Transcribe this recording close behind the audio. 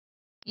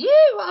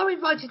You are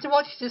invited to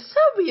watch the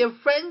Sophie and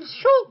Friends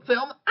short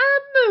film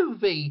and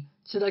movie.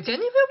 Select any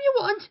film you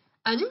want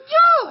and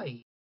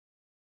enjoy!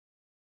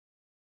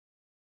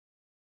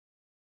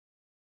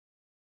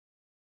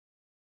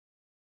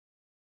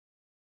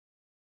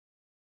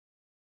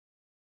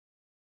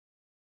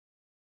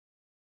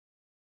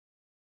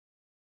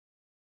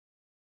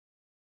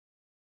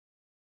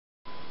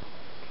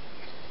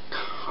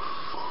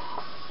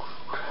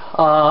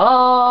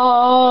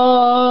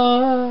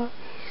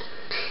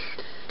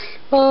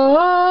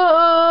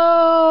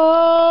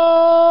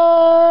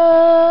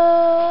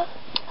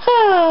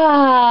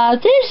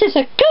 This is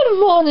a good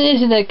morning,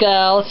 isn't it,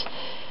 girls?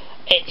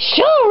 It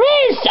sure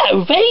is,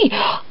 Sophie!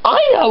 I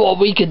know what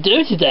we could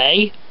do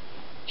today.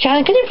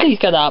 Shannon, can you please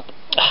get up?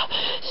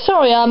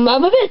 Sorry, I'm a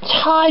bit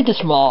tired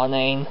this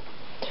morning.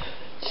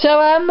 So,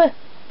 how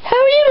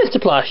are you,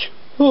 Mr. Plush?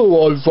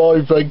 Oh, I'm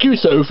fine, thank you,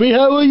 Sophie.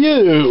 How are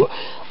you?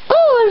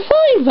 Oh, I'm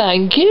fine,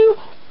 thank you.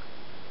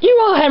 You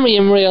are Henry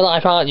in real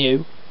life, aren't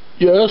you?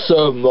 Yes,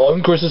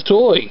 I'm Chris's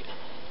toy.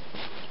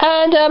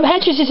 And,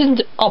 Hedges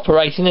isn't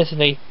operating, isn't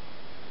he?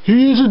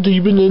 He is a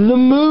demon in the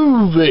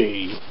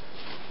movie.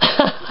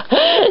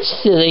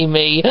 Silly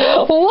me.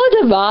 What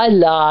am I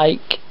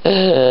like?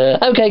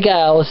 Okay,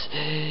 girls.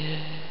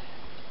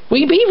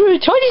 We've been through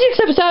 26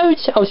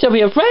 episodes of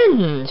Sophie and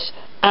Friends.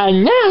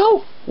 And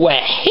now,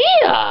 we're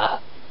here.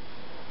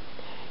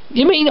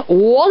 You mean,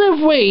 what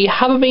if we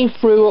haven't been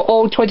through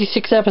all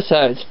 26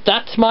 episodes?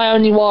 That's my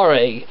only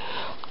worry.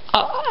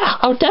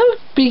 Oh, don't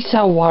be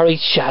so worried,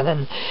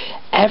 Shannon.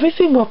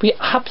 Everything will be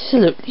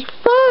absolutely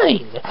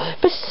fine.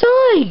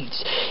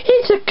 Besides,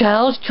 it's a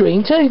girl's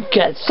dream to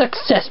get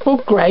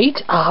successful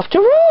grades after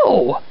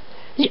all.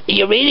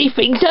 You really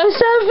think so,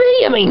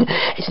 Sophie? I mean,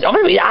 it's not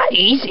going to be that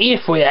easy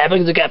if we're ever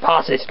going to get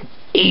past this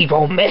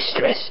evil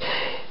mistress.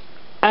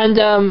 And,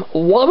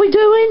 what are we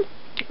doing?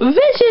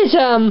 This is,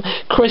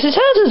 Chris's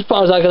house, as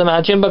far as I can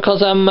imagine,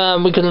 because,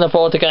 we couldn't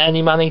afford to get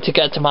any money to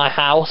get to my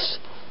house.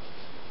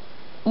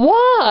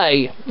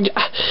 Why?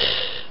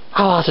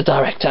 Oh, as a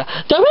director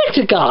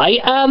guy,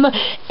 is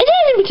there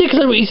any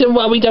particular reason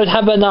why we don't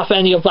have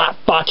any of that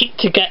budget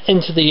to get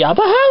into the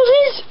other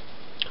houses?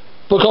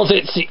 Because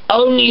it's the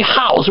only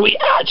house we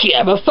actually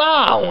ever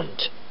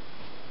found.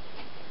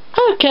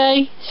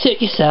 Okay,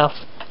 suit yourself.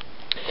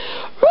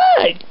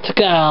 Right,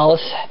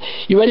 girls,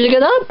 you ready to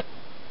get up?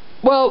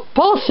 Well,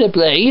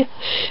 possibly.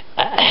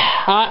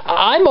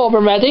 I'm more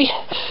than ready.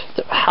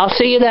 I'll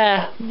see you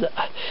there.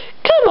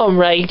 Come on,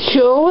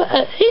 Rachel.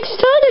 It's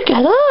time to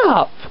get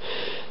up.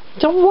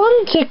 Don't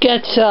want to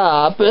get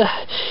up.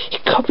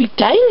 It could be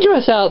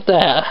dangerous out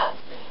there.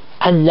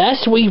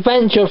 Unless we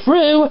venture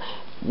through,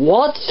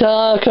 what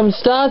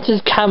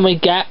circumstances can we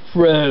get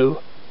through?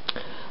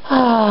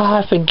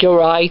 I think you're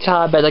right.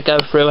 I better go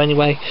through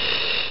anyway.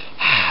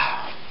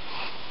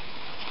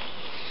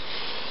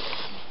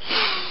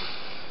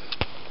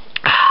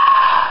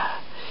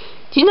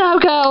 Do you know,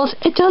 girls,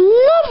 it's a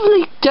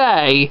lovely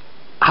day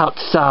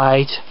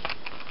outside.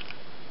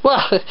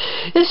 Well,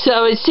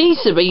 so it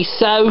seems to be,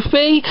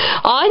 Sophie.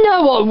 I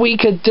know what we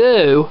could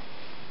do.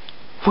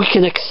 We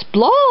could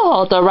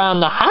explore around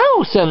the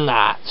house and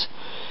that.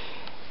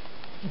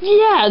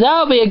 Yeah, that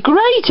would be a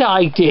great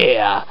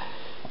idea.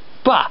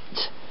 But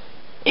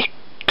it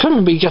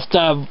couldn't be just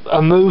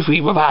a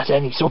movie without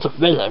any sort of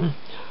villain.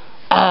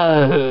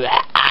 Oh,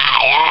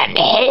 I am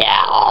here,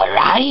 all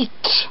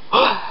right.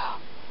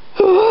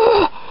 Who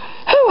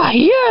are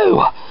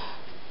you?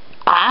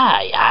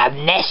 I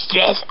am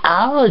Mistress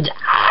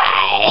Old-Eye.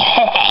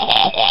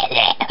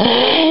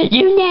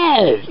 You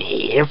know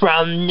me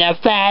from the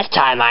first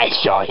time I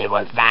saw you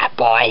with that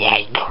boy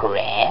named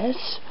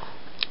Chris.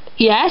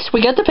 Yes,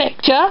 we get the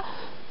picture.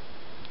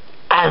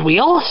 And we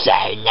also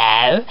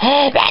know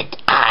that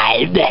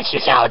I,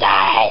 Mistress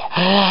Old-Eye,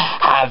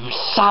 have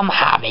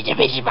somehow been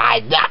defeated by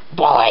that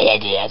boy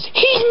idiot.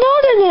 He's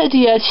not an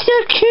idiot. He's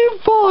a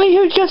cute boy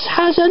who just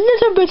has a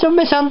little bit of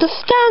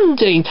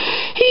misunderstanding.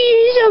 He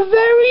is a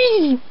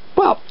very,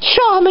 well,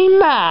 charming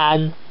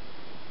man.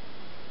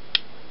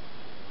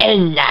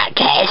 In that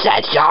case,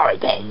 that's your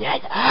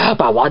opinion.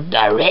 But what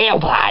the real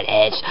plan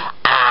is,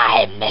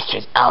 I,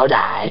 Mistress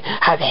Old-Eye,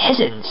 have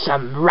hidden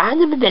some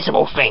random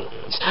invisible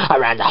things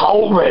around the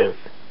whole room.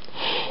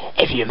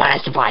 If you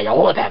manage to find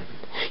all of them,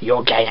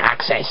 you'll gain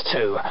access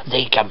to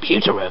the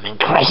computer room in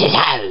Chris's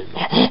home.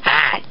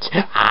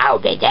 And I'll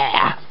be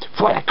there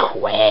for the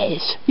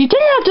quiz. You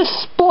didn't have to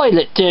spoil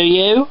it, do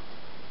you?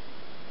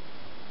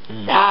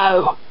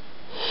 No.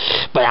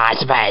 But I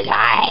suppose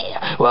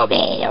I will be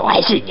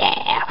waiting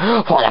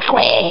there for the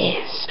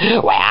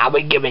quiz, where I'll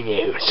be giving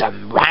you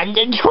some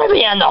random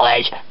trivia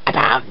knowledge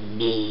about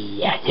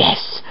me.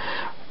 Yes,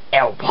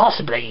 it'll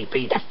possibly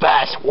be the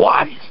first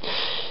one.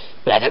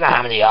 But I don't know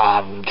how many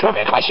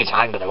trivia questions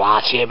I'm going to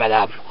ask you,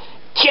 but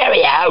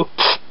cheerio!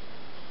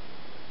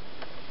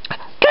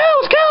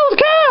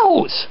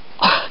 Girls!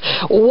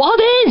 What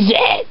is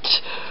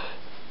it?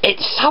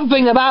 It's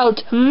something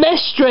about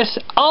Mistress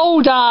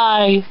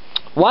Old-Eye.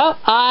 Well,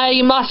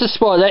 I must have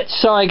spoiled it.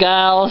 Sorry,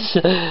 girls.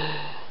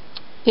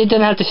 You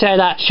didn't have to say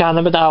that,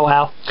 Shannon, but oh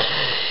well.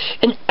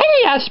 in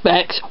any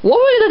aspects, what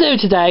we're going to do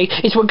today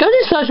is we're going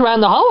to search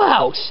around the whole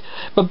house.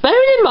 But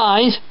bearing in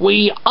mind,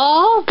 we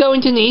are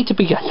going to need to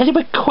be a little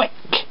bit quick.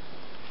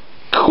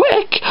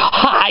 Quick?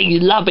 I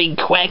love being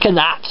quick and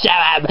that, so,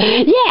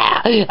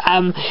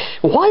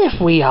 what if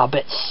we are a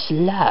bit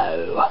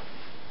slow?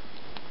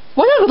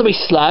 We're not going to be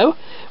slow,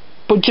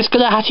 we're just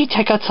going to actually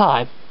take our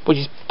time, which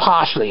is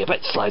partially a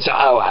bit slow, so,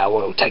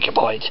 we'll take your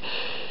point.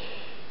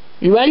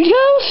 You ready,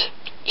 girls?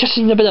 Just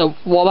in a bit of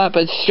warm-up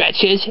and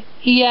stretches.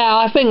 Yeah,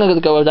 I think I'm going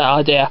to go with that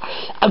idea.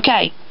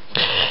 Okay.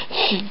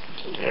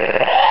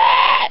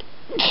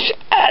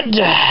 And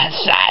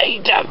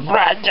side to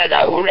front and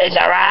the wrist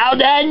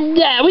around, and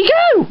there we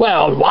go. We're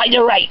on wide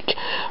rake.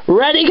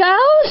 Ready,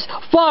 girls,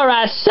 for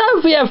a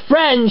Sophie and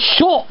Friends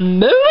short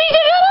movie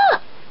together?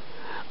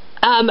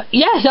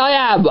 Yes, I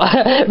am.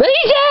 Me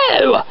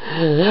too.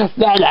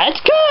 Then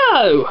let's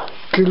go.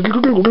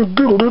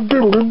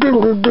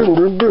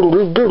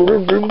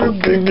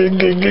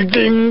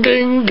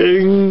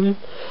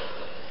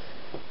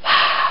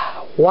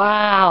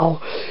 Wow,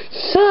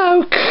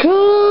 so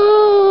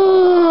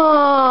cool!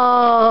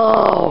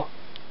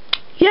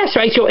 Yes,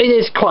 Rachel, it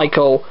is quite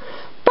cool.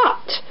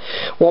 But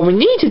what we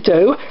need to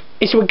do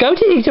is we're going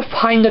to need to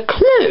find the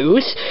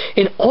clues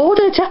in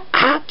order to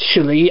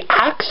actually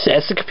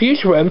access the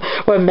computer room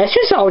where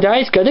Mr. Soldier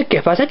is going to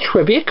give us a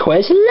trivia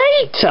quiz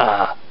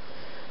later.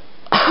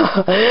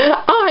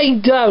 I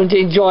don't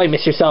enjoy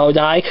Mr.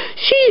 Soldier.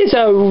 She is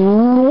a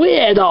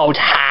weird old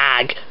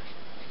hag.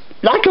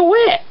 Like a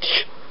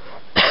witch.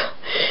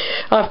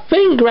 I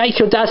think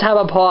Rachel does have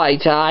a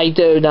point. I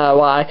do know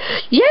why.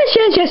 Yes.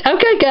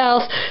 Okay,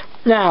 girls.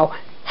 Now,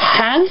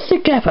 hands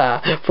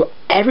together for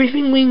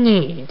everything we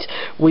need.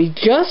 We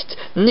just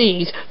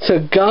need to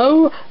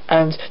go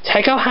and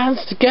take our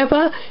hands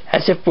together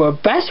as if we're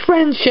best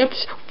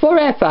friendships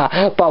forever.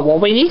 But what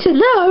we need to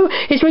know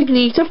is we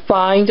need to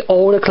find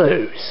all the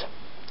clues.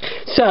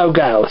 So,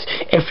 girls,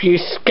 if you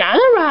scan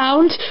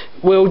around,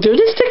 we'll do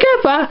this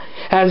together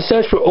and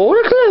search for all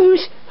the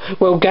clues.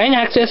 We'll gain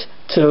access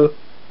to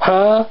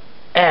her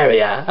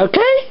area,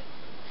 okay?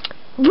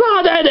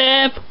 Right,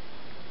 Deb.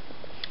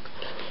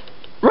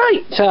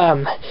 Right,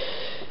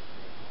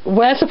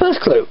 where's the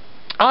first clue?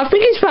 I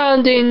think it's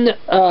found in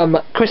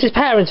Chris's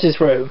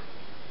parents' room.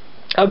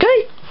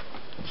 Okay?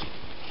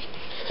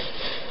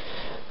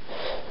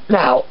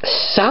 Now,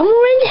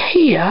 somewhere in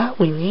here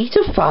we need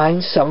to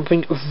find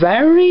something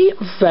very,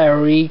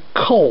 very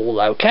cool,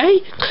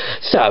 okay?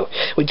 So,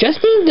 we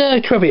just need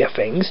the trivia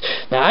things.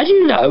 Now, as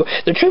you know,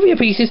 the trivia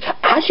pieces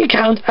actually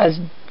count as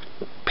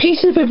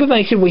pieces of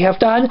information we have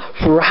done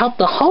throughout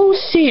the whole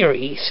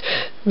series.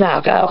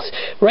 Now, girls,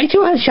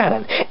 Rachel and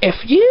Shannon,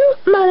 if we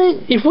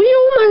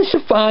all manage to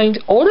find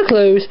all the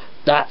clues,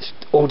 that's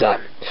all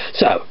done.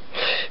 So,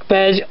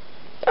 there's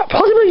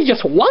possibly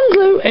just one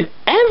clue in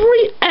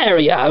every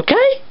area,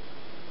 okay?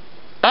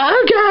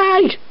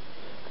 Okay!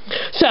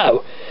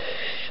 So,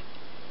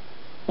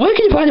 where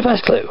can you find the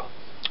first clue?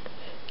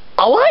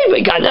 Oh, I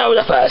think I know what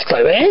the first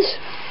clue is.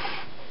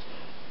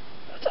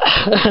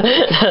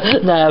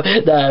 No.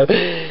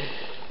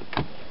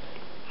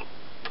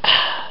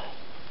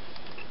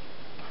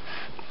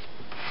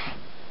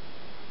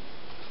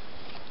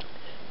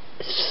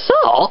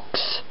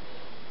 Socks?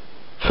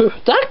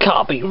 That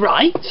can't be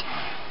right.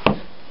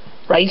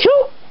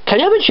 Rachel, can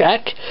you have a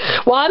check?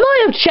 Well, I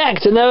might have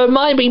checked and there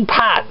might have been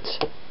pants.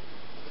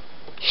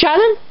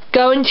 Shannon,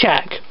 go and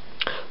check.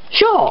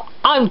 Sure,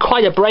 I'm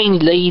quite a brainy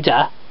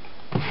leader.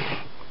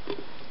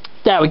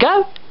 There we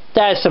go.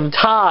 There's some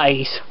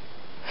ties.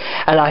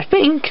 And I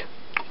think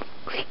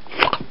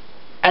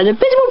an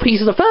invisible piece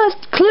is the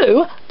first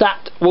clue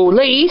that will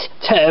lead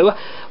to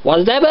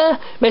whatever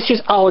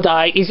Mistress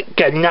Aldi is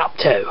getting up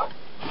to.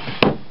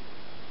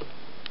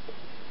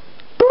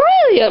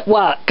 Brilliant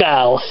work,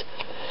 girls!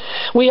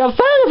 We have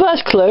found the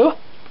first clue,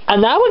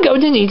 and now we're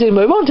going to need to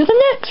move on to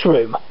the next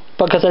room,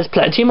 because there's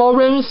plenty more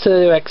rooms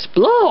to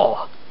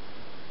explore.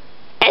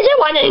 Is there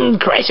one in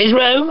Chris's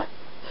room?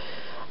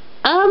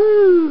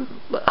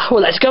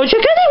 Well, let's go and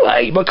check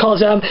anyway,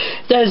 because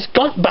there's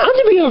bound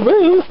to be a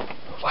room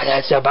where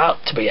there's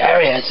about to be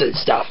areas and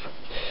stuff.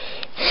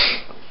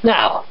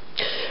 Now,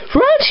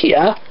 right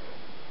here,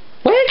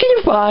 where can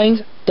you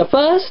find the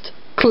first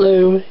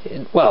clue?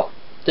 Well,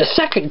 the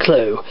second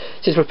clue,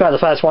 since we found the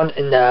first one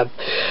in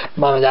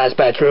Mum and Dad's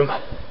bedroom.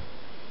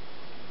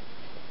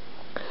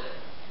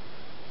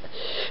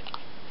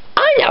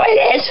 I know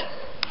it is.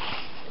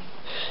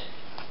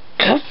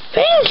 Good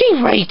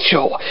thinking,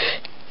 Rachel.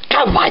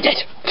 Go find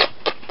it.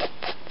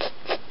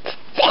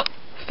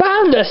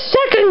 Found the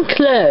second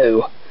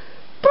clue.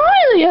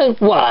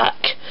 Brilliant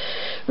work.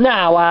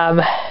 Now,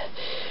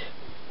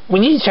 we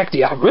need to check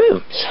the other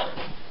rooms.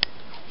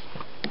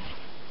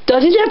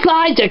 Does it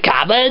apply to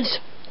cupboards?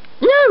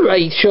 No,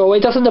 Rachel,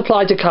 it doesn't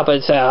apply to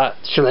cupboards,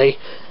 actually.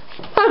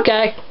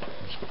 Okay.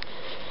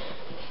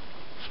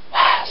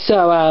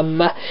 So,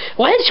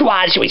 which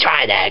one should we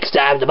try next?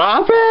 The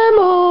bathroom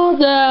or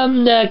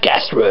the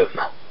guest room?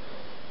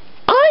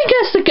 I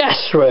guess the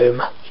guest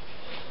room.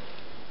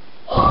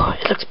 Oh,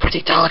 it looks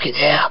pretty dark in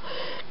here.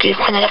 Can you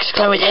find the next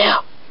clue in here?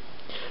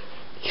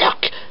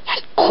 Look,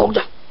 there's all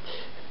the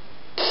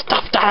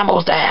stuffed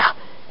animals there.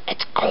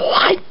 It's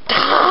quite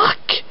dark.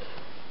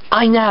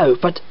 I know,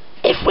 but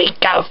if we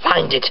go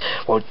find it,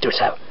 we'll do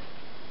so.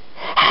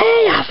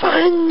 Hey, I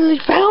finally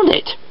found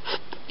it.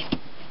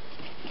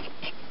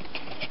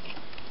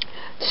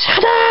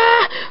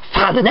 Ta-da!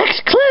 Found the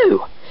next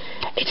clue.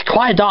 It's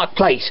quite a dark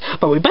place,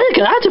 but we better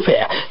get out of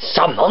here.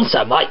 Some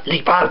monster might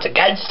leap out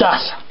against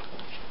us.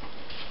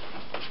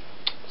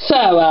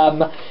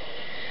 So,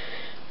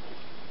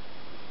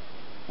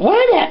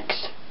 where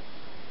next?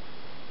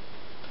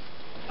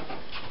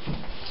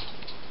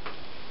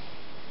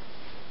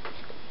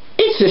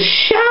 It's a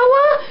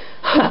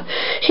shower?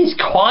 It's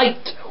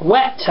quite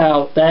wet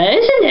out there,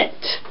 isn't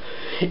it?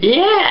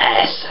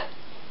 Yes.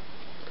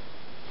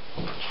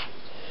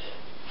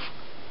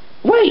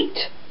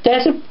 Wait,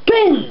 there's a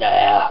bin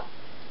there.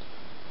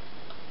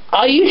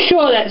 Are you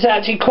sure that's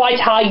actually quite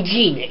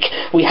hygienic?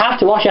 We have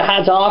to wash our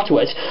hands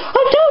afterwards.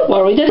 Oh, don't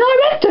worry, the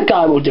director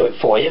guy will do it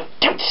for you.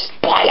 Don't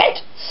spoil it.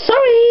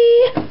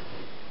 Sorry.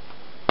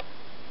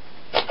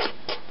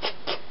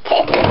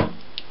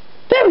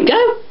 There we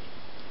go.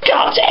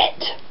 Got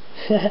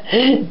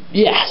it.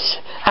 Yes,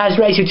 as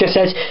Rachel just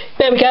says,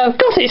 there we go,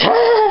 got it.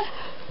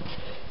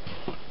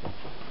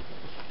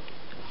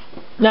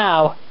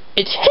 Now,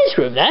 it's his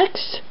room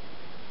next.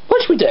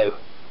 What should we do?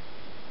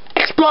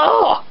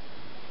 Explore!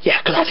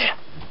 Yeah, good idea.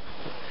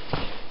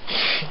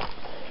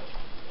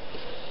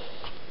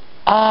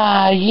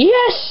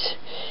 Yes,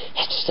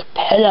 it's the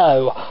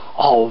pillow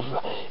of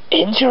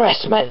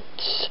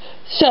interestments.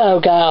 So,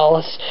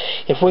 girls,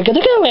 if we're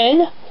gonna go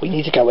in, we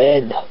need to go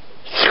in.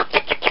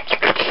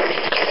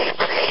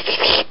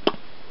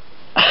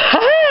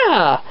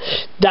 Aha!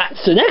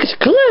 That's the next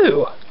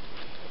clue.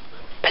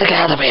 Better get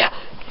out of here.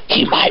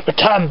 He might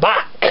return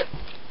back.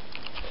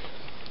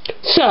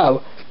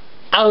 So,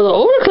 out of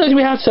all the clues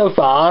we have so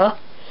far,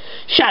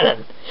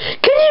 Shannon,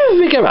 can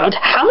you figure out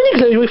how many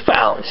clues we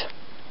found?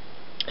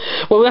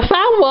 Well, we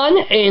found one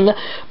in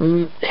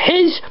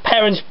his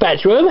parents'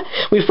 bedroom.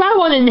 We found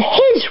one in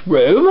his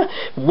room,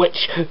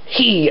 which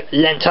he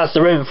lent us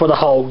the room for the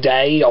whole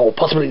day, or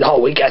possibly the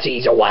whole week as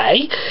he's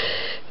away.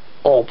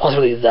 Or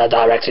possibly the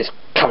director's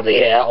currently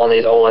here on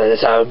his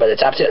own, but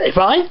it's absolutely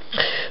fine.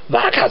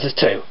 That counts as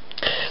 2.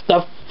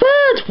 The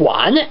third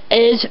one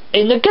is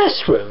in the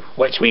guest room,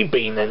 which we've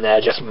been in there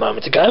just a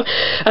moment ago,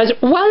 as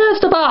well as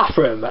the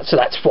bathroom, so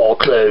that's 4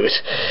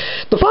 clues.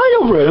 The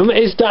final room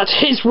is that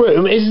his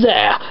room is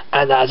there,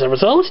 and as a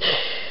result,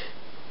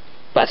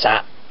 that's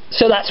that.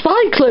 So that's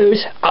 5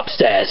 clues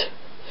upstairs.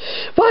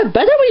 Why,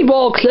 better be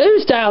more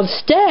clues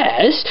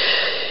downstairs.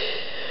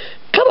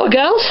 Come on,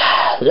 girls,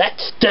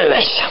 let's do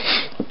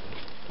it.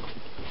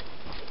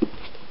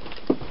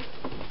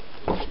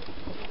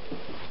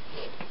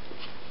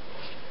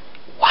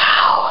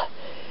 Wow,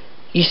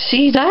 you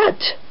see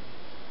that?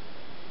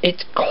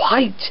 It's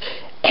quite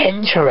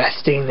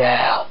interesting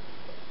now.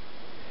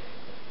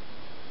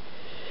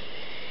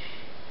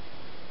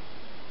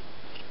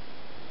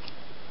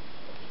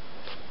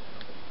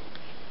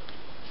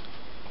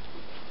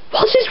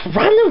 What's this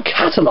random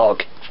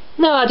catalogue?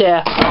 No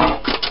idea.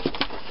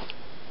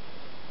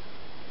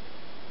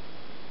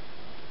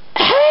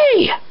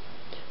 Hey!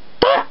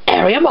 That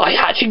area might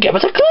actually give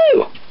us a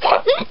clue.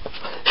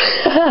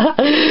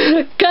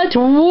 Good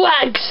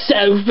work,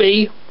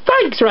 Sophie.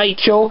 Thanks,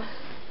 Rachel.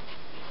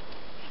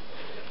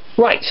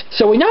 Right,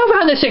 so we now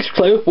found the 6th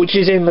clue, which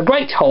is in the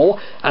Great Hall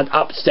and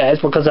upstairs,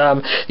 because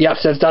the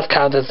upstairs does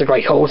count as the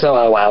Great Hall, so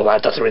well,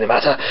 that doesn't really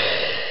matter.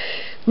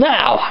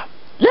 Now,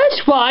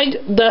 let's find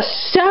the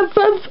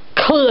 7th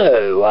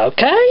clue,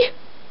 okay?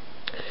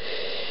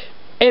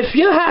 If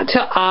you had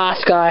to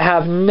ask, I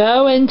have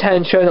no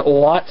intention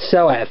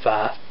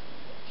whatsoever.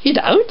 You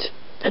don't?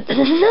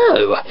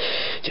 No.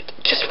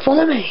 Just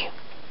follow me.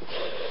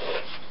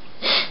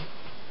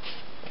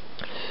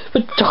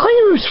 The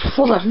dining room's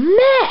full of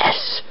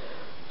mess.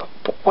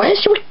 But where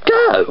should we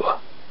go?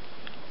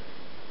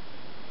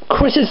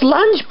 Chris's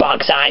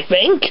lunchbox, I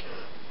think.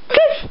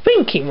 Good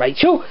thinking,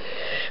 Rachel.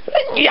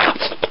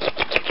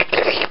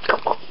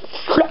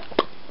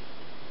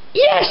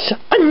 Yes,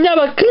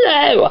 another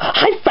clue.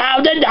 I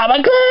found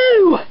another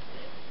clue.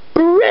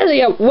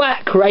 Brilliant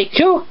work,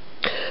 Rachel.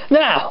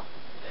 Now,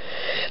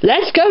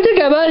 let's go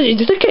together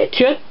into the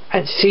kitchen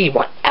and see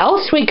what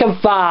else we can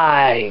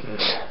find.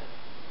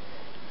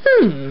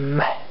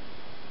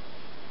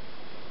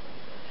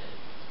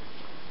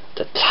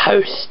 The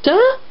toaster,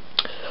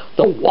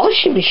 the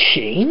washing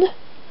machine,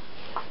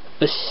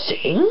 the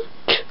sink,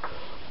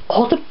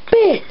 or the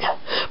bin?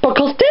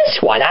 Because this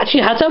one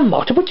actually has a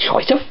multiple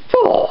choice of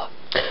 4.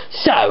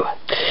 So,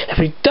 if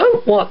we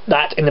don't want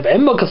that in the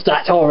bin, because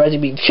that's already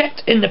been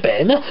checked in the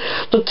bin,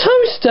 the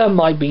toaster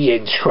might be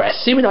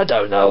interesting, but I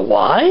don't know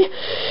why.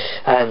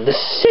 And the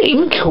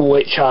sink,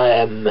 which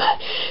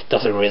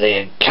doesn't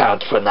really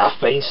count for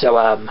nothing, so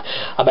I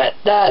bet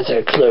that's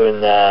a clue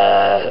in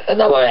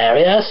another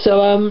area,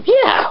 so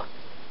yeah.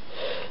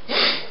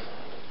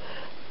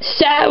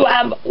 So,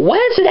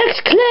 where's the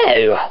next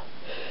clue?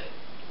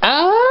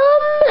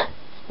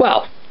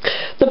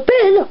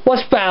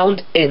 was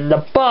found in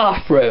the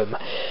bathroom,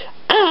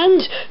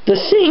 and the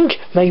sink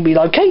may be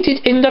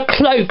located in the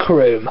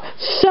cloakroom.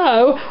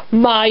 So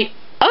my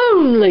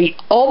only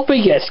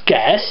obvious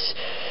guess,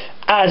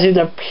 as it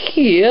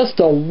appears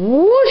the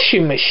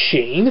washing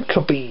machine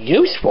could be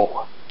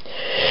useful,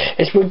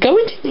 is we're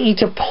going to need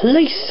to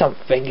place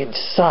something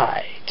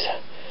inside.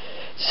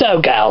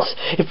 So girls,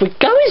 if we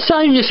go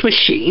inside this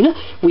machine,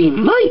 we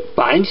might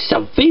find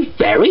something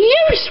very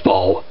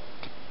useful.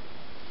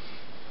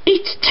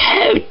 It's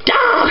too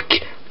dark.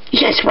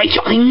 Yes,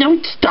 Rachel, I know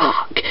it's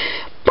dark.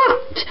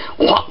 But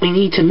what we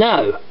need to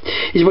know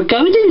is we're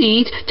going to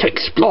need to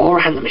explore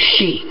around the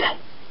machine.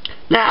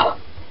 Now,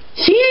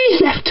 see these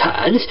left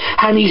turns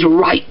and these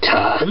right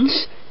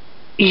turns?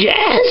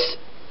 Yes?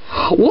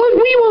 What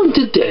we want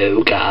to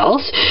do,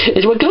 girls,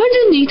 is we're going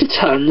to need to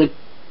turn the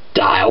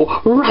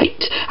dial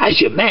right,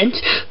 as you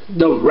meant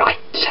the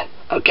right,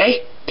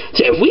 okay?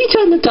 So if we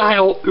turn the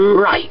dial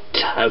right,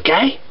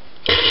 okay,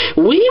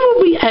 we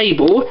will be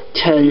able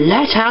to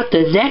let out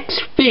the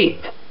next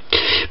thing,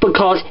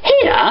 because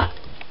here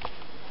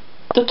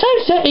the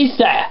toaster is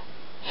there,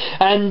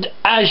 and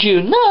as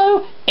you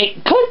know,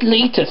 it could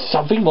lead to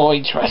something more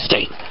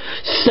interesting.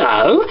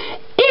 So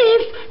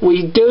if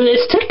we do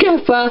this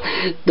together,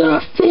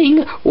 the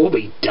thing will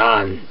be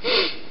done.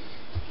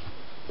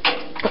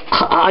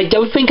 I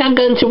don't think I'm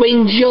going to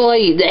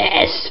enjoy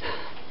this.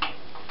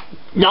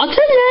 Not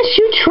unless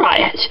you try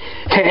it.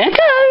 Here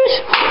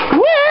goes.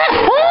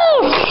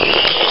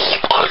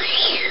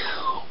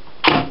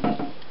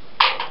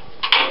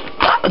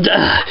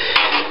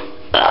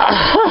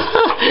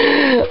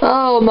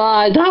 Oh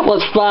my, that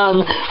was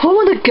fun. I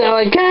want to go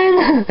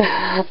again.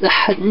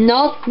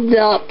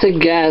 Not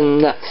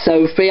again,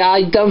 Sophie.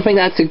 I don't think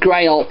that's a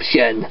great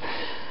option.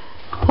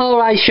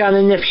 Alright,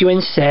 Shannon, if you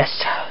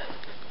insist.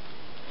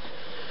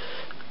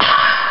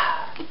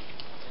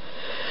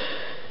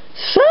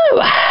 So,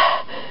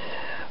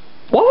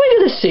 what we're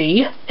going to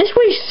see is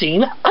we've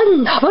seen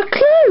another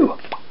clue.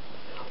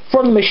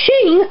 From the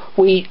machine,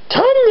 we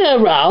turned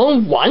it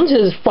around once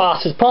as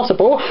fast as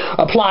possible,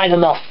 applied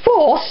enough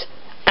force,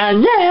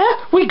 and there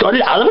we got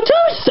it out of a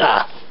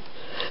toaster.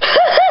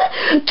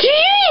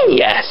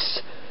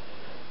 Genius!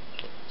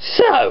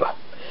 So,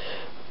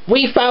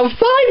 we found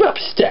 5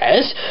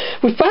 upstairs,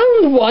 we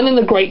found 1 in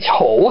the Great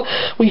Hall,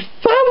 we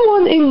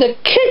found 1 in the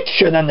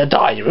kitchen and the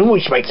dining room,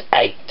 which makes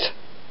 8.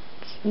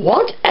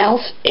 What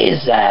else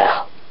is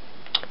there?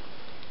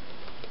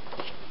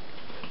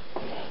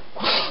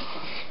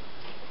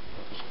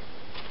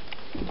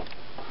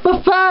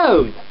 The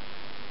phone!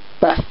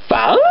 The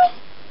phone?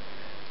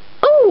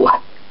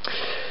 Oh!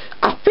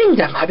 I think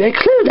there might be a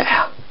clue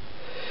there.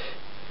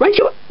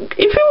 Rachel,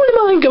 if you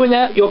wouldn't mind going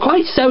out, you're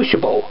quite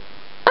sociable.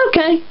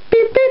 Okay.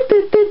 Beep, beep,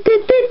 beep, beep,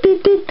 beep, beep,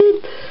 beep, beep,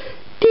 beep.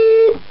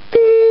 Beep,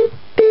 beep,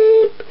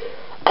 beep.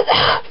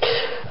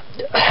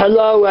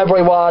 Hello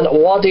everyone,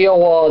 what do you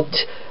want?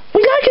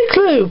 We'd like a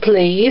clue,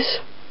 please.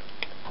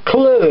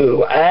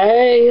 Clue,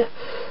 eh?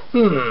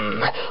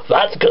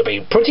 That's going to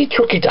be pretty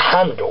tricky to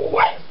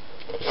handle.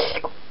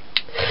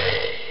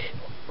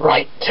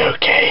 Right,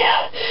 okay.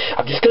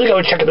 I'm just going to go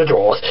and check in the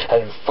drawers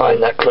and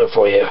find that clue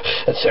for you.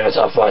 As soon as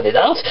I find it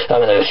out,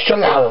 I'm going to shut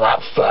it out of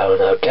that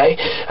phone, okay?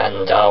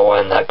 And I'll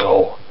wind that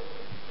go.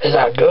 Is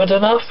that good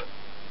enough?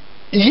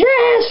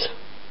 Yes!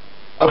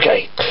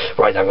 Okay,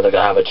 right, I'm going to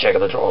go have a check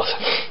in the drawers.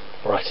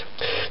 Right,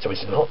 so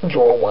it's not in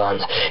drawer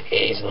 1,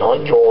 it's not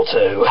in drawer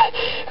 2,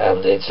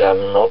 and it's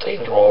not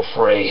in drawer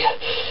 3.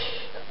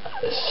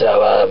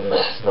 So,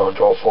 not in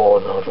drawer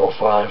 4, not in drawer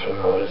 5,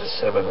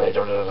 7, 8,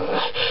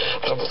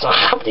 so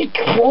how many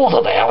drawers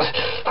are there?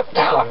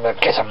 I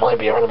guess I might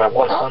be around about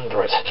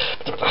 100.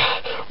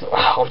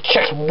 I've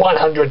checked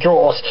 100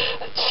 drawers,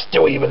 it's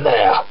still even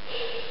there.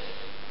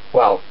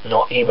 Well,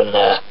 not even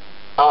there.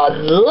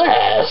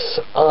 Unless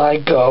I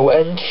go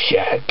and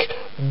check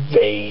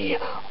the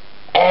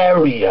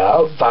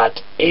area that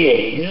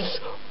is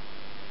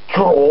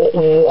drawer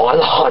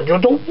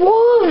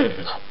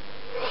 101.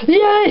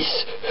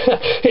 Yes,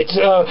 it's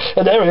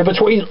an area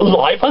between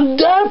life and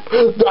death.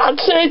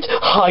 That's it.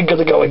 I'm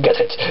gonna go and get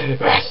it.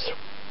 Yes.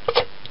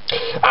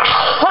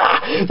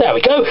 Aha! There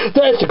we go.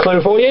 There's the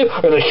clue for you.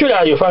 I'm gonna shoot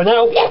out your phone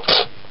now.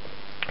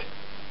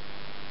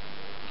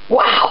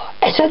 Wow,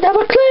 it's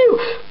another clue.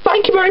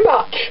 Thank you very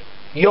much.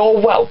 You're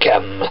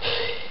welcome.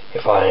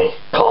 If I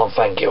can't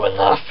thank you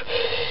enough.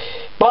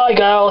 Bye,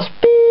 girls.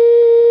 Beep.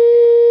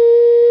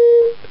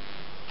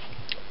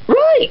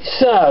 Right,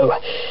 so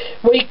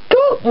we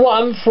got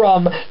one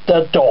from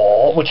the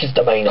door, which is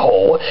the main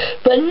hall.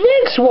 The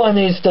next one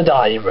is the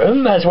dining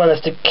room, as well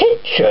as the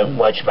kitchen,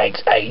 which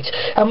makes 8.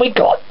 And we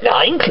got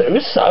 9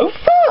 clues so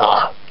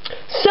far.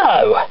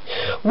 So,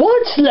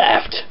 what's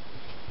left?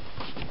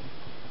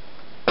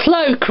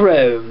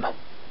 Cloakroom.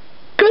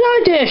 Good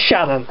idea,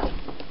 Shannon.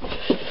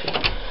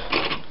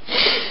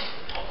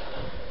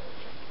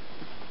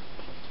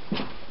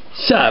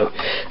 So,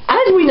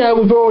 as we know,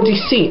 we've already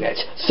seen it.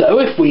 So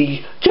if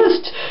we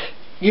just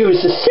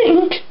use the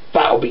sink,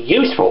 that'll be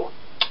useful.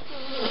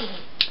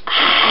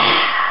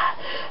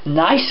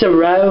 Nice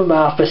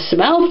aroma for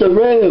smell of the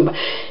room.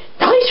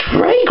 Nice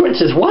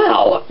fragrance as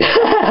well.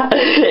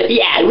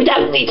 Yeah, we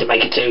don't need to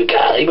make it too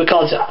girly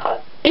because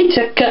it's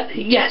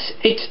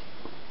it's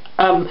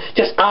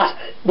just us.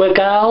 We're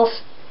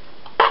girls.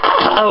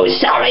 Oh,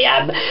 sorry,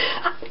 I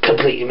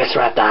completely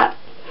misread that.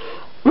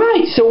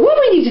 Right, so what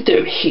we need to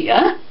do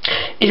here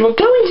is we're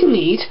going to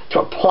need to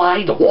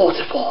apply the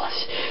water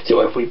force. So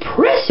if we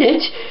press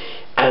it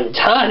and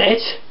turn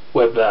it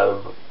with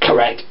the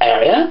correct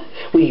area,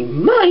 we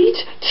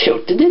might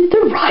tilt it in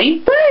the right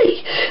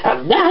way,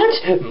 and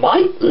that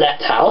might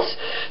let out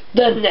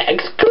the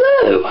next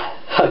glue.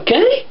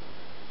 Okay?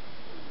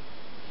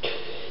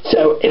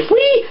 So if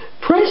we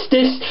press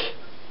this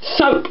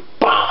soap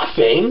bar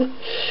thing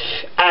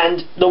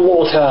and the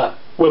water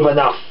with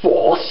enough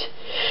force,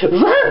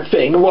 that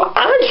thing will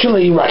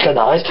actually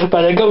recognise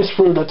that it goes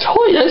through the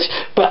toilet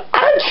but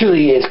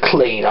actually is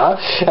cleaner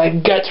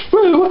and gets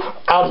through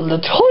out of the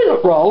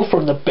toilet roll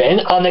from the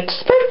bin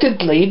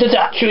unexpectedly. There's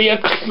actually a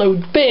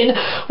closed bin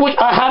which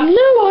I have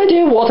no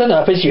idea what on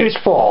earth is used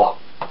for.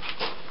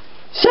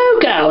 So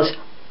girls,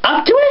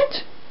 up to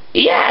it?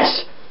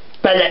 Yes!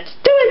 But let's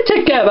do it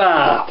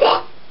together!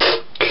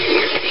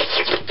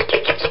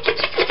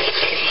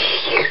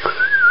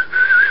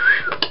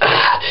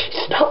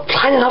 It's not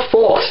applying enough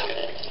force.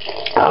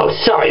 Oh,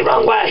 sorry,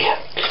 wrong way.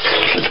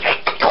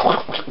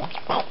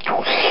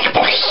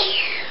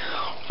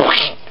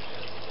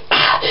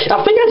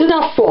 I think that's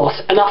enough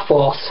force. Enough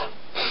force.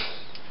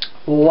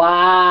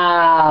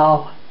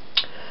 Wow.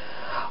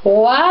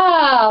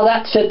 Wow,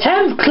 that's the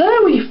 10th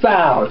clue we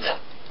found.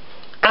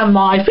 And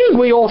I think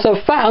we also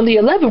found the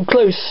 11th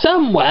clue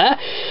somewhere,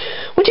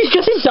 which is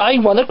just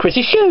inside one of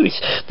Chris's shoes.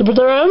 But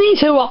there are only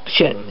two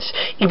options.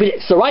 Either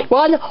it's the right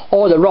one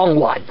or the wrong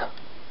one.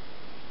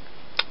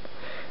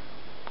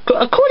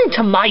 According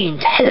to my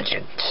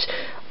intelligence,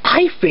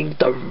 I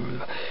think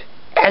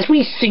as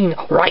we've seen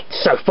right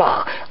so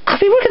far, I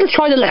think we're going to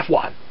try the left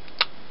one.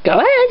 Go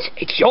ahead,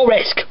 it's your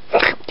risk.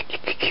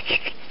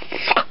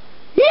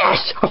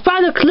 Yes, I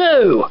found a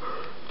clue.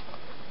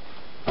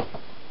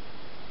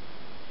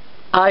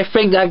 I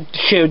think that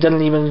shoe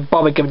doesn't even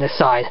bother giving a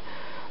sign.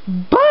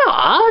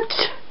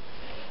 But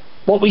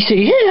what we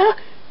see here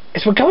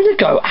is we're going to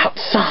go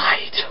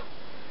outside.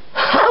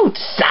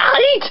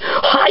 Outside?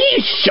 Are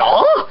you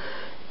sure?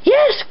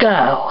 Yes,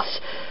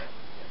 girls.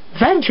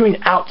 Venturing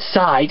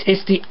outside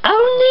is the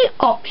only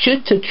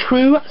option to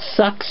true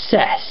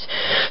success.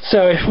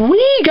 So if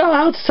we go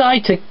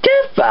outside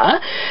together,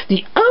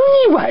 the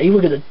only way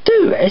we're going to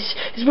do this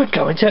is we're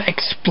going to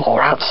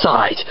explore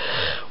outside.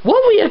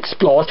 What we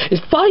explored is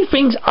 5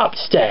 things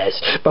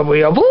upstairs, but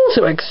we have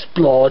also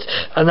explored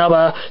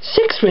another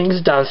 6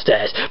 things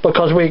downstairs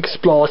because we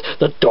explored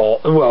the door,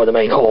 well, the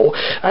main hall.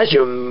 As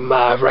you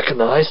might have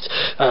recognised,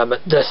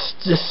 the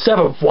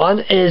 7th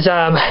one is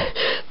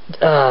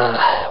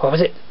what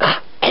was it?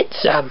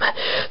 It's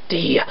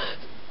the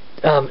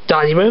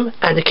dining room,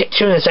 and the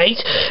kitchen is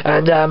 8,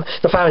 and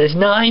the family is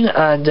 9,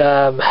 and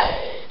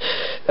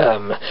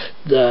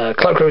the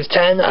cloakroom is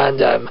 10, and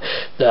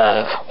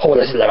the hall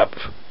is 11.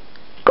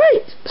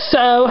 Great!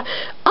 So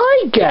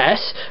I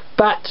guess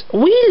that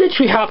we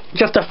literally have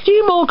just a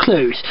few more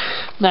clues.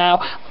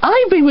 Now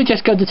I think we're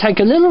just going to take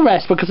a little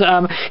rest because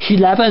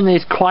 11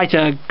 is quite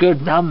a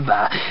good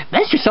number.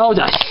 Mr.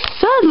 Soldier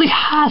certainly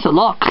has a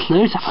lot of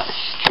clues up her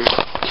street.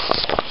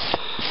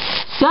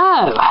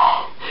 So,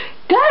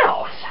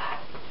 girls,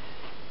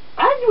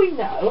 as we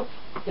know,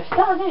 the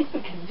sun is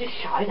beginning to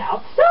shine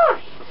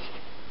outside.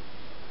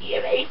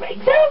 You may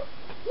think so?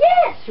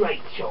 Yes,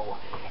 Rachel.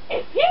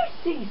 If you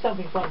see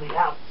something from the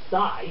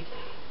outside,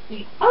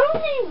 the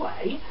only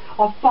way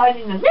of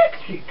finding the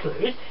next few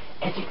clues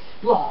is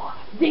explore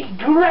the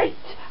great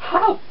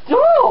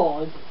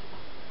outdoors.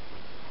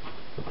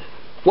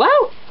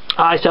 Well,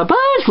 I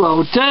suppose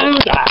we'll do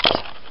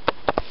that.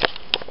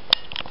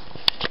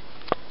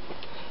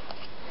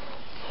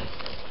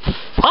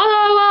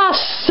 Follow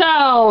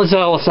ourselves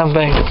or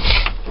something.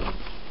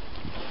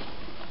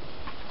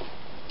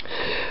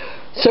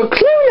 So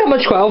clue number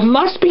 12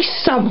 must be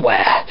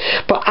somewhere,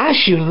 but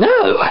as you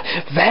know,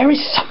 there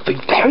is something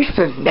very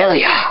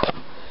familiar.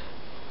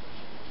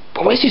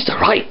 But which is the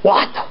right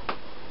one?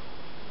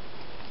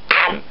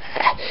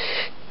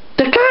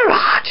 The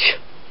garage.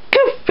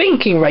 Good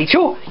thinking,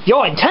 Rachel.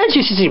 Your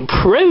intelligence is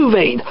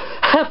improving.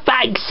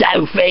 Thanks,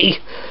 Sophie.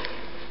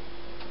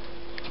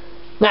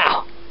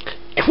 Now,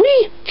 if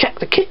we check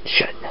the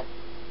kitchen,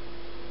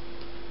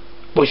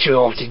 which we've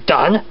already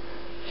done,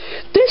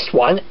 this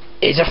one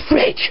is a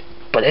fridge,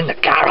 but in the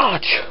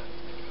garage.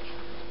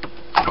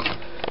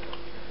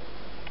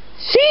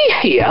 See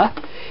here,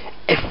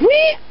 if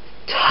we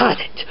turn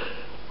it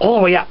all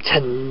the way up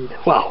to,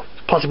 well,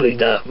 possibly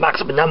the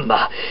maximum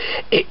number,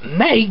 it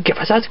may give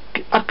us a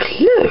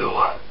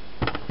clue.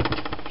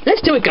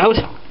 Let's do it, girls.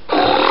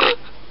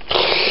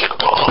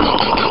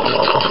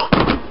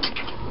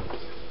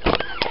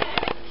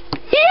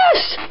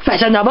 Yes!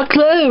 There's another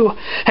clue!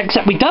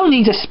 Except we don't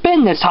need to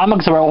spin this time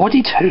because there are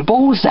already 2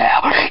 balls there.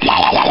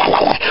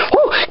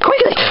 Oh,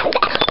 quickly!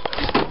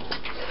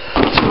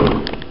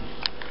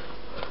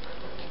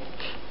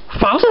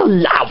 That was a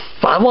loud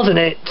fun, wasn't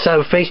it,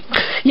 Sophie?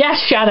 Yes,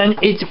 Shannon,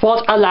 it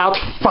was a loud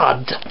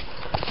fun.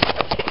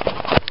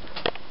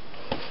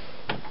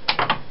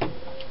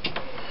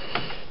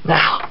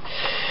 Now,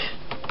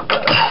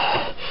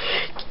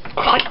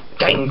 quite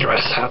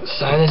dangerous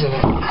outside, isn't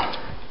it?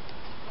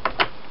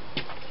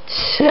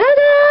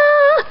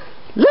 Ta-da!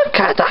 Look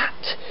at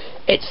that!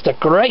 It's the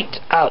great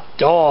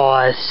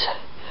outdoors.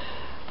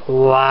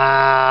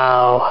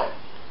 Wow.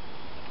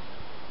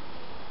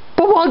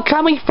 But what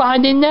can we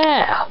find in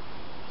there?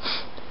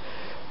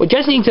 We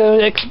just need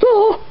to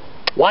explore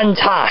one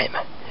time.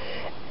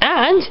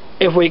 And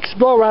if we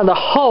explore around the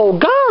whole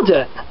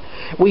garden,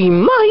 we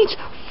might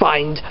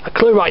find a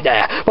clue right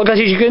there. Because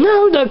as you can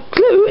know, the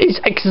clue is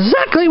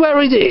exactly where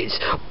it is.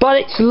 But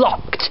it's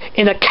locked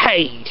in a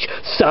cage.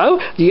 So,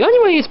 the only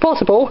way it's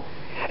possible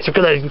is we're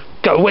going to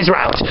go whiz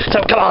round.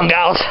 So come on,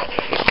 girls.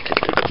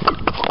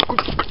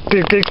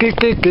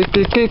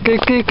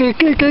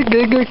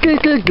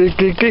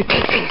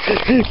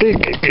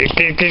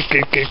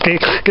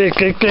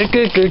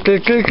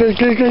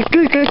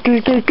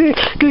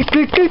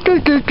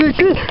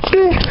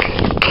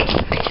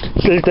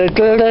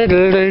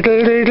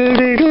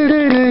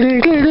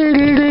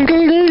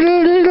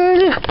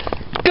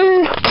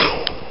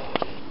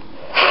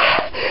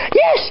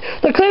 Yes,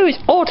 the clue is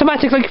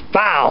automatically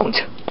found.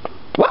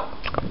 What?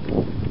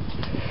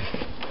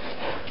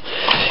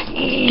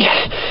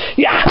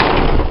 Yeah.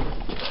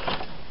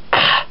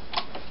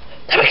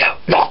 There we go.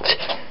 Locked.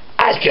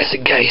 As just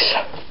in case.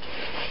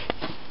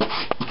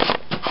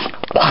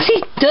 What's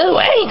he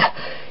doing?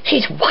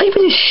 She's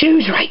wiping his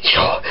shoes,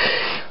 Rachel.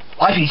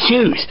 Wiping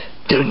shoes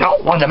do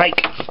not want to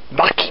make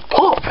mucky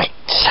paw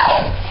prints.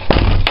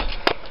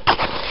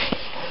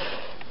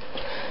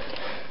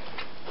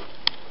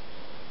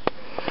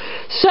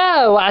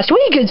 So, as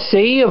we can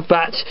see,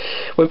 that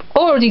we've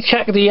already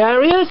checked the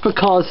areas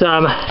because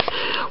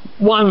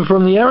one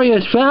from the area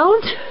is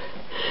found,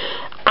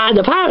 and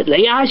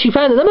apparently she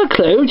found another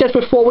clue just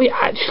before we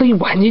actually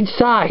went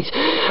inside,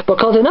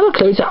 because another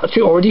clue is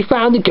actually already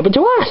found and given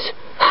to us.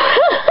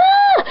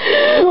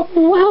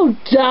 Well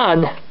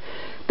done.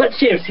 But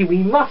seriously, we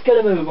must get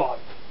a move on,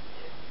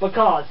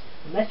 because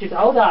Mrs.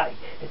 Oldeye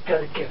is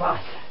going to give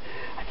us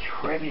a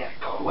trivia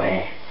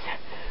quiz.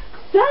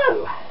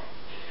 So,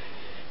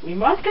 we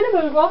must get a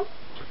move on,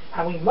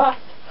 and we must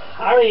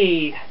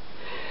hurry.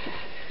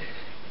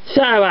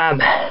 So,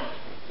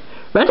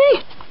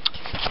 ready?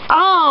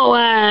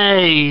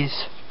 Always!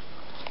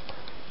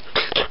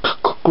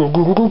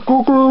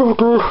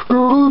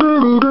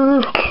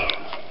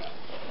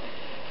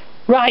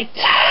 Right,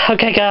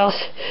 okay girls,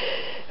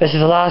 this is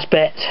the last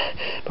bit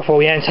before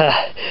we enter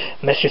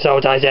Mistress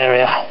Oldeye's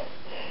area.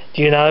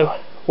 Do you know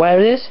where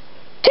it is?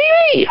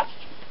 TV!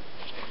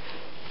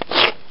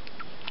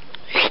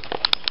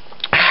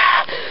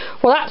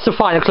 Well, that's the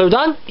final clue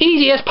done.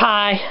 Easy as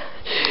pie.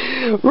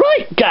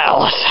 Right,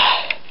 girls.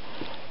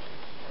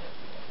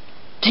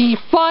 The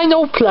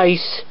final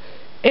place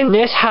in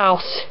this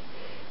house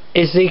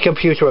is the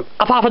computer room,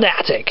 apart from the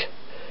attic.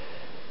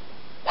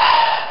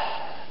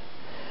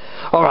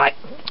 Alright,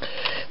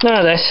 none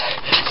of this.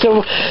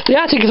 So, the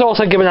attic is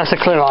also giving us a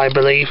clue, I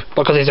believe,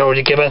 because it's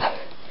already given.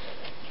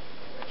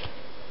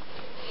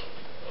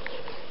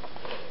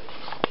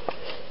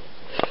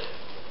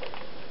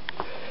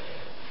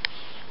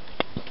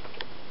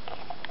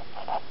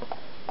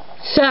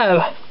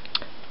 So,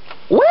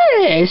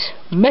 where is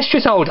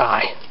Mistress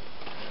Oldeye?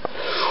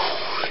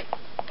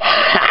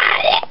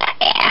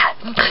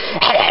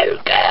 Hello,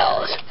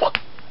 girls.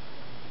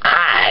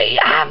 I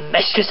am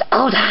Mistress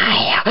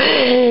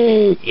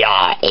Oldeye,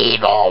 your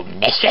evil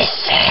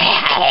mistress.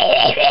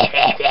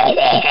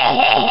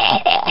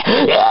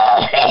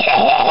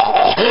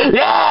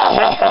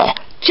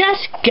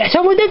 Just get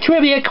on with the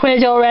trivia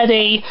quiz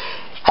already.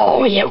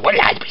 Oh, you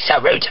wouldn't be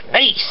so rude to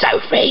me,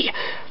 Sophie.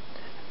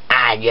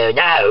 And you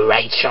know,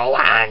 Rachel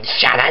and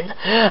Shannon,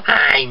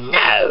 I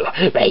know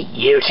that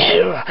you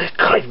two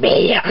could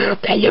be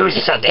the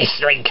losers of this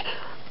drink.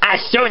 As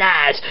soon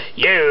as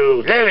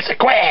you lose the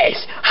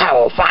quiz, I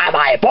will fire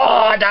my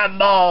boredom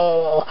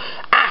ball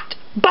at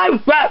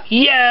both of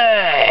you.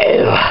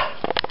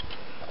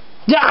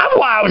 That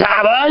won't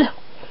happen.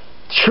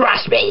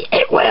 Trust me,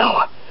 it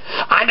will.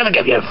 I'm going to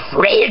give you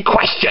 3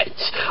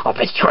 questions of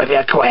this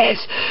trivia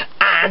quiz,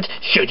 and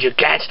should you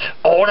get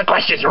all the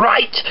questions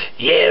right,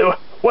 you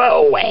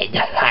will win.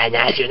 And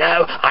as you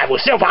know, I will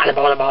still fire the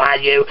ball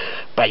at you,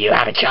 but you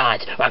have a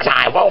chance, because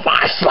I will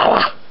fire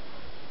slower.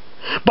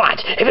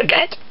 But if you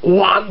get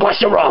 1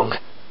 question wrong,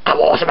 I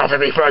will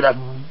automatically throw the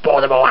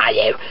ball at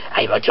you,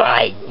 and you will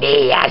join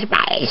me as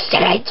my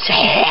assistant.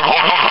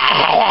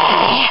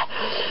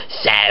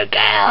 So,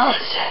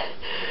 girls,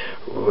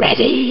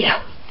 ready?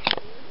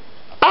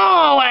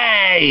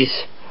 Always!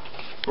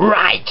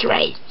 Right,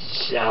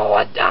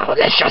 so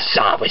let's just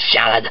start with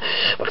Shannon,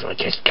 because we'll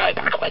just go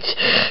backwards.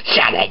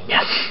 Shannon,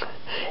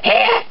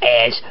 here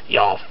is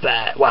your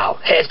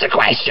here's the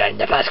question.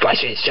 The first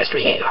question is just for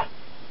you.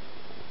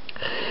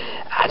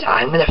 And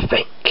I'm gonna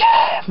think.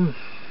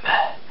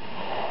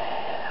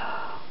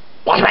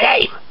 What's my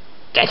name?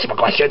 decimal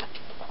question.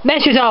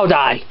 Mrs.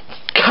 Aldi.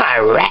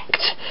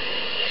 Correct.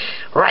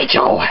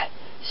 Rachel,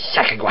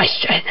 second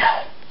question.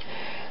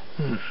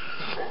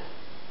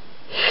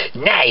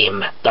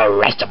 Name the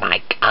rest of my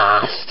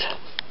cast.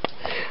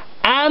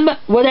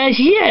 Well, there's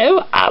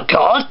you. Of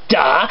course,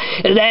 duh.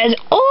 There's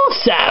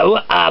also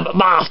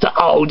Master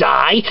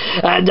Aldi,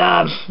 and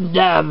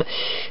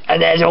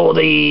there's all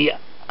the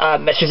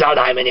Mrs.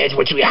 Aldi minions,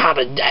 which we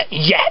haven't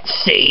yet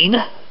seen.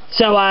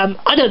 So I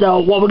don't know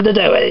what we're gonna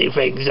do.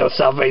 Anything or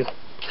something.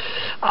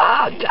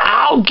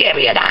 I'll give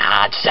you the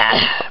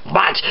answer,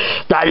 but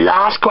the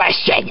last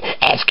question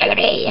is going to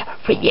be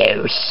for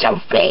you,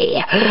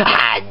 Sophie,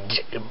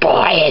 and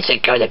boy, is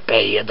it going to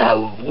be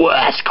the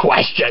worst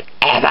question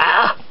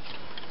ever.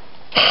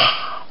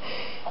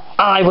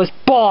 I was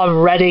born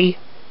ready.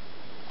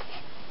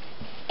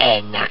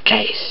 In that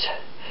case,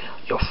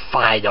 your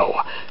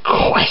final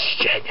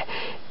question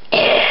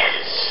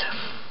is,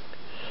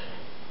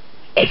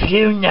 if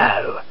you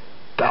know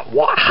but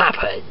what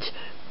happened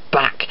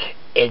back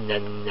in the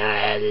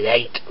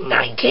late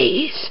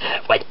 90s,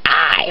 when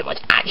I was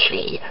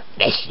actually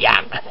this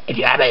young. If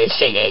you haven't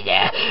seen it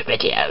in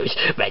videos,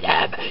 but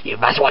you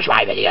must watch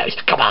my videos.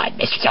 Come on,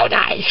 Mr.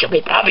 Soda, it should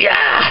be popular.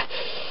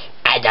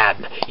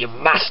 And you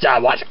must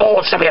watch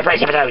all Sophie and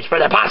Friends episodes for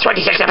the past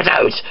 26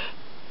 episodes.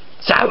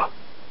 So,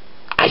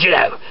 as you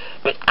know,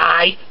 but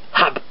I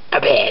have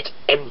appeared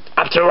in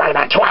up to around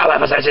about 12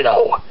 episodes in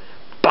all.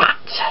 But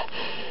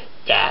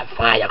the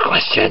final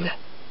question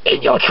in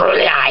your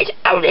truly eyes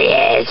only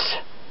is,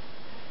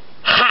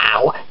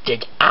 how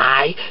did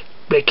I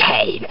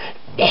become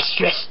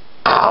Mistress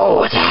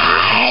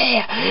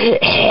Aldi?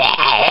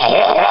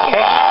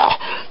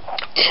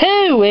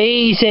 Too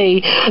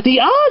easy. The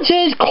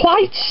answer is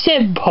quite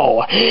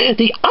simple.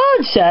 The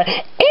answer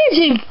is,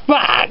 in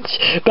fact,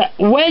 but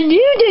when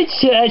you did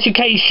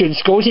education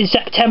schools in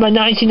September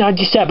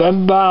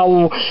 1997,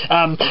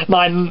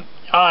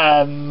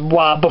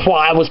 before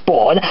I was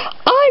born,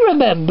 I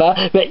remember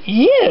that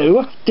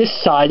you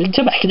decided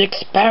to make an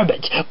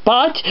experiment,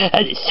 but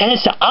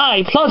since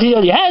I planted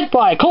on your head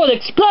by a cold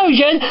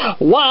explosion,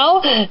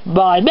 well,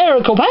 my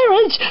miracle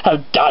parents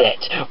have done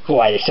it.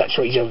 For any such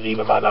reason,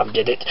 even my mum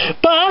did it.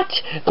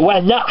 But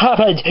when that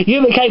happened,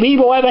 you became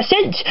evil ever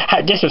since,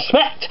 and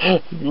disrespect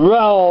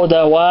rolled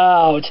the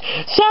world.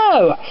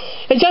 So,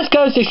 it just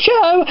goes to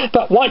show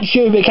that once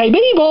you became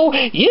evil,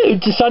 you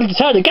decided to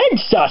turn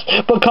against us,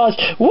 because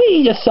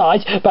we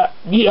decide that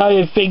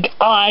you think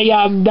I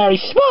am very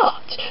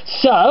smart.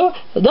 So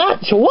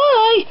that's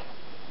why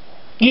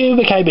you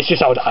became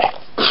Mistress Aldi.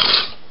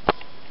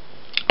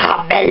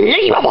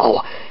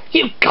 Unbelievable!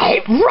 You got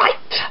it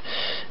right!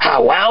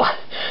 Oh well,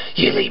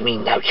 you leave me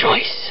no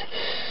choice.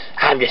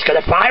 I'm just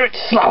gonna fire it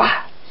slower.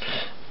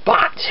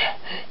 But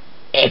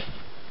if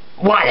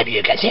one of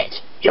you gets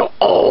it, you'll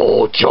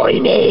all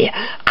join me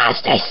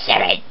as the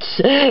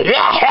seventh.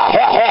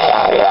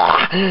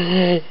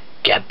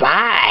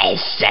 Goodbye,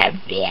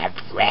 Sophie and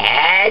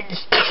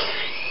friends.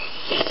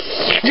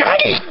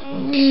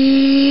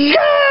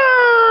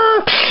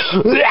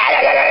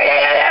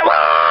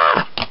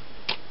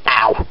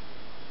 Ow.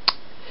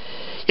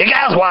 You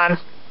girls won.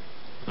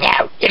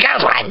 No, you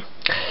girls won.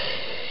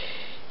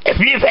 If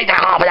you think the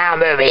half-an-hour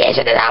movie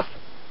isn't enough,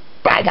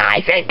 but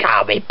I think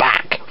I'll be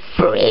back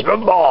for even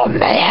more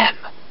mayhem.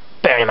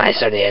 Bearing in mind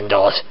it's only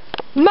indoors.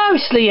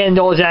 Mostly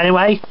indoors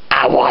anyway.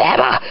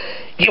 Whatever.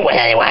 You win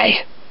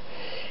anyway.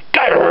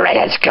 Good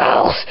riddance,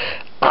 girls.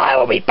 I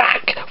will be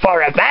back for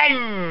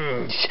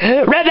revenge!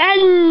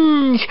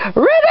 Revenge!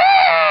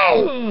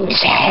 Revenge!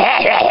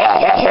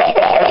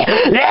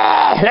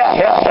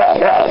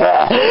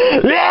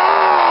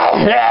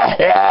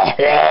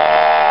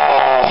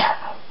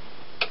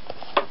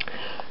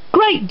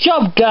 Great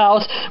job,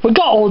 girls. We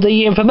got all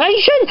the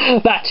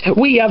information that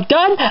we have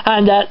done,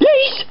 and at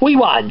least we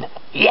won.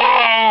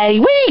 Yay!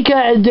 We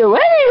can do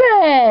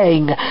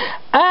anything!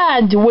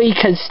 And we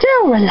can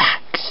still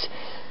relax.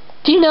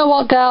 Do you know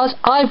what, girls?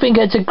 I think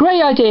it's a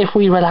great idea if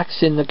we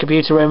relax in the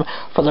computer room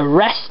for the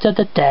rest of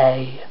the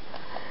day.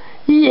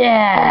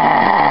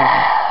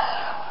 Yeah!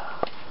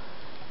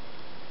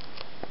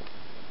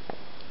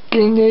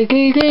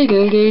 Sophie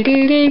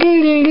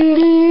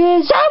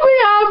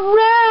and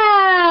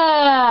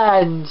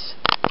Friends!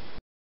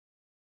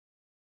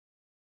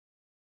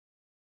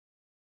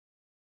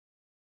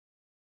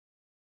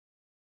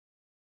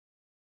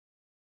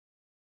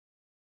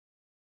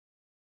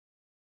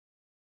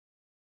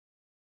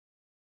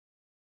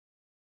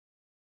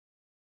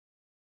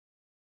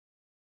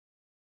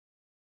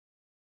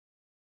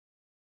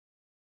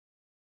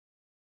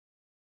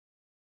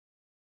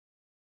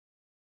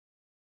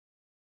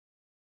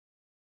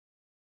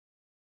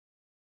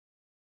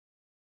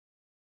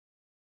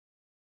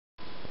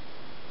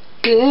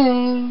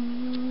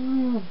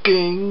 Ging,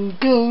 ging,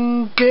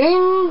 ging,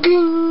 ging, ging,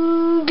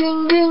 ging,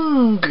 ging,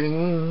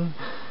 ging.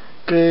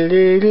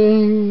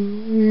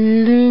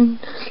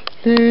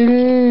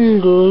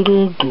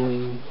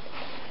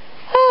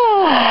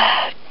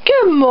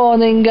 Good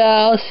morning,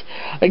 girls.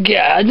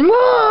 Good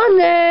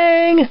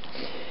morning.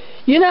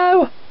 You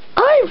know,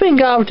 I think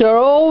after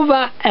all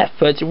that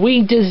effort,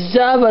 we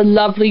deserve a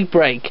lovely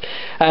break.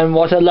 And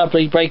what a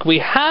lovely break we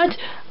had.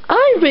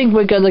 I think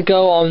we're going to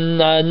go on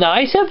a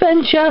nice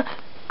adventure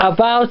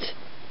about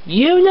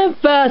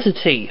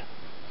university.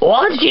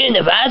 What's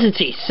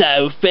university,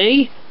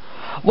 Sophie?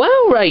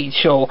 Well,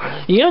 Rachel,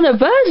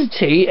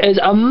 university is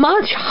a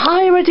much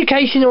higher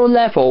educational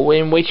level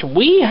in which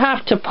we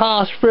have to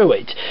pass through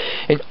it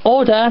in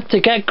order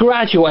to get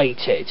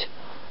graduated.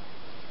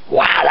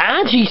 Well,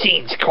 that actually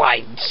seems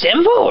quite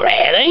simple,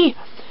 really.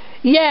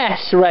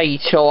 Yes,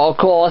 Rachel, of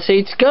course,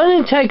 it's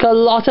going to take a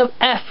lot of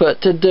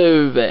effort to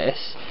do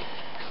this.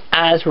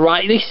 As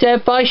rightly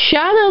said by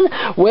Shannon,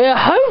 we're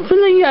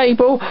hopefully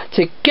able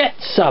to get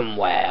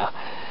somewhere.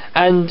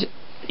 And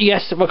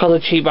yes, because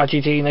of cheap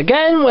budgeting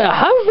again, we're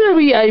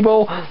hopefully be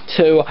able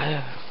to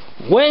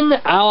win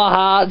our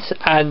hearts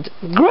and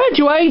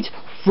graduate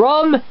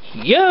from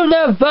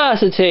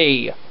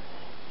university.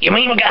 You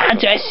mean we're going to have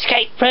to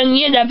escape from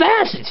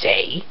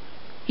university?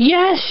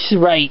 Yes,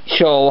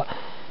 Rachel.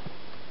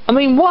 I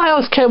mean, what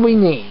else can we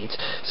need?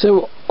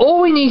 So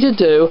all we need to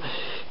do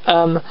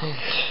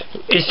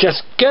is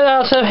just get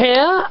out of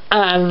here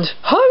and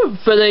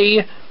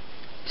hopefully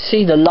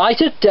see the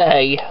light of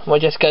day. We're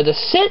just going to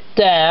sit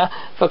there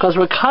because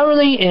we're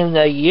currently in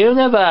the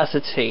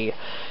university.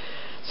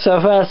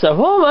 So first and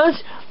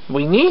foremost,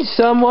 we need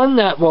someone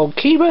that will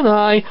keep an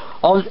eye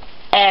on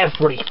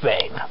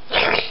everything.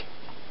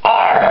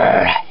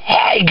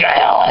 Hey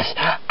girls,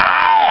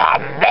 I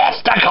am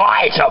Mr.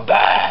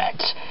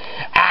 Clytebird,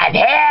 and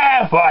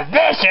here for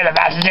this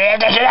university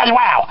edition as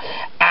well,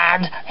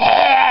 and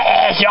here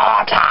is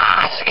your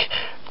task.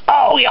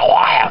 All you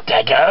have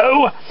to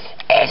do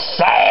is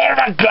save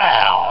the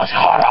girls,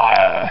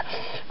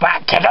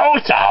 but to do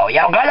so,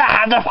 you're gonna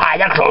have to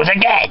find the clues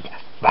again.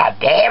 But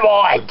be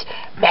warned,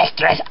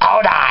 Mistress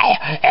Odai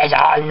is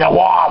on the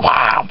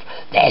warpath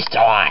this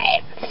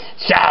time.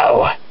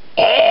 So,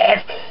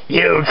 if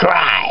you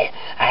try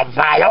and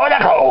find all the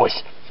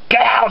clues,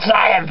 get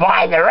outside and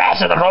find the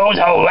rest of the clues,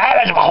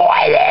 whoever's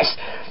behind this,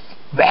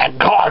 then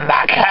come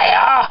back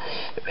here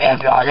if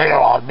your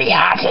little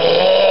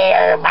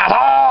Mihati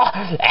battle,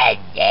 and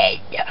then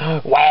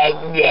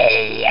when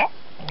the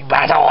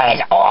battle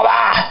is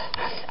over,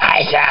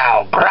 I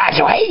shall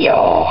graduate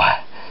you.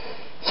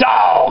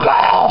 So,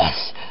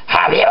 girls,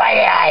 have you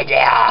any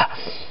idea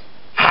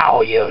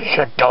how you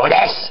should do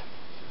this?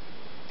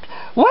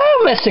 Well,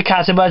 Mr.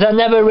 Catamount, I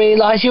never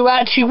realised you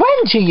actually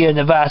went to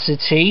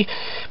university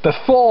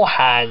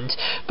beforehand.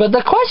 But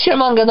the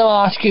question I'm going to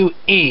ask you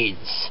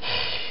is,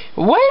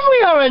 when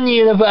we are in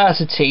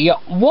university,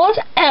 what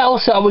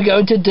else are we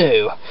going to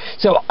do?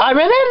 So, I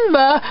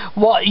remember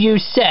what you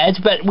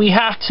said, but we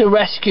have to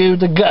rescue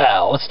the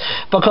girls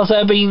because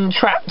they're being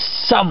trapped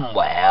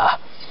somewhere.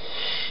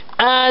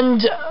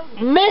 And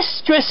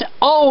Mistress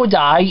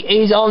Odai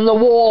is on the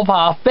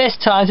warpath this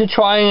time to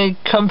try and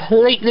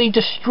completely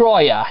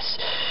destroy us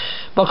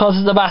because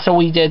of the battle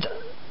we did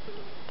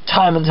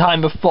time and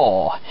time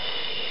before.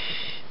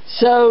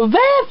 So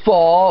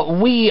therefore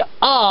we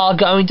are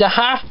going to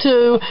have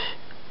to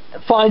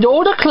find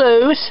all the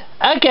clues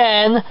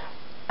again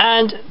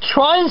and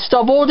try and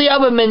stop all the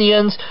other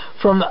minions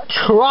from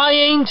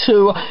trying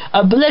to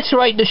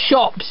obliterate the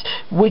shops,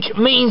 which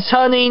means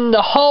turning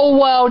the whole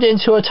world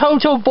into a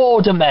total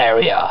boredom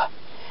area.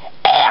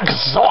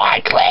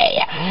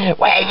 Exactly!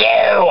 When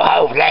you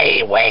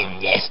hopefully win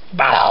this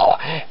battle,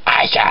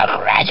 I shall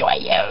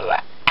graduate you,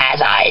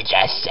 as I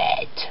just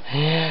said.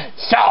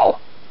 So,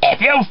 if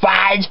you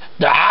find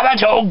the other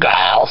two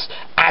girls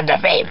and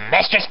defeat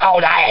Mistress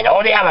Odai and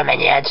all the other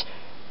minions,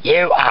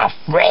 you are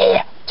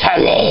free to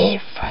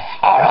leave.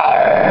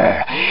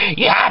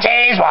 Your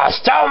days will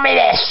soon be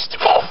missed.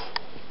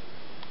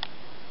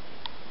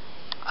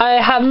 I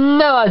have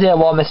no idea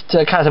what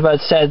Mr. Catabird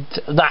said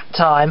that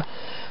time,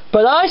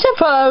 but I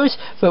suppose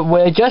that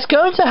we're just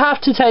going to have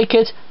to take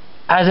it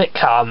as it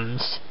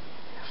comes.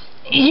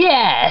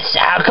 Yes,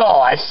 of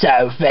course,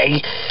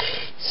 Sophie.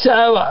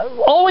 So,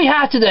 all we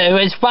have to do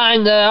is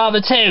find the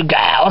other two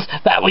girls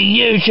that we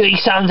usually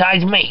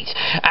sometimes meet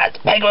at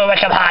Pigwell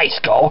Wickham High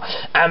School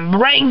and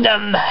bring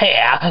them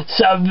here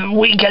so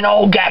we can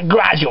all get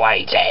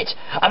graduated.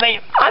 I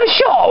mean, I'm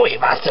sure we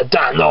must have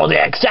done all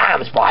the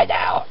exams by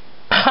now.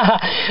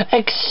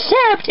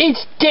 Except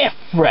it's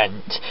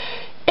different.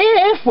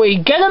 If we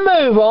get a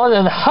move on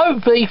and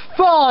hopefully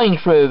flying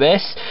through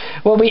this,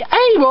 we'll be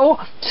able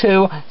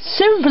to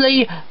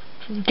simply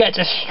get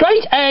a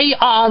straight A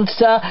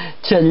answer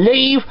to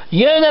leave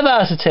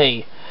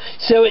university.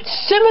 So it's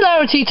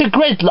similarity to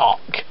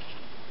gridlock.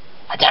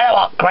 I don't know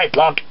what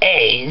gridlock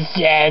is,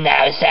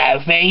 now,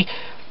 Sophie.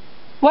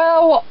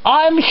 Well,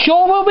 I'm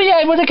sure we'll be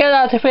able to get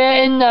out of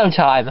here in no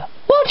time.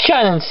 What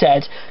Shannon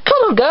said.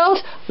 Come on,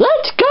 girls,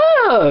 let's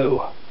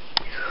go!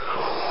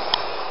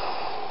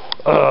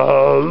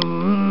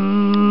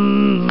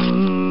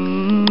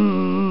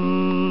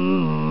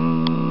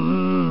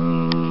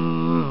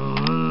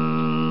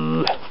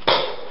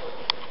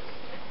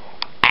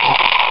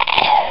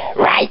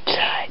 Right,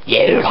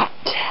 you have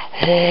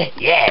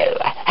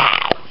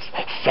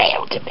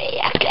failed me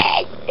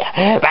again.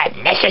 but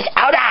Mrs.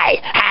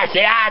 O'Day has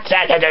the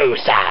answer to do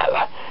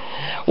so.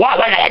 What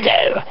we're going to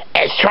do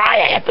is try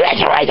and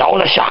obliterate all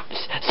the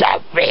shops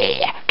so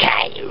we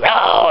can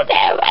rule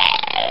the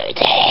world.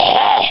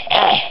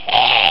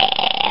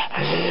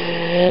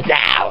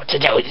 Now, to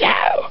do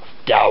so,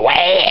 the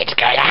way it's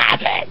going to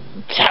happen,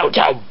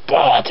 total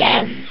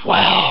boredom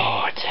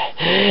world.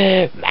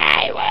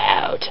 My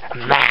world,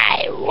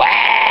 my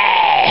way.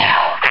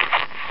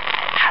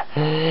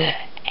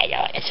 In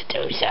order to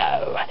do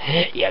so,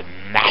 you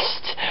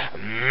must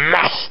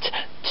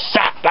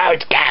stop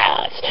those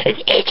girls in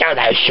each of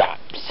those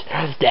shops.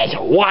 There's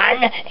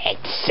one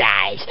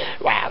inside,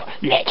 well,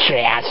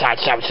 literally outside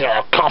some sort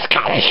of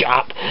Costco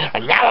shop.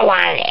 Another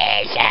one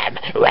is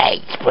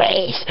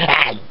Rainsbury's,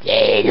 and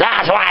the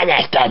last one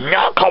is the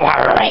Not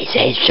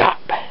Cooperative shop.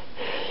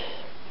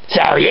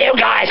 So you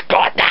guys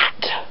got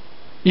that?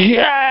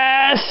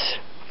 Yes!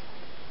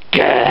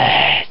 Good.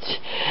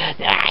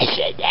 I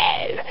should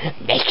know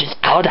Mrs.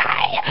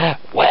 O'Day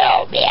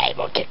will be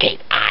able to keep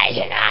eyes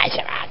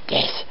around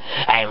this,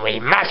 and we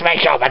must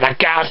make sure that the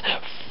girls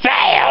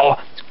fail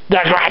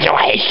the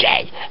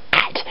graduation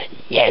at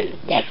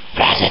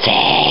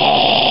university.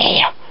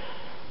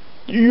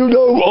 You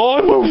know, I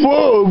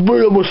prefer a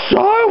bit of a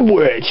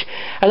sandwich.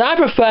 And I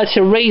prefer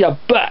to read a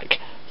book.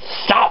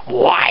 Stop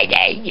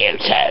whining, you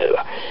two.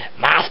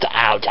 Master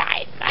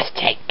O'Day must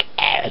take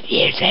care of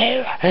you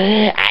two,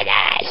 and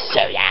as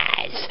soon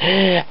as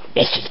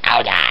Mrs.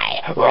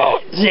 O'Day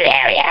rules the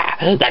area,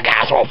 the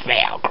girls will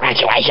fail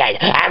graduation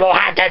and will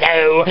have to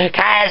do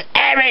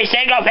every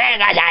single thing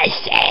that I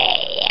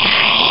say.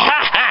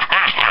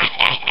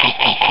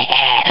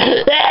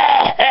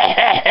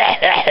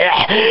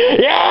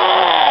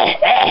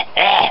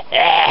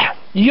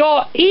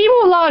 Your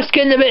evil life's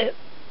getting a bit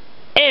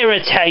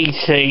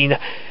irritating.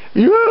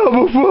 Yeah, I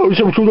prefer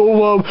some sort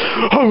of,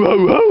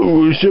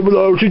 ho-ho-ho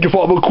similarity to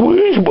Farmer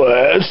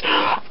Christmas.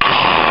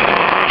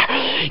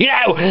 You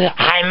know,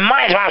 I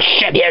might as well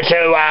ship you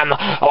to,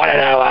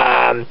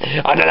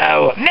 I don't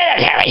know,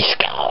 military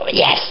school.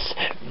 Yes,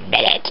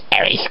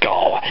 military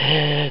school.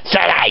 So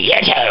that you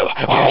two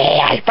will be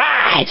as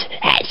bad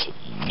as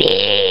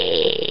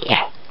me.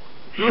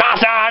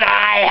 Master and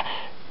I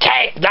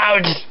take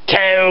those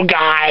two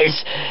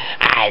guys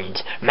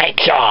and make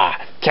sure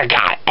to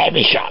guard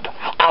every shop.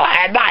 Oh,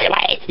 and by the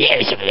way,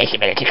 use some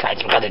invisibility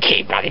clothes because they're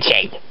cheap, bloody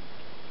cheap.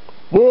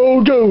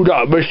 We'll do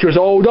that, Mistress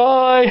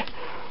O'Day.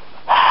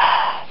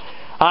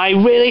 I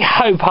really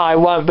hope I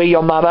won't be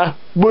your mother.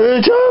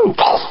 Me too.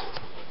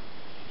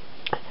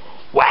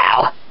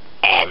 Well,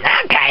 in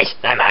that case,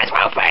 I might as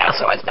well fail,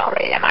 so it's not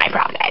really my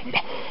problem.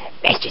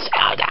 Mistress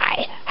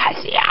O'Day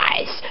has the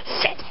eyes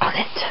set on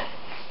it.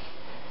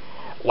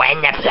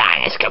 When the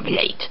plan is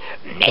complete,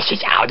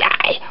 Mrs.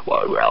 O'Day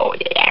will rule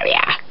the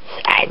area,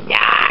 and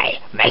I,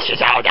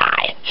 Mrs.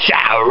 O'Day,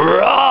 shall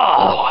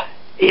rule!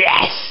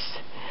 Yes!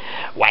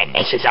 When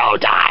Mrs.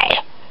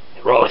 O'Day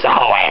rules the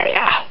whole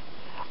area,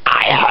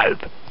 I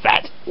hope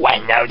that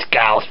when those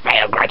girls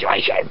fail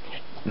graduation,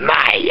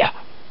 my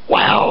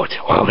world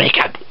will be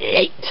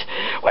complete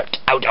with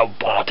total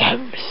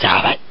boredom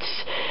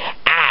servants,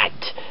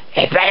 and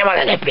if anyone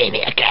will defeat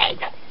me again,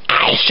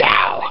 I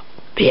shall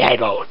be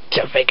able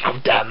to think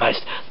of the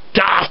most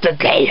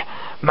dastardly,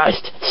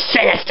 most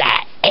sinister,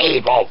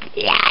 evil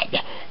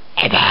plan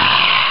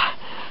ever.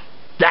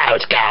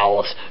 Those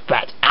girls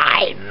that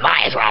I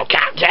might as well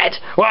captured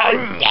will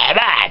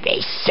never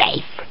be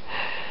safe.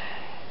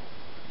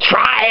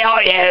 Try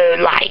all you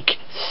like,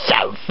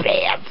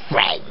 Sophie and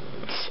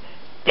friends.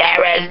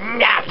 There is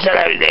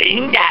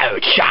absolutely no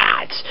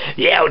chance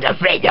you'll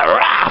defeat the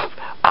wrath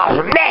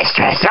of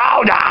Mistress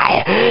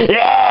O'Day.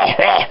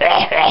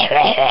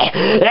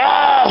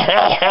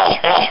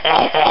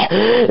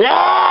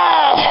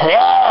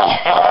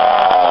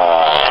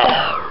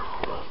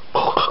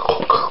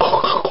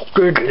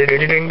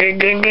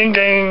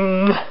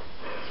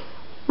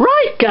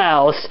 Right,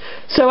 girls.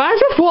 So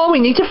as before, we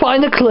need to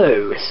find the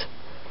clues.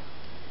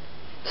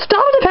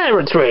 Start with the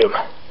parents' room.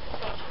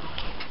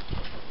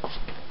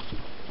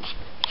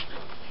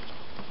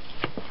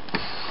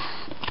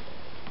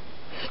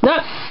 No.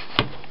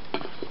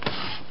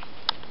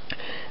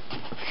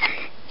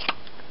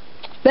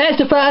 There's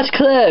the first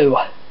clue.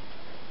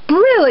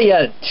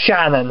 Brilliant,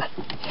 Shannon.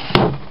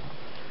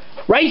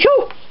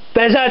 Rachel,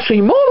 there's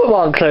actually more than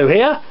one clue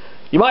here.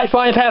 You might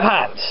find a pair of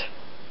hands.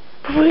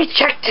 We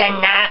checked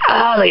in there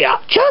earlier.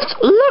 Just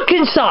look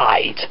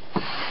inside.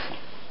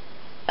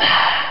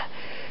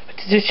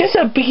 It's just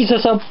a piece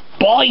of some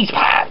boy's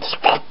pants.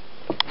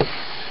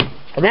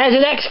 And there's the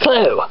next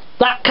clue.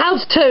 That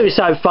counts 2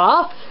 so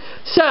far.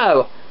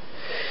 So,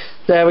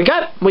 there we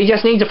go. We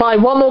just need to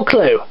find one more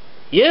clue.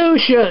 You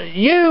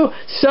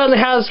certainly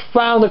has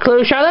found a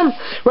clue, Shannon.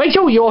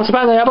 Rachel, you also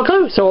found another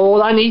clue. So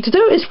all I need to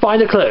do is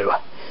find a clue.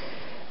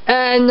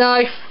 And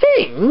I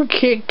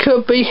think it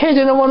could be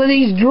hidden in one of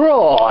these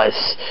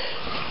drawers.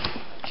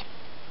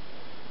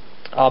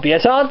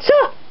 Obvious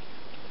answer.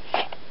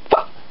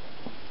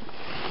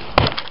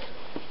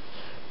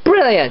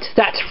 Brilliant.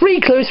 That's 3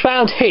 clues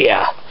found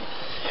here.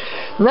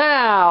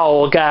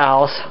 Now,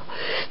 girls,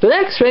 the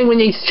next thing we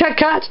need to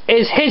check out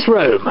is his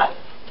room.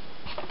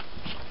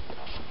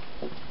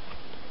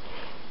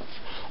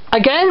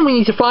 Again, we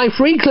need to find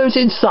 3 clues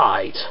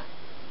inside.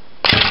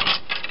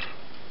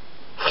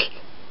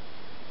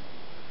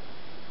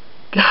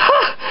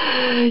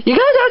 You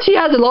guys actually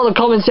had a lot of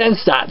common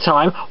sense that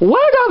time.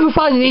 Where did I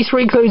find these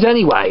 3 clues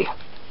anyway?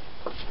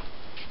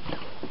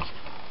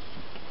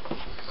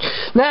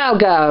 Now,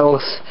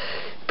 girls,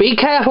 be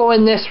careful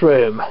in this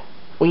room.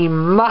 We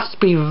must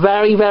be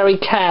very, very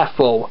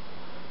careful.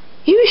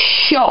 You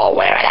sure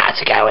we're allowed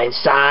to go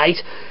inside?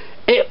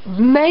 It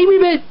may be a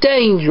bit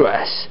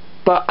dangerous,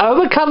 but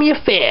overcome your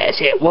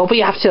fears. It will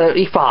be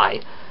absolutely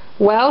fine.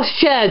 Well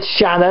said,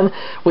 Shannon.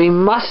 We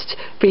must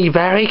be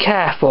very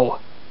careful.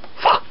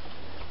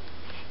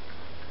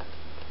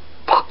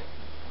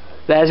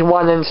 There's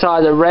one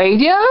inside the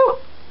radio,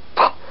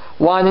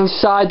 one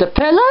inside the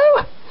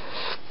pillow,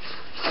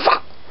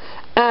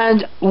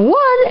 and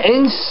one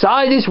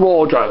inside his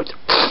wardrobe.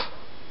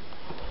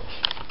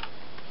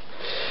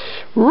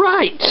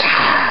 Right.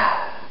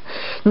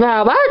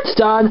 Now that's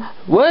done,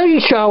 we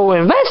shall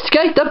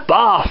investigate the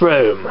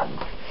bathroom.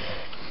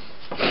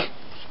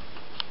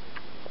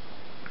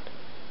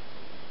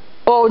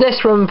 Or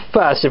this room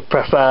first if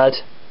preferred.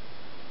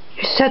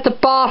 You said the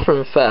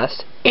bathroom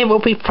first. It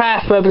will be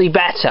preferably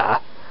better.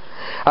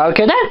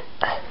 Okay then.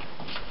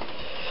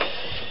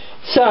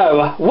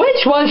 So,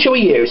 which one shall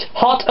we use?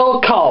 Hot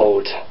or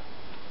cold?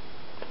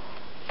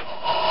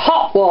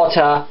 Hot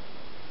water.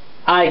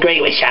 I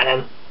agree with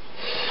Shannon.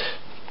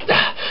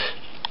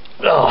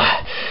 Oh.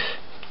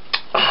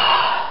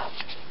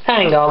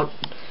 Hang on.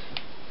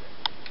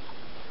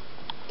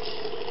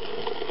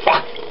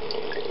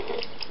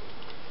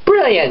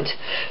 Brilliant.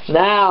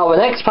 Now the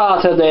next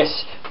part of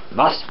this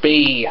must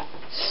be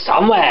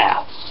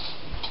somewhere.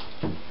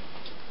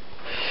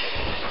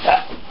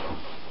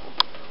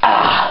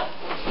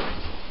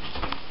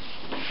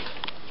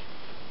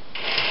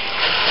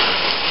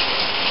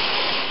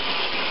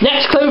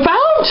 Next clue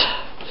found.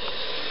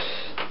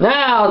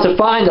 Now to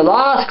find the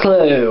last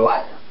clue.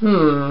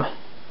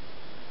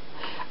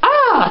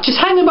 Just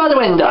hanging by the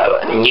window.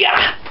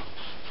 Yeah.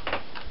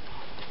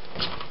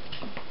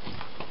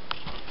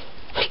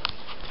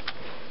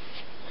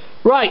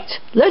 Right,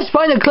 let's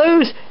find the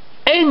clues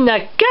in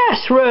the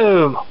guest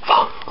room.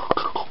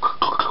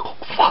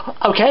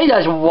 Okay,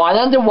 there's one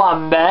under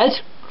one bed,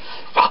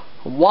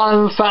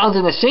 one found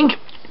in the sink,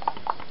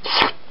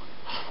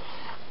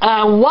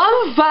 and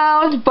one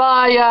found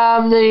by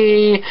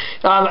the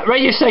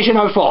radio station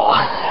 04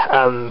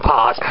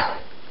 part.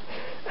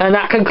 And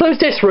that concludes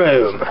this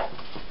room.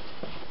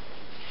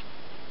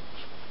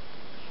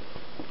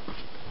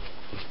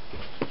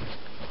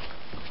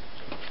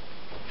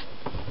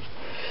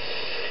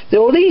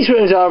 All these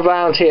rooms are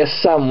around here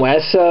somewhere,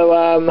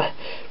 so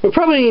we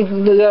probably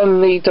don't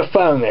need to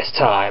phone this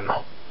time.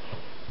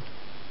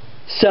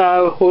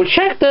 So we'll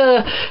check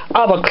the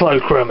other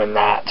cloakroom and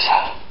that.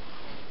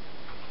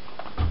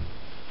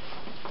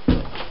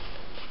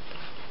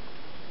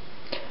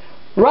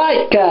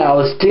 Right,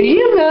 girls, do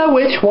you know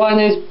which one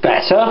is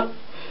better?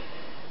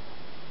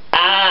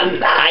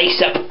 I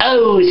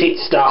suppose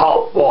it's the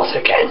hot water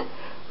again.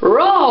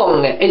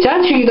 Wrong! It's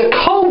actually the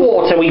cold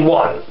water we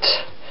want.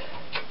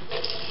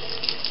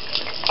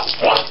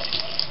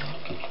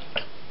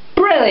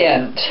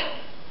 Brilliant!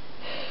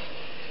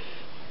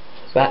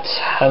 That's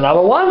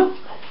another one.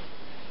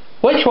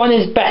 Which one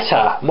is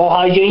better? More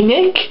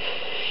hygienic?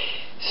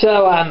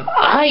 So,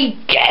 I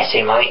guess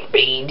it might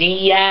be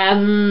the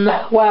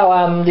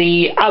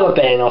other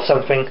bin or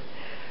something.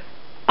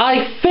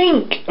 I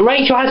think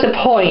Rachel has a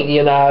point,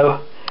 you know.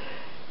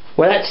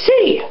 Well, let's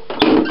see.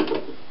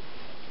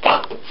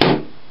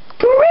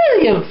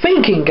 Brilliant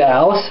thinking,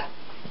 girls.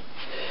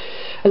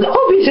 And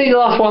obviously the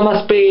last one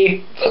must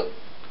be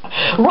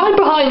right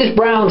behind this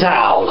brown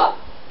towel.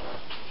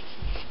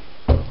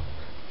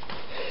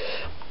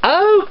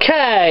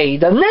 Okay,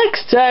 the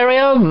next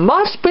area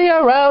must be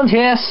around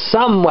here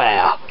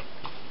somewhere.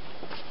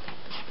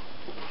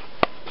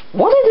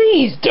 What are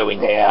these doing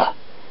here?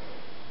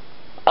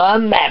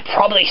 They're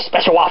probably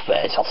special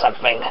offers or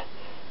something.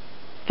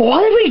 But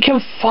what if we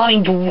can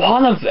find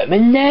one of them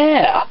in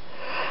there?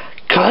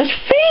 Good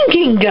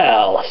thinking,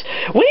 girls!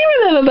 We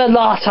remember the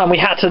last time we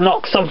had to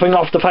knock something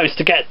off the post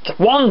to get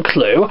one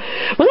clue.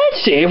 Well,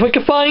 let's see if we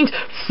can find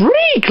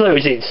 3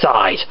 clues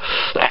inside.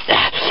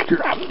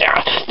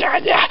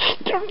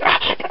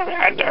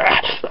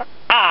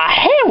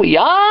 Here we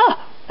are!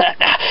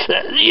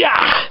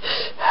 Yeah!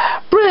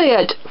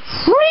 Brilliant!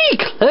 3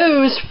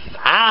 clues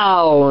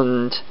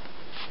found!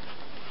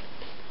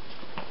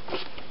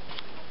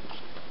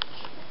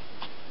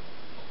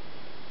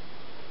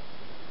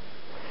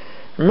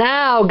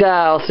 Now,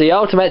 girls, the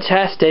ultimate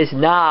test is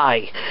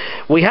nigh.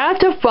 We have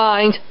to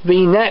find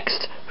the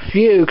next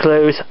few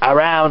clues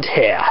around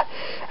here,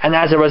 and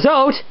as a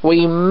result,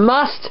 we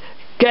must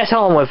get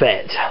on with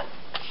it.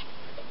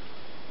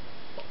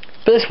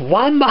 But there's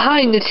one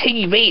behind the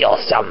TV or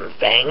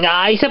something.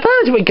 I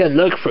suppose we can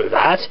look through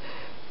that.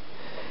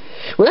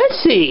 Well,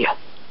 let's see.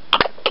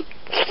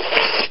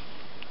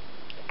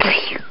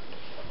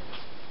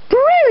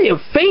 you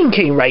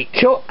thinking,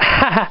 Rachel?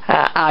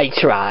 I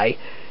try.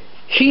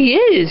 She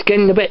is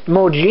getting a bit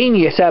more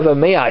genius over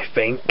me, I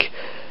think.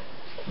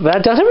 But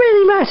that doesn't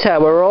really matter.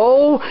 We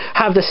all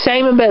have the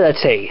same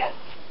ability.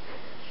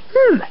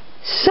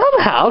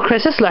 Somehow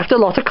Chris has left a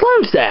lot of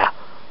clothes there.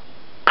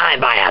 I'm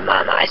by her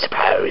mum, I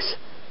suppose.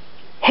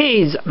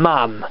 His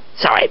mum.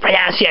 Sorry,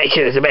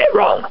 pronunciation is a bit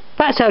wrong.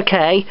 That's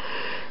okay.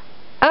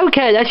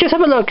 Okay, let's just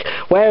have a look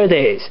where it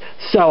is.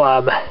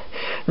 So,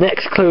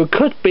 next clue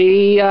could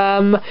be,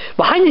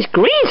 behind this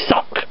green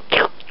sock.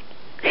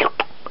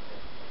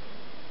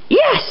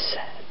 Yes!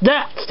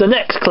 That's the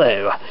next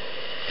clue.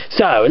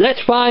 So,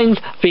 let's find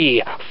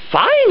the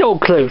final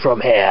clue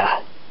from here.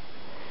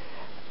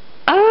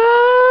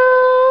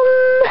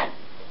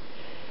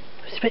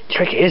 It's a bit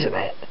tricky, isn't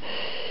it?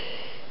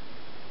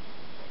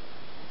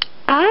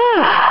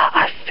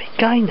 I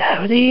think I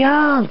know the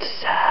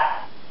answer.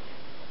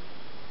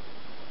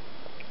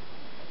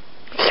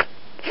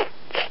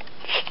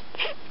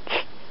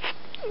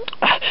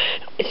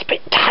 It's a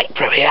bit tight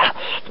through here.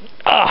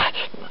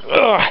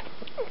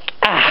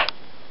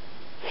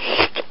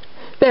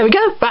 There we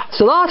go, that's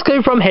the last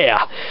clue from here.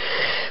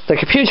 The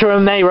computer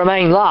room may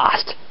remain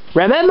last.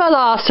 Remember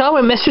last time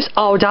when Mistress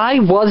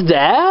Aldi was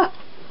there?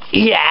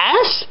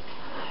 Yes?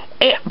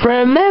 It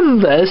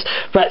remembers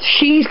that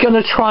she's going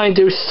to try and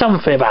do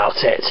something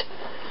about it.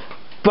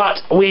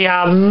 But we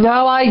have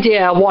no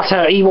idea what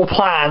her evil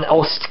plan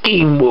or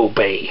scheme will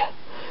be.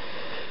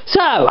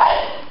 So,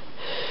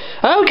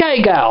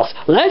 okay girls,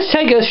 let's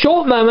take a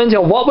short moment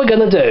on what we're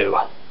going to do.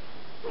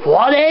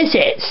 What is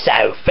it,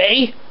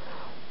 Sophie?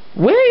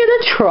 We're going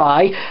to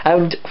try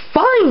and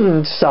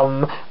find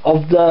some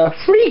of the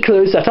 3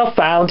 clues that are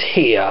found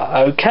here,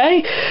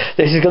 okay?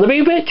 This is going to be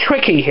a bit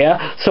tricky here,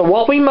 so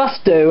what we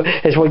must do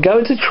is we're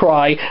going to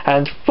try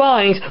and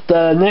find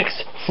the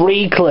next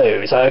 3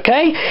 clues,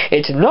 okay?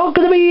 It's not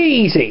going to be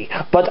easy,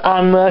 but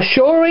I'm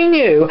assuring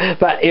you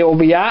that it will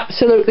be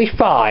absolutely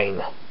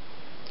fine.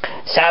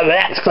 So the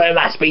next clue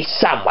must be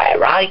somewhere,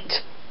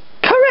 right?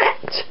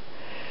 Correct!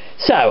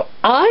 So,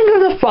 I'm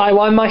going to find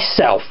one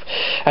myself,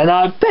 and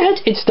I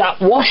bet it's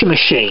that washing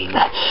machine.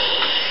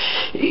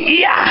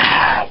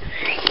 Yeah!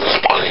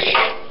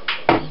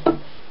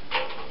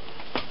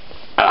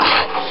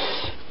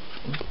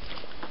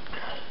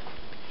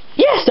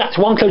 Yes, that's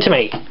one clue to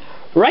me.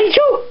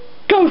 Rachel,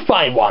 go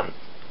find one.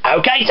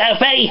 Okay,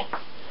 Sophie.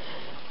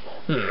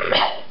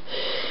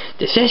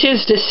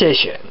 Decisions.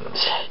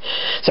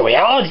 So we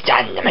already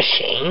done the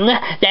machine.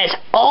 There's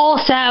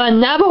also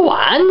another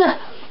one.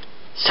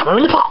 Somewhere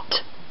in the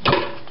pot.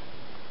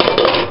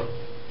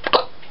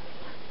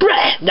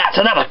 Brilliant, that's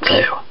another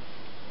clue.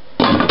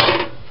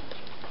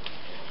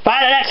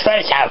 Find the next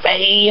clue,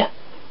 Sophie.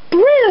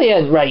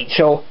 Brilliant,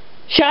 Rachel.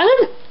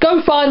 Shannon,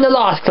 go find the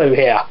last clue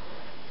here.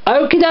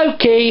 Okie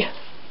dokie.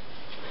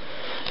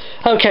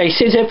 Okay,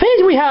 since it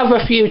appears we have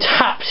a few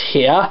taps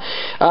here,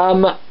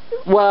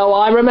 well,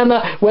 I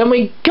remember when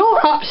we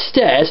got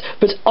upstairs,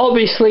 there's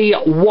obviously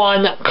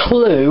one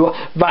clue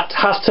that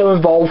has to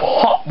involve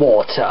hot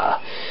water.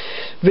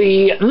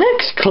 The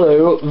next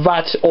clue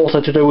that's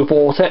also to do with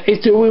water is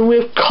doing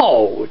with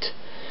cold.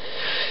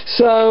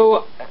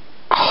 So,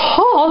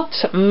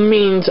 hot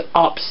means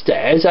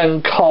upstairs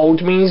and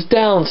cold means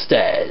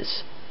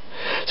downstairs.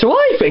 So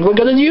I think we're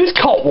going to use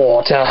cold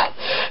water.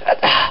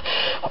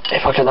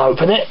 If I can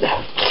open it.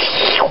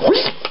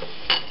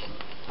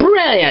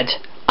 Brilliant!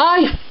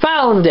 I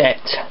found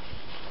it!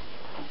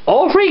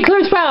 All 3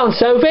 clues found,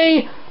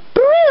 Sophie!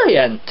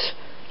 Brilliant!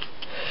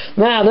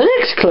 Now, the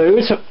next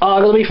clues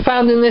are going to be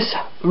found in this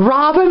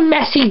rather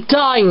messy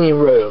dining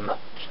room.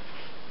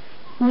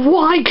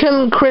 Why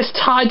couldn't Chris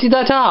tidy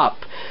that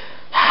up?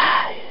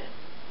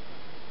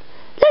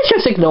 Let's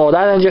just ignore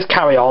that and just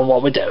carry on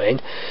what we're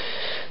doing.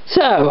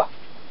 So,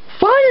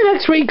 find the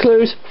next 3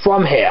 clues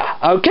from here,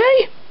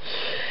 okay?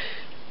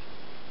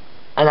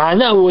 And I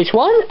know which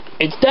one.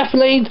 It's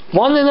definitely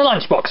one in the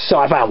lunchbox, so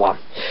I found one.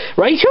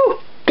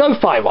 Rachel, go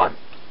find one.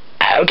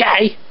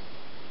 Okay.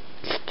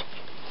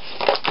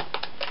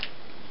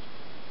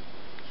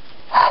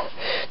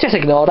 Just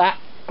ignore that.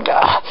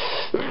 There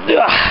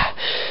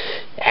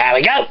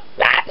we go.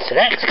 That's the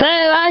next clue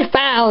I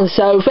found,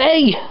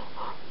 Sophie.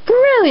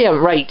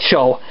 Brilliant,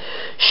 Rachel.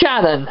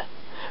 Shannon,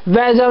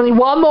 there's only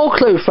one more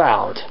clue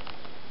found.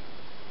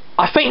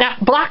 I think that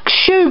black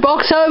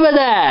shoebox over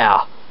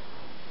there.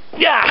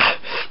 Yeah.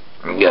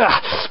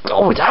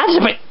 Oh, that's a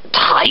bit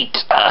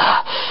tight.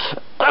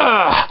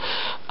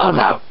 Oh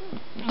no.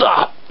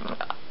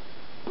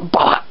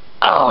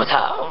 Oh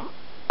no.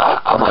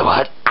 Oh my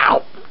word.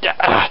 Ow.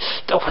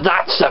 Oh,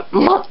 that's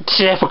not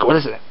difficult,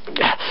 isn't it?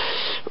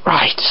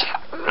 Right.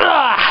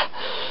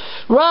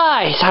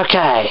 Right,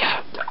 okay.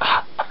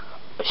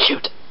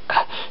 Shoot.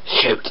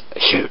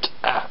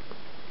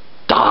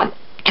 Darn.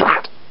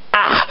 Drat.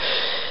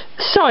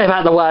 Sorry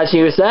about the words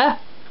used there.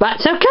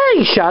 That's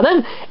okay,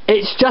 Shannon.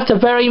 It's just a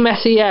very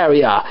messy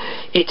area.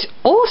 It's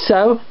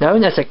also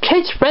known as a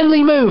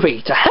kids-friendly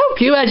movie to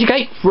help you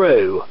educate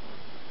through.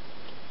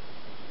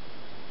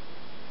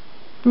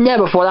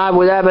 Never thought I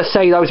would ever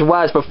say those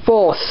words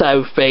before,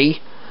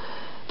 Sophie.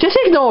 Just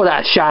ignore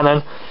that,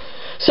 Shannon.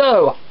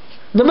 So,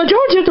 the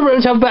majority of the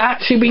rooms have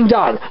actually been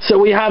done. So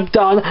we have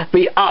done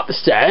the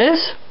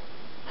upstairs,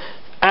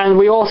 and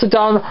we also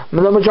done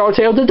the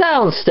majority of the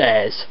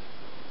downstairs.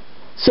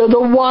 So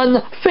the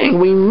one thing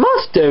we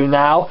must do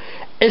now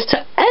is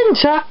to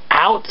enter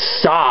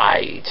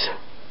outside.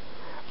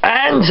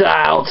 Enter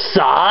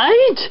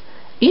outside?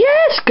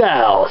 Yes,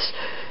 girls.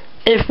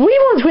 If we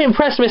want to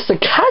impress Mr.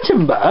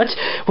 Cattenbird,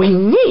 we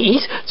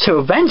need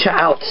to venture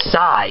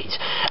outside.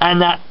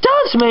 And that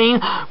does mean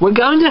we're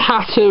going to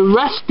have to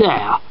rest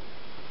there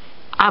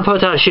and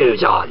put our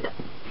shoes on.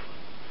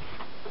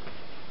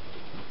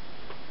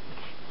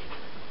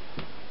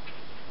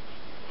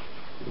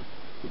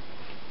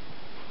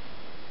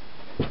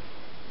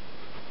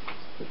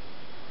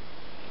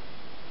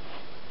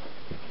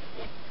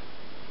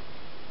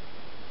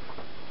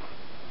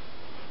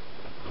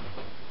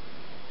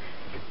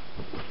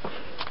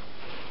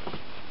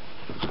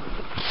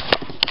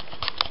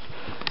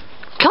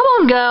 Come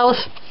on,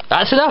 girls,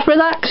 that's enough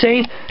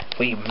relaxing.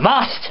 We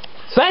must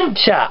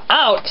venture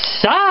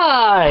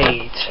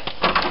outside.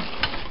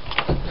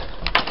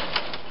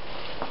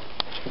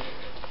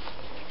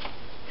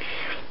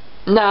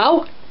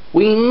 Now,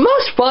 we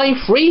must find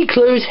 3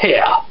 clues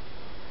here.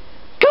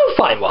 Go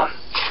find one.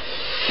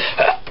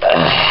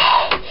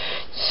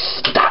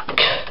 Stuck.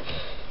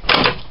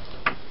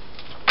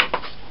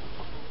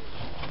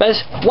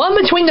 There's one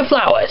between the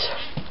flowers.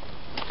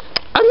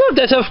 And look,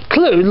 there's a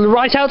clue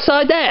right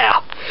outside there.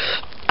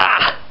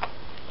 Ah.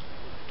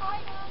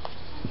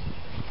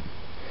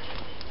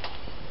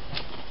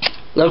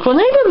 Local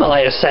neighbour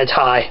might have said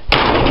hi.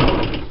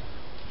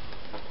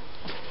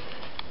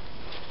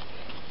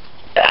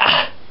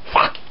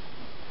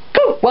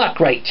 Good work,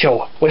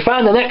 Rachel. We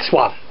found the next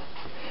one.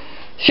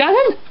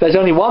 Shannon, there's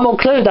only one more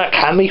clue that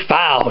can be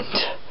found.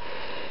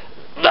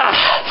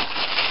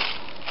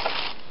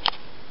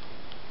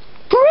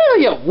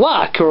 Brilliant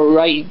work,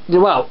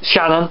 well,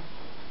 Shannon.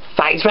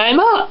 Thanks very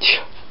much.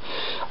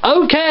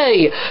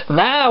 Okay,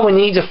 now we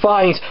need to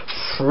find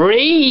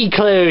 3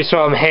 clues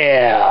from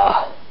here.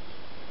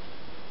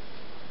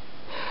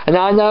 And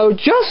I know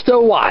just the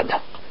one.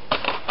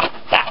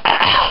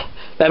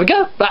 There we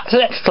go, that's the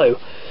next clue.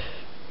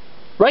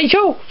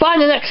 Rachel,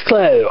 find the next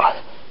clue.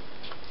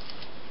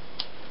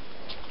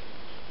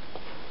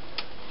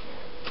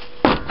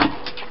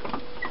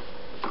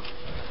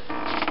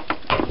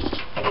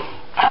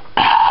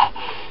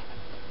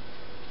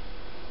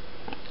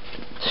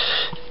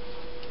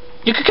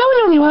 You could go in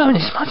on your own,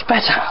 it's much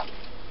better.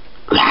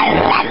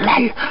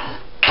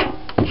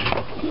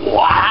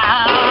 Wow!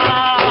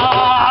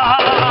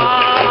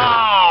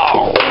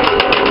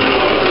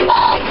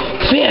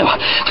 Phew,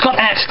 I've got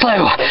the next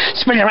clue.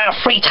 Spinning around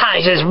 3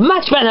 times is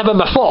much better than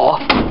before.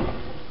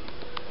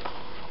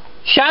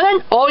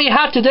 Shannon, all you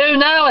have to do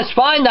now is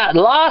find that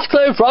last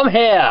clue from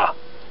here.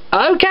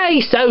 Okay,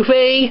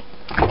 Sophie.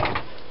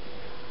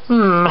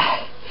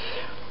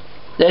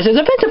 This is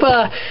a bit of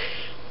a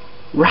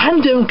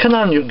random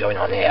conundrum going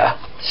on here.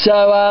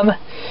 So,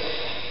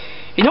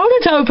 in order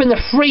to open the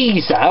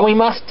freezer, we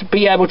must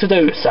be able to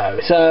do so.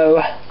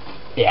 So,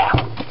 yeah.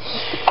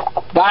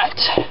 That,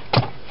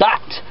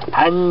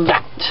 and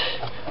that.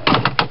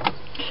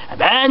 And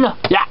then,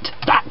 that.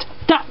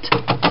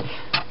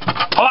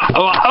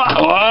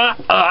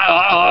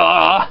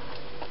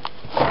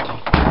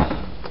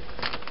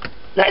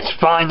 Let's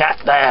find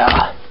that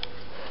there.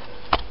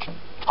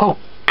 Oh,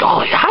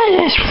 golly, that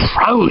is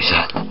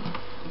frozen.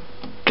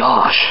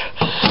 Gosh.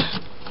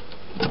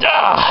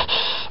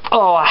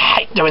 Oh, I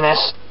hate doing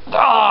this.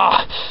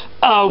 Oh,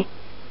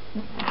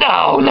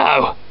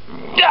 no.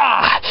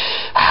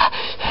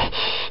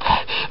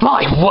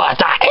 My word,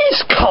 that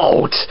is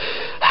cold.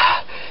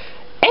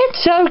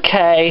 It's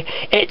okay.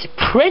 It's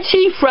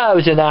pretty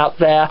frozen out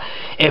there.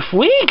 If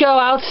we go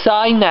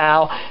outside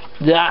now,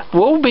 that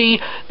will be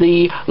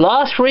the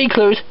last 3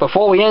 clues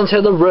before we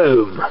enter the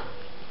room.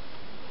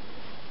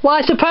 Well,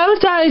 I suppose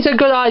that is a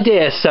good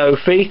idea,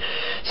 Sophie.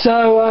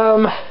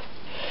 So,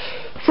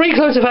 3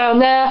 clues are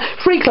found there,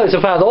 3 clues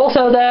are found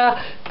also there.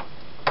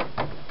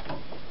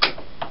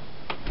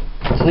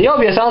 So the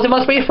obvious answer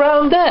must be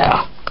found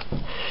there.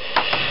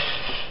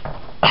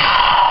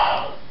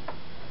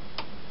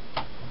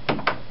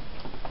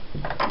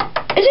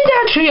 Is it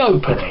actually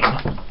opening?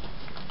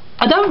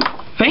 I don't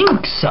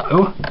think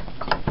so.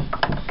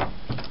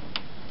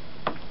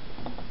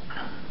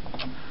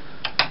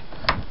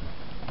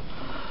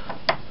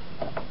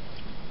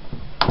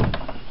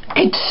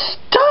 It's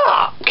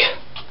stuck!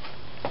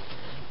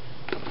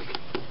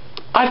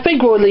 I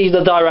think we'll leave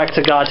the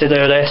director guy to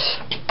do this.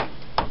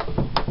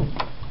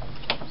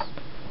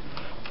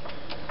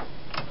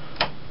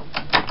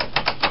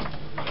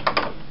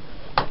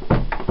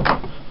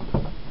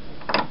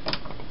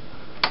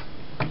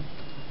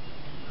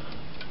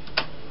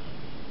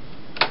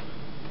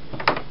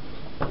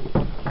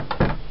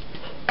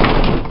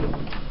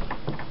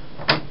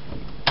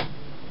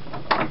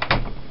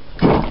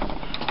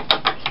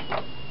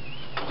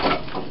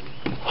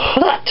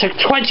 That took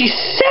 20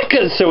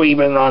 seconds to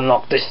even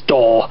unlock this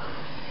door.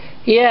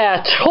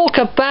 Yeah, talk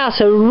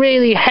about a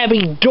really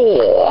heavy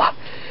door.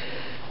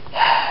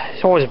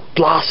 He's always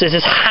blasted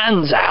his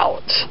hands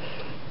out.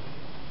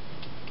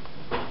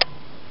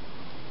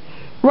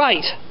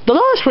 Right, the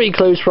last 3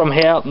 clues from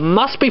here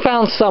must be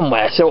found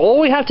somewhere, so all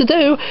we have to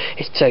do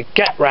is to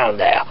get round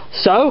there.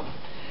 So,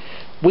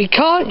 we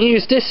can't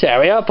use this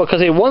area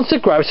because it wants to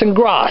grow some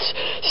grass.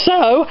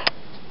 So,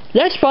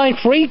 let's find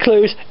 3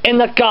 clues in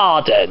the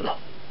garden.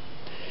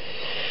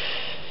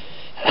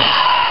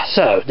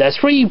 So, there's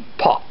 3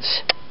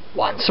 pots.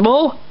 1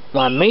 small,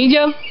 1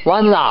 medium,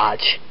 1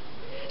 large.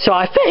 So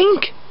I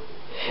think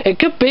it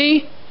could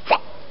be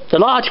the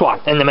large one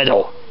in the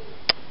middle.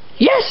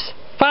 Yes!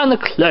 Found the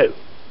clue.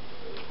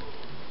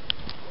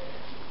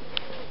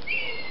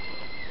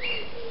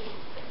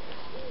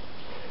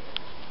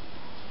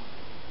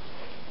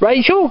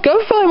 Rachel,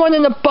 go find one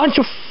in a bunch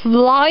of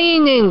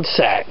flying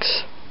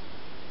insects.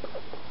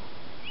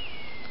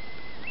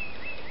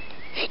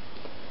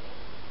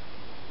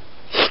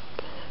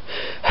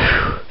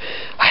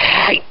 I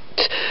hate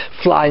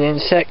flying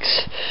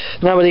insects.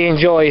 Nobody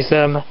enjoys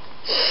them.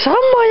 Some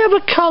might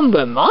overcome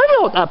them. I'm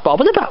not that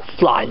bothered about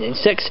flying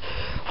insects.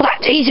 Well,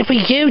 that's easy for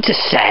you to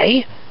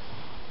say.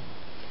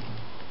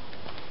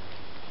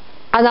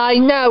 And I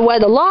know where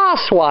the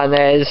last one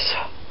is.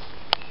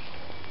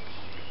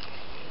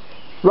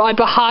 Right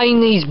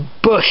behind these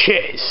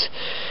bushes.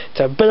 It's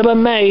a bit of a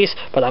maze,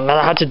 but I'm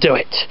gonna have to do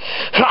it.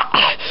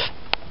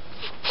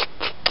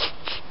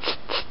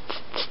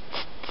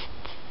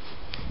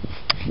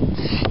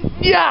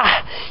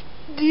 Yeah!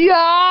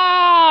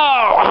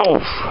 Yeah!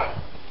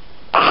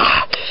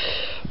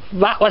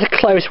 That was a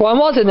close one,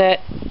 wasn't it?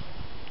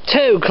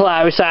 Too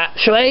close,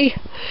 actually.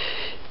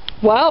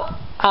 Well,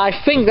 I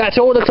think that's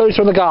all the clues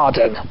from the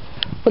garden.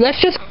 But let's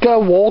just go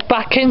walk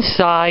back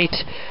inside,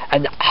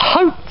 and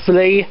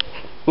hopefully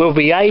we'll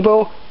be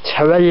able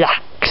to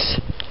relax.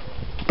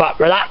 But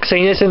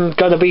relaxing isn't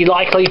going to be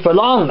likely for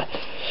long.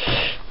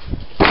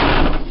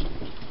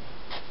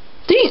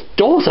 These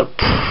doors are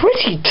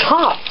pretty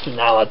tough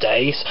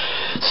nowadays.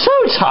 So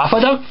tough, I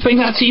don't think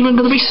that's even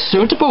going to be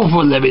suitable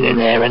for living in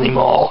there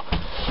anymore.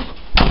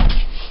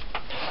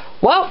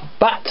 Well,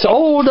 that's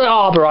all the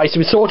arbour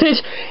items sorted.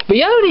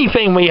 The only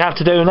thing we have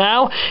to do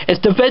now is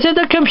to visit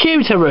the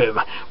computer room,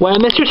 where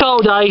Mistress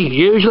Allday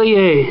usually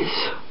is.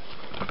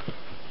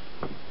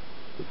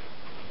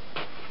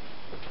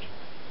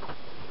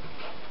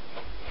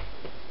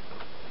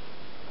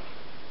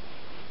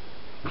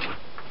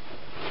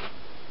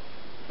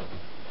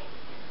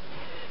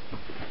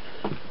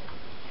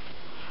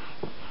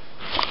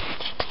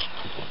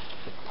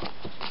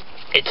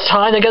 It's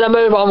time to get a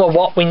move on with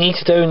what we need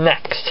to do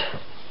next.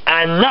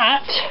 And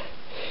that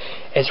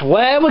is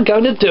where we're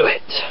going to do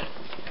it.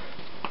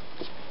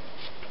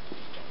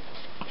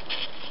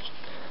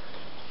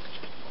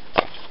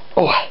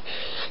 Oh, a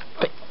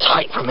bit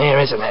tight from here,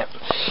 isn't it?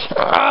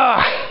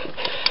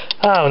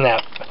 Oh no.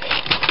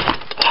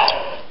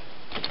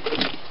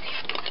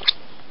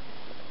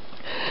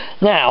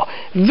 Now,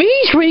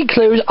 these 3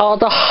 clues are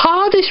the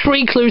hardest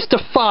 3 clues to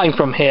find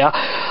from here.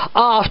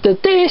 After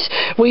this,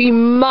 we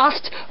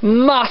must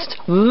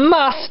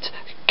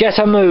get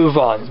a move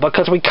on,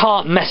 because we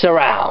can't mess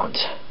around.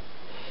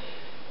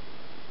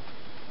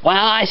 Well,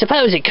 I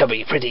suppose it could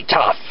be pretty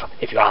tough,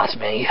 if you ask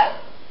me.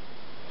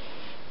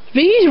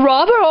 These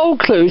rather old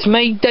clues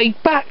may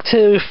date back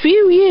to a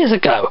few years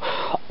ago,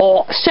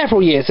 or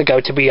several years ago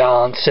to be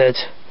answered.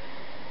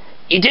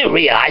 You do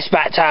realise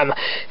that,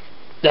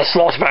 the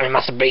slaughter family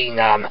must have been,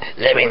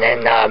 living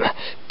in,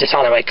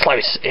 Dishonorably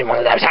close in one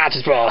of those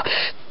houses for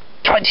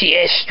 20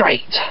 years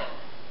straight.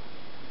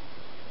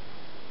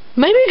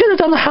 Maybe he could have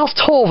done a house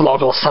tour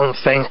vlog or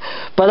something,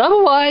 but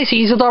otherwise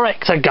he's a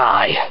director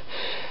guy.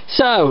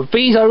 So,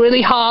 these are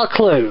really hard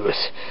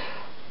clues.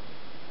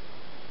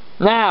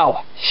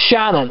 Now,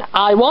 Shannon,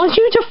 I want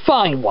you to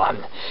find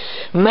one.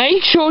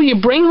 Make sure you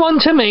bring one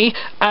to me,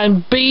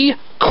 and be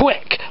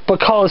quick,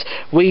 because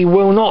we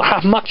will not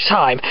have much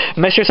time.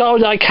 Mistress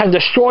Allday can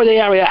destroy the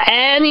area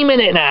any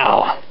minute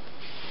now.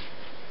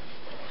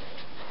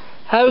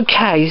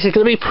 Okay, this is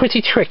going to be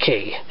pretty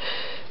tricky.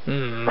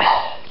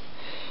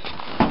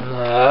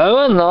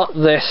 No, not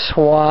this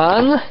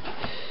one.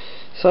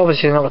 It's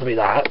obviously not going to be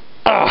that.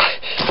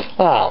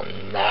 Oh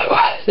no,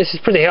 this is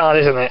pretty hard,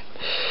 isn't it?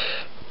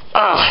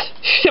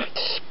 Shit,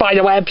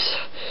 spider webs.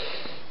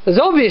 There's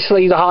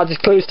obviously the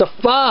hardest clues to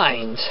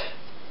find.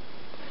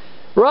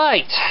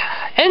 Right,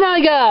 in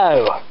I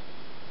go.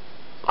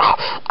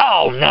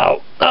 Oh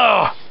no.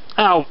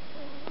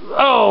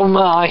 Oh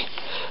my.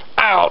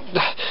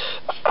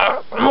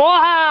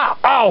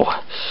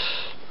 Wow.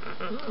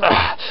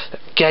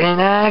 Get in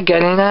there,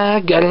 get in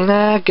there, get in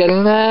there, get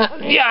in there.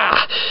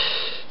 Yeah.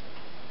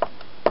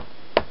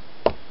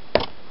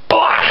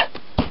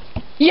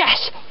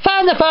 Yes,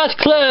 found the first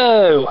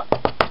clue.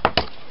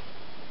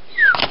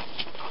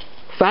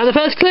 Found the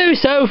first clue,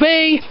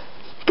 Sophie.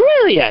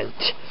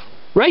 Brilliant.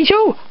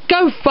 Rachel,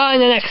 go find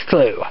the next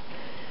clue.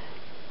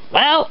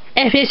 Well,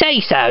 if you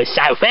say so,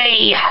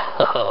 Sophie.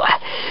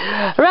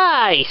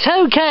 Right,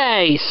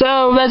 okay,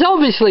 so there's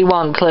obviously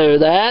one clue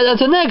there.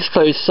 There's a next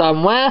clue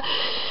somewhere.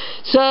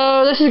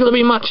 So this is going to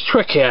be much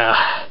trickier.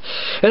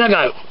 Here I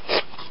go.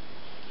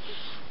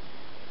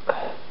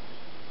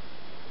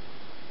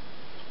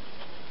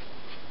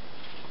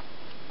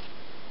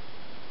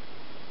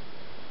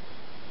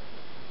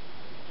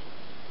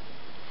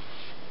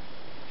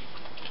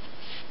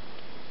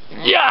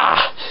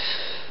 Yeah!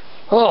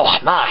 Oh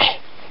my!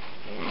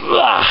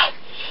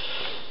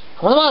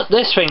 I wonder what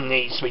this thing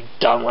needs to be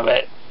done with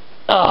it.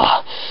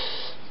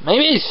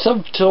 Maybe it's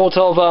some sort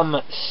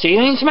of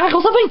ceiling smack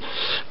or something?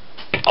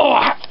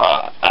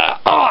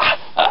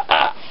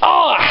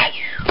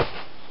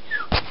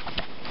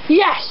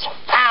 Yes!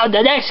 Found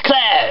the next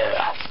clue!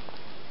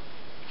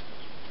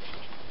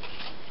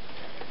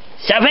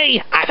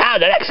 Sophie, I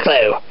found the next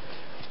clue!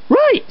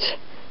 Right!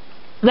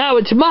 Now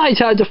it's my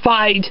turn to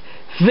find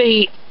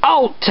the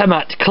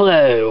ultimate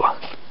clue.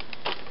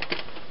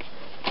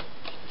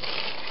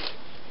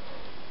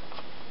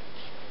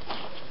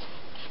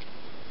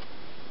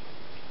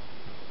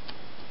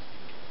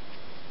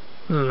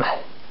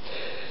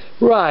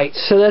 Right,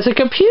 so there's a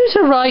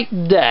computer right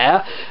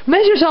there.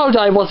 Mrs.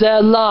 O'Day was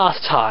there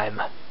last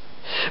time,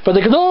 but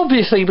it could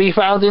obviously be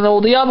found in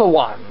all the other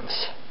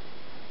ones.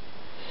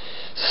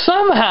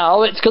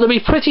 Somehow it's going to be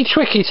pretty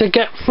tricky to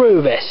get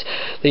through this.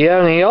 The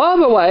only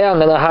other way I'm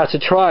going to have to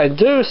try and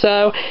do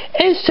so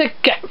is to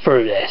get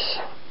through this.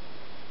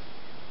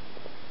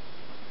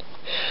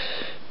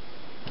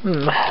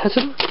 There's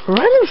a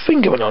random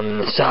thing going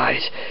on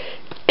inside.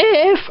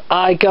 If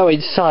I go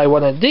inside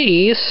one of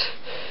these,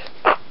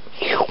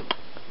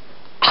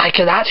 I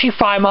can actually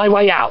find my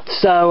way out.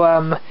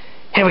 So,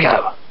 here we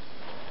go.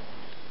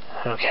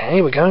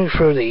 Okay, we're going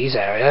through these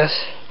areas.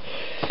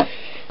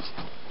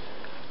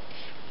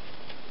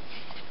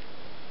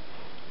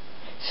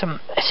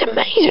 It's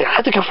amazing. I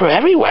had to go through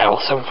everywhere or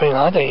something.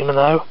 I don't even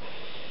know.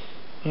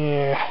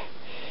 Yeah,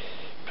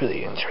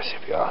 pretty interesting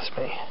if you ask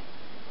me.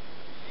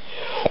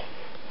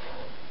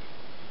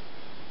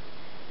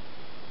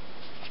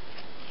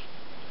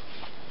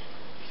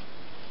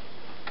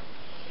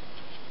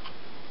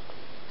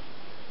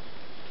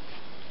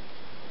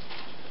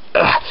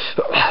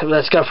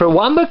 Let's go through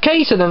one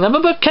bookcase and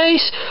another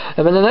bookcase,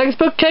 and then the next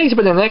bookcase, and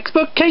then the next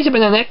bookcase, and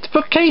then the next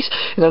bookcase,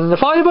 and then the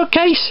final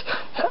bookcase.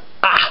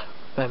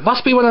 There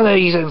must be one of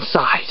these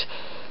inside.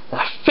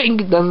 I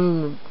think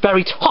the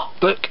very top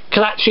book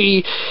could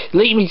actually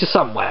lead me to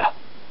somewhere.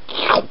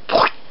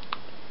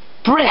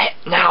 Brilliant!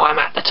 Now I'm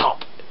at the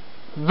top.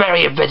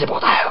 Very invisible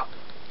now.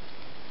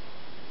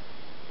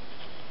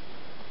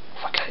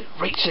 If I can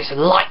reach this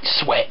light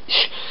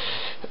switch.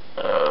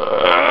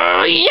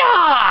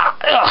 Yeah!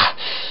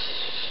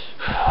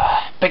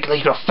 Big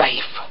leap of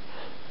faith.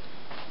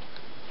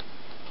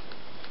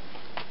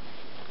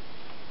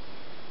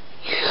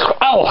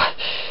 Oh!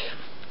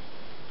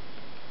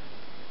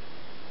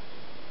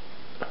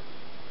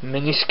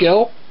 Mini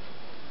skill.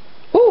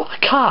 Oh, a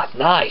card.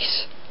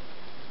 Nice.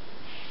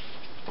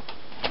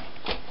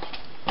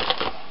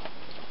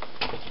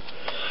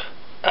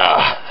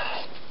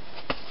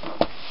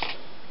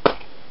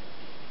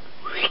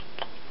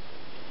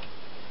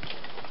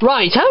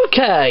 Right,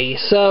 okay,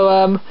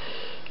 so,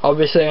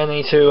 obviously I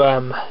need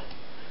to,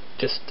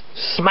 just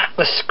smack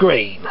the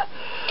screen.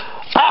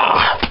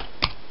 Ah!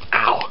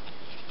 Ow.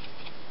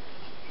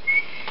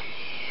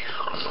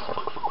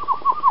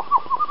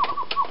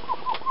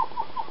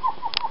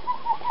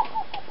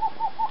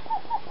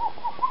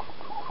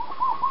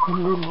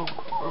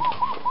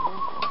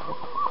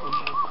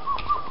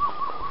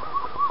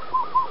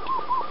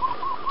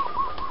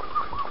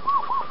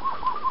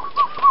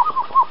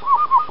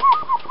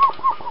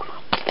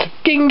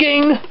 Ging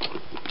ging.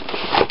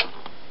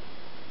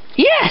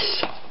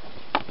 Yes.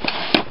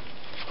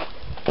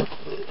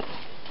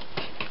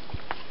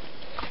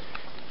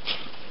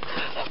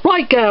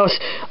 Right, girls,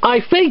 I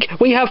think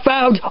we have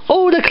found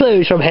all the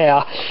clues from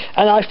here,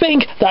 and I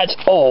think that's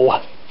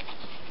all.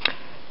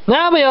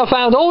 Now we have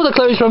found all the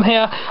clues from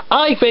here,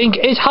 I think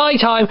it's high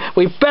time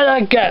we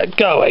better get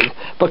going,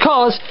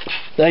 because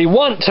they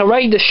want to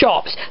raid the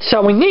shops,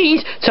 so we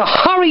need to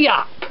hurry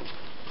up.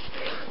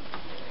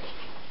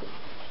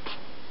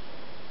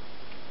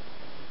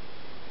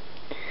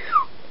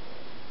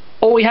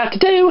 All we have to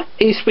do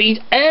is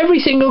feed every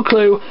single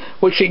clue,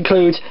 which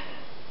includes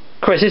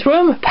Chris's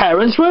room,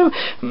 parents' room,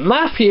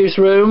 Matthew's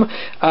room,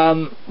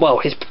 well,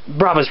 his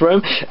brother's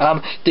room,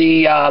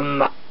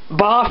 the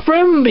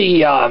bathroom,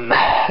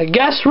 the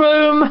guest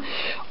room,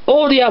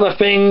 all the other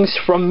things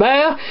from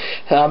there.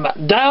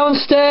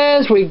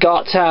 Downstairs we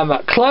got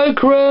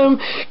cloakroom,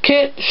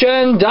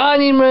 kitchen,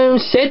 dining room,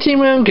 sitting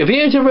room,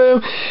 computer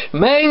room,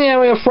 main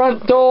area,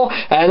 front door,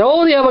 and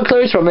all the other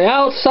clues from the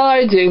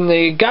outside in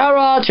the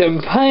garage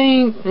and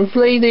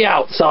painfully the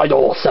outside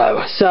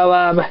also. So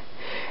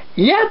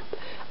yep,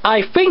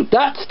 I think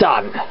that's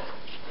done.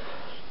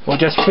 We'll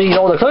just feed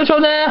all the clues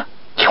from there.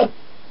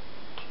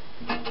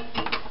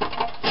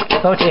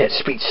 Oh dear,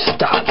 speech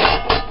stuck.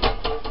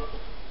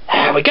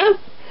 There we go.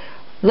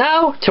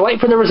 Now to wait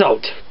for the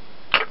result.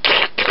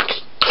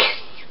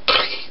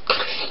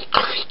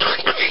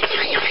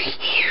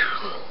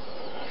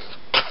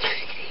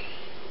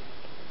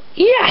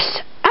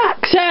 Yes!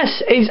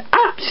 Access is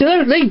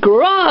absolutely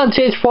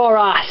granted for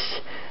us!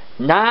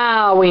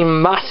 Now we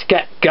must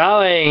get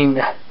going.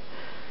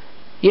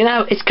 You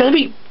know, it's going to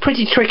be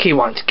pretty tricky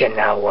once getting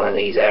out of one of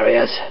these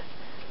areas.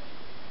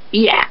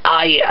 Yeah,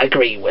 I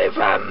agree with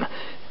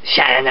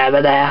Shannon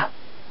over there.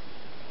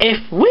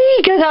 If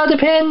we get out of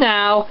here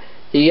now,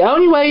 the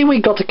only way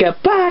we got to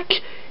get back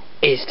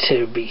is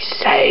to be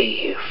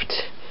saved.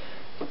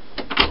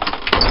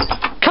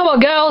 Come on,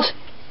 girls!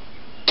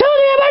 To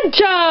the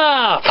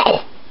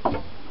adventure!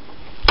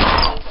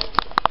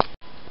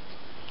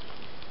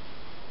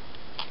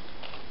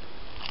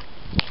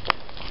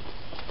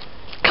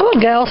 Come on,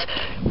 girls.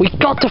 We've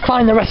got to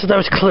find the rest of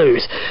those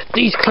clues.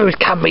 These clues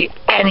can be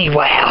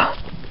anywhere.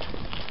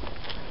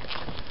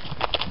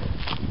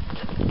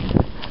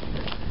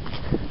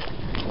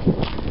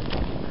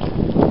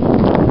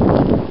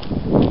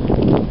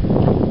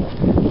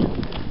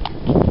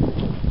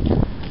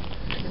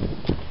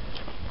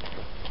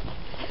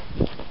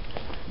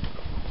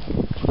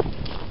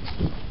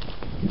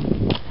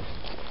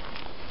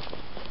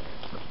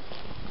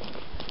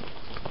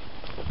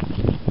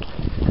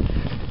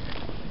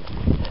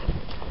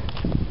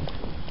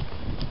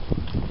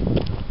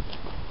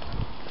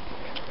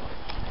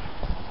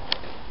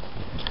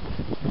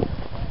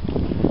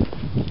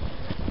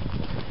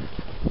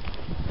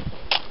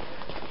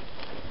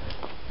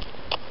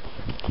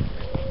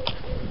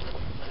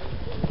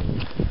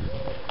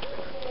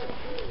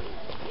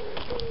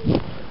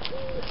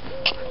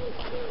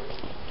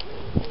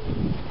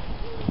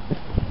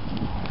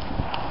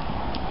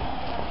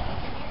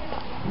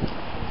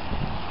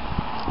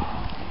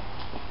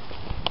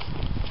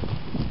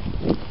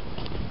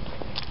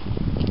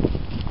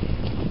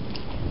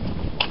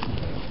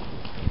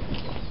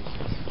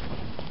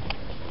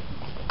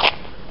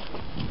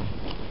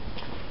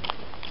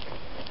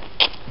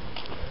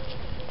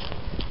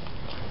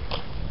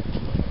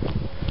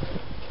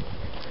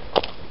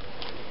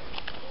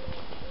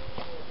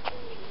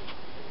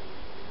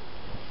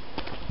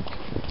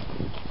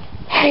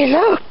 Hey,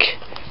 look!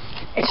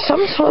 It's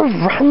some sort of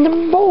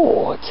random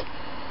board.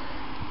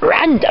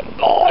 Random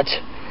board?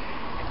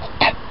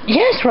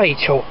 Yes,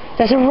 Rachel,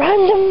 there's a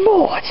random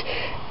board,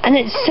 and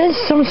it says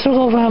some sort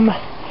of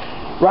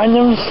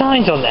random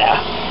signs on there.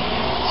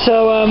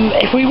 So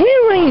if we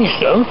rearrange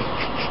them,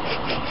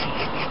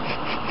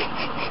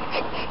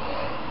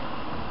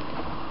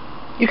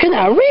 you can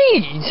now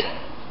read.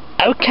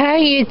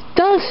 Okay, it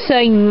does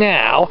say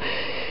now.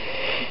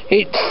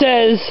 It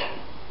says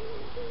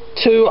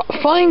to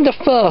find the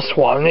first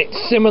one,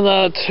 it's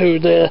similar to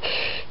the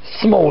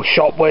small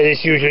shop where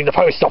there's usually the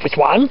post office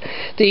one.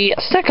 The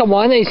second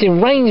one is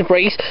in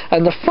Rainsbury's,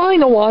 and the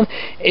final one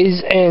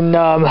is in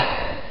the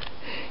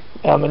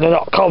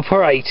not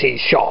cooperative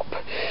shop.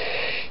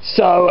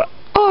 So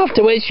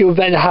afterwards you'll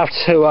then have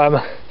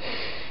to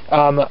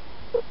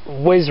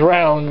whiz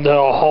round the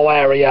whole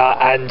area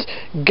and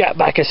get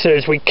back as soon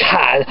as we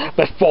can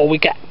before we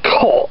get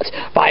caught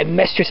by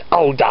Mistress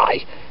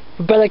Oldeye.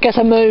 Better get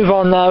a move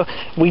on though.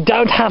 We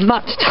don't have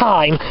much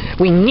time.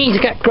 We need to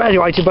get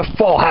graduated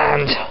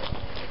beforehand.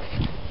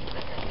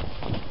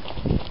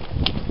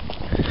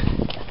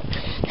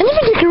 Any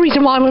particular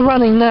reason why we're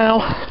running now?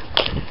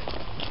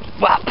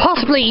 Well,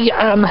 possibly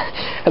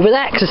with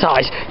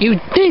exercise. You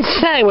did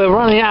say we're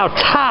running out of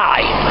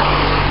time.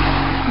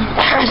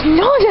 That's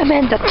not I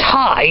meant the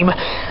time.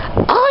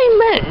 I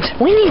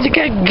meant we need to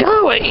get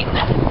going.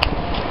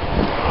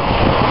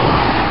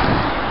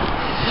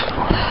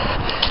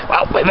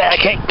 Well, we better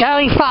get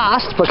going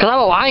fast, because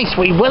otherwise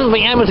we wouldn't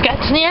be able to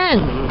get to the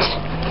end.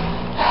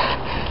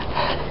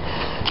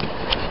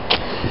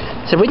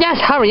 So if we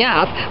just hurry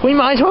up, we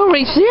might as well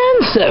reach the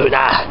end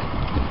sooner.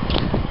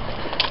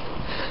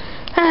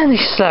 And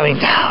he's slowing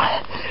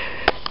down.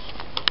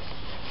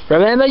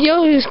 Remember,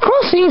 use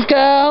crossings,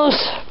 girls.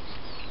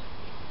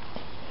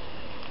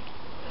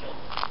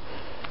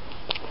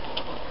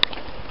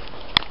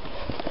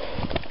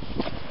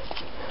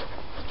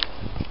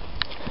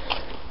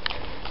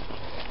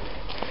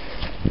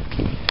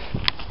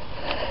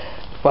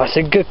 Well, it's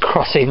a good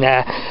crossing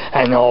there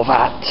and all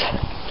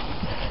that.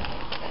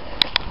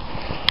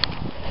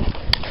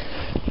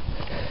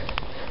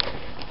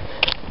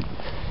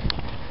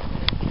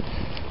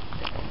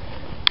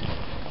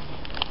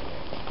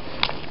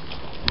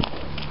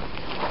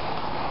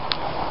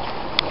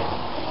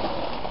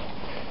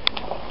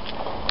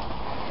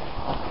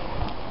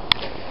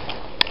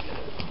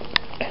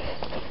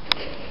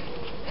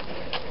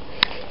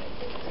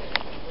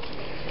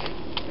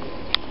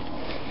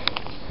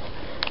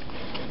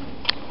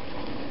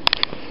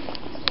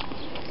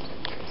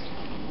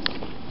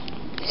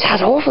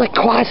 It's awfully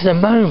quiet at the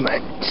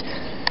moment.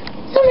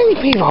 Not many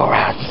people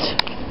around.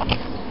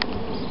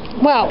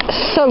 Well,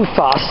 so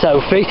far,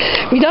 Sophie,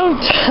 we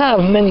don't have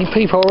many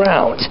people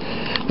around.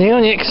 The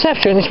only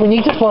exception is we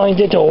need to find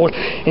it all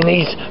in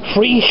these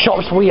 3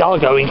 shops we are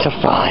going to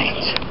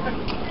find.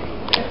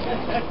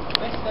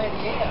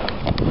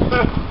 We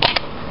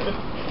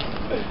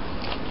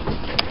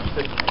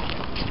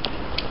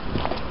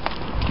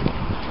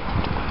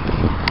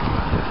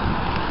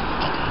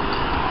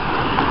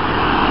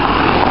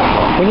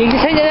need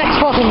to take the next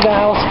spotting,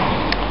 girls.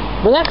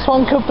 The next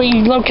one could be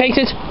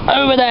located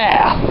over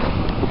there.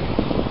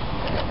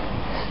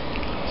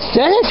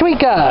 Then as we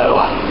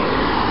go,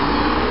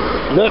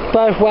 look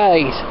both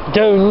ways.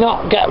 Do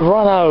not get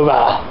run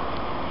over.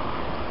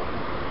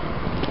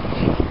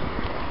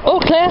 All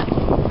clear?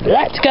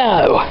 Let's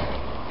go.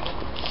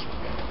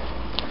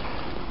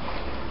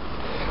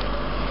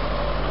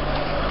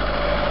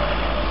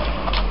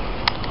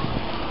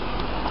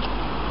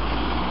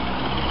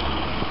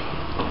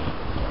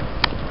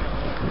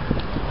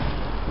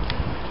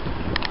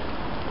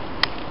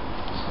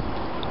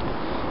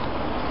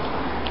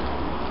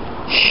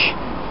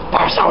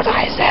 Old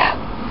eyes there.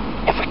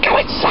 If we go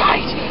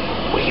inside,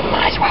 we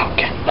might as well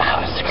get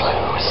those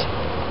clues.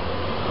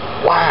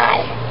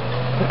 Why?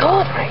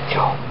 God,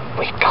 Rachel,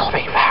 we've got to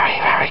be very,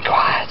 very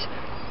quiet.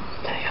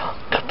 They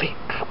could be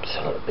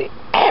absolutely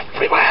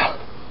everywhere.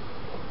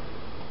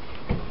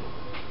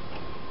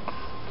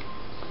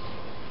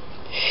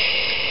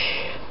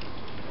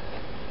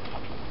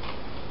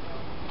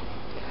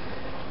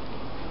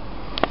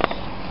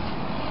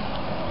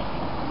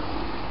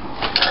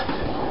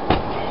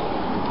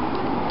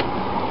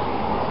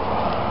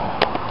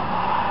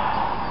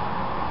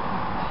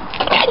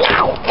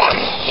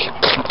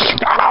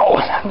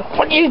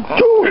 What are you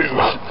doing?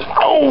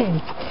 Oh!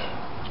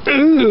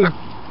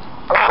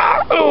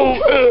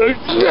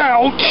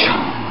 Ouch!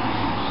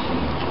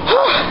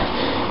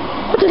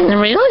 I didn't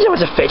realise there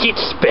was a fidget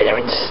spinner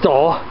in the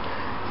store.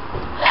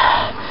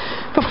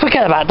 But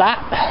forget about that.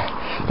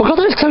 We got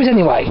those clues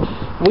anyway.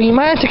 We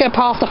managed to get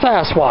past the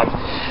first one.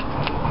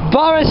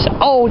 Boris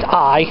Old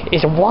Eye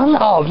is one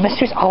of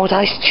Mistress Old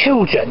Eye's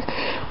children.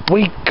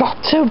 We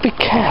got to be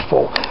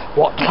careful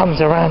what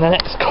comes around the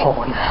next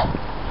corner.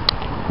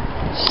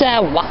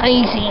 So why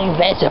is he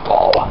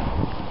invisible?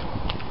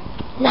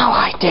 No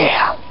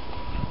idea.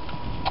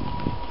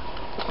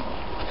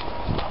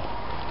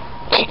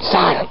 Keep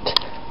silent.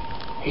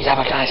 These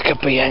other guys could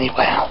be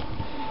anywhere.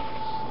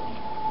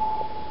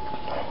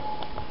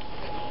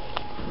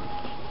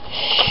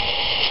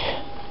 Shh.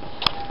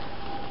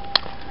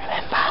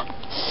 Remember,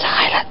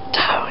 silent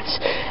tones.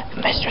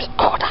 Mistress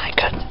Old Eye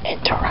could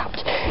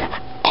interrupt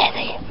at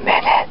any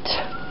minute.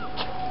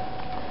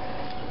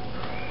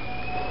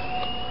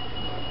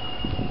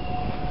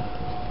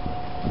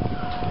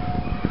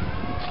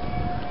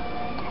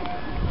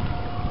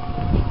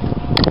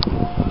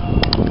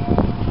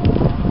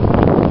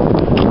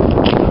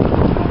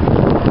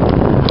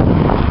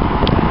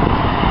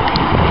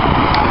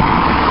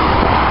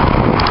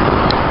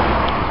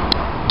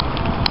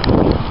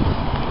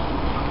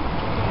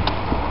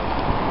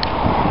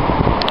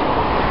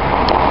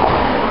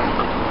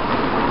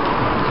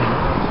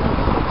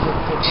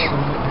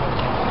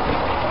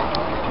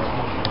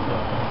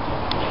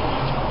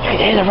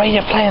 The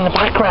radio playing in the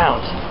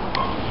background.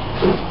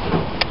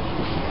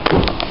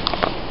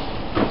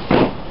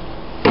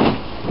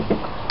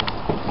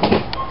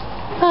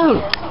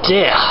 Oh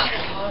dear.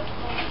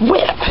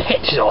 Weird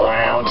pictures all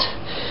around.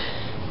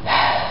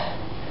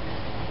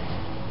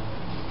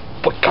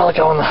 We gotta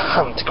go on the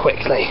hunt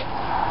quickly.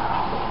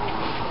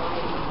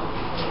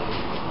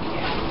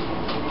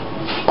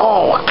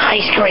 Oh,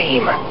 ice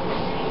cream!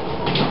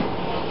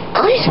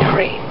 Ice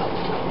cream?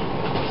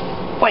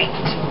 Wait.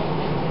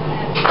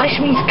 Ice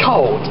means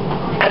cold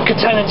and could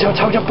turn into a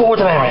total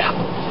boredom area.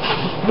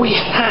 We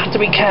have to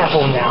be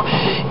careful now.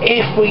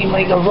 If we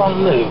make the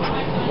wrong move,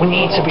 we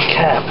need to be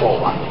careful.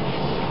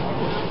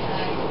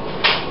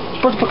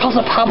 But because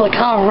the public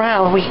are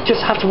around, we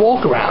just have to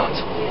walk around.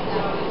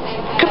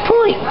 Good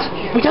point.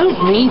 We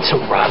don't need to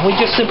run, we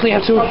just simply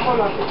have to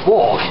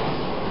walk.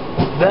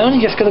 They're only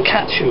just going to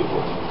catch you.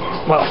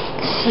 Well,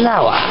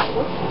 slower.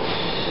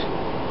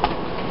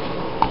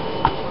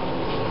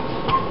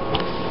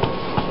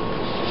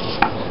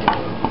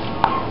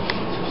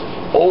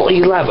 All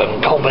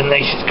 11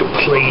 combinations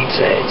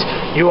completed.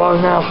 You are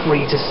now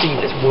free to see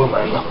this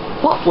woman.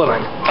 What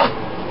woman?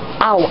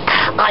 Oh,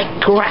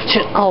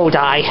 Gretchen Old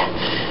Eye.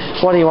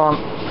 What do you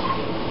want?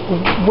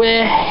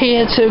 We're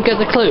here to get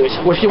the clues.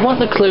 Well, if you want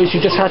the clues,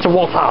 you just have to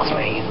walk past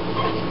me.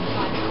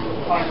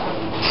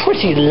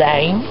 Pretty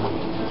lame.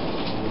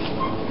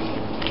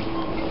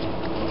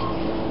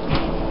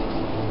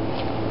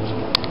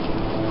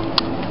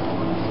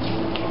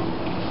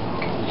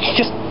 You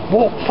just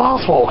walk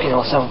fast walking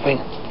or something.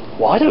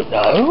 Well, I don't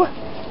know.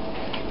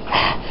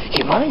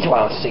 You might as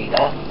well see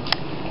that.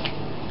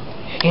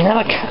 You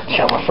never catch,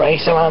 I'm afraid,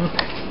 so I'm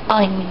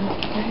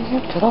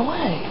to the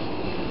way.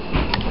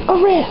 Oh,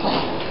 really?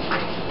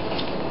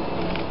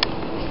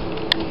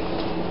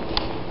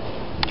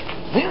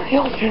 The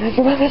alternate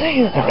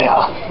remedy area.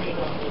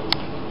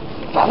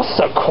 That was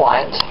so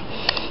quiet.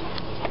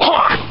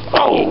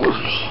 Oh!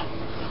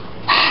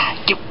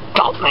 You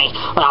got me.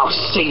 I'll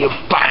see you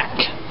back.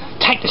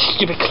 Take the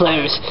stupid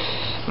clues.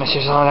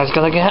 Mrs. Arnold's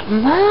gonna get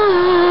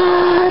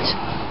mad.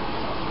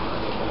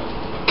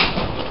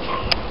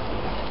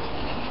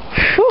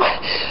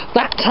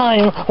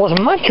 time was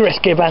much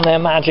riskier than they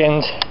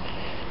imagined.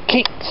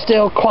 Keep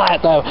still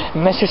quiet though,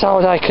 Mrs.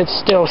 Holiday could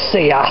still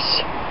see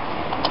us.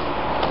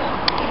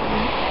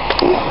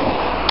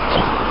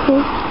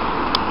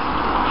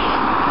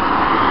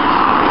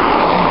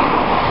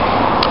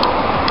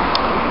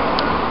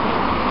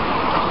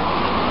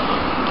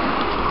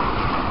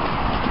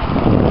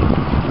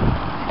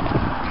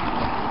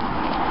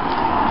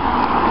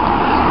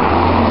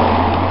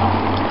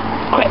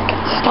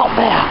 Stop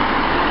there!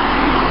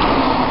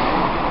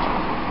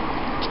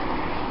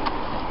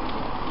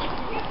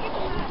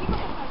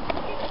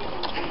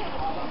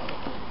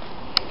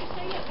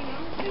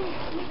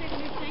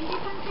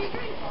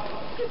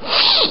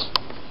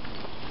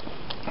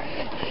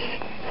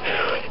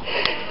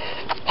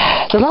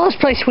 The last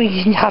place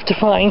we have to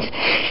find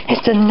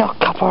is the Knock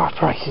Up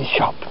Operation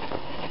Shop.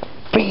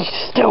 Be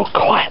still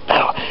quiet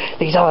though,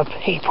 these other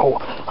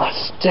people are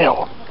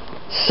still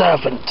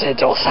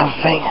servanted or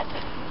something.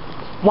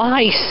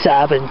 Why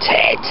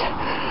servanted?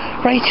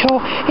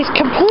 Rachel, it's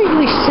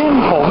completely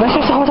simple.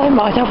 Mrs. Holiday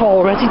might have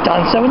already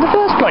done so in the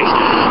first place.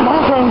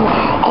 Might have thrown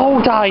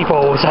old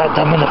eyeballs at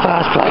them in the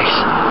first place.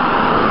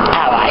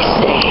 Oh, I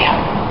see.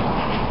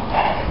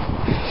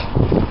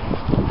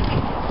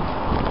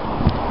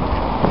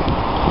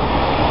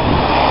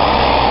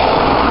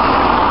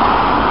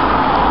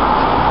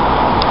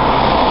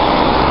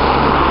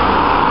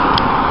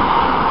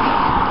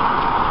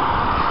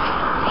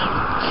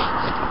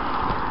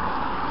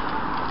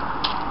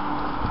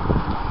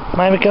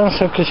 Maybe got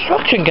some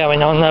construction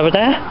going on over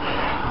there.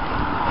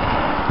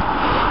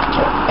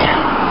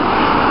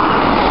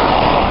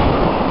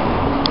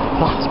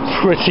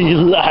 That's pretty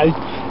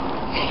loud.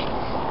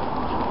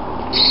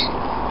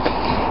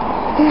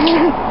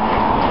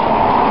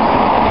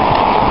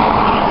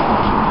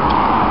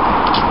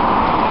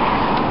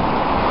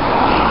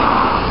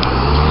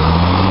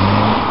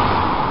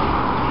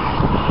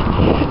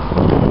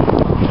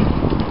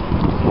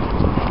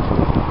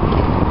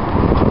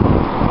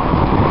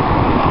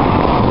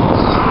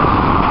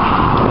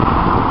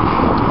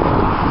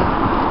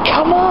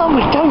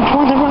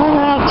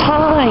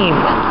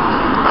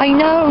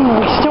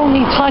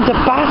 Time to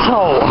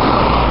battle!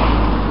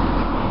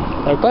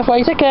 So both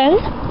ways again.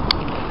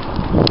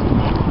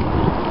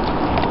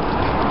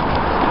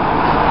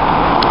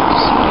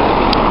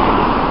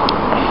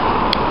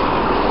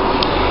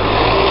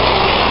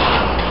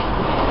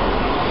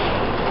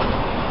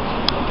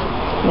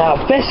 Now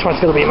this one's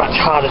going to be much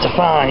harder to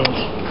find.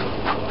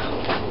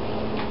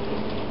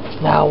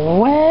 Now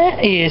where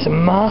is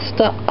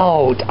Master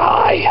Old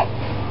Eye?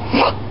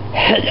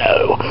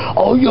 Hello,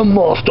 I am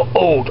Master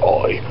Old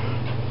Eye.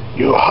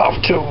 You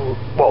have to,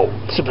 well,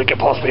 simply get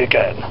past me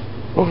again.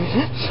 Oh,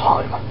 this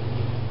time.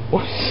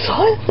 Oh,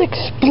 silent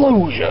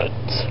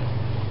explosions.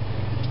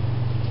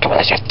 Come on,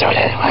 let's just do it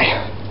anyway.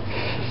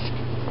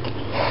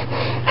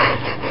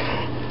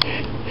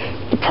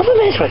 The problem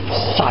is with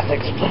silent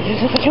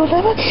explosions is that you'll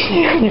never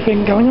see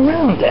anything going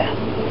around there.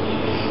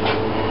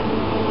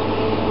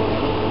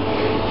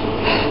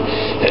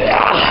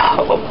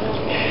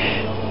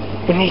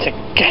 We need to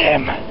get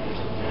him.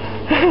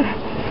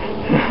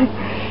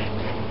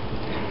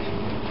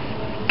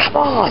 Come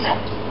on!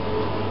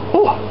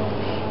 Oh!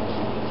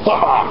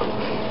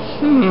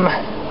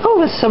 Oh,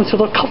 there's some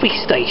sort of coffee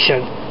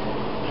station.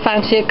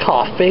 Fancy a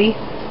coffee?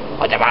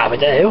 I don't know how to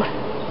do.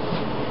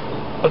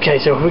 Okay,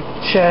 so we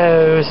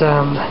chose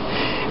in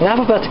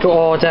alphabetical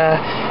order: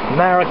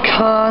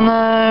 Americano,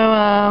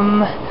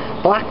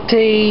 black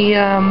tea,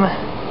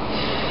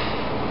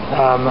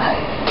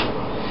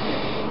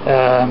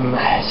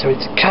 so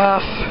it's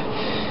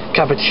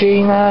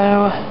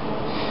cappuccino,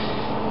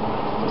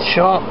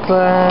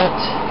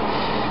 chocolate,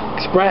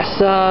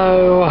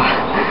 espresso,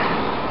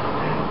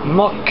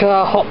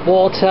 mocha, hot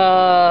water,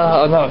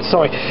 oh no,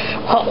 sorry,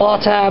 hot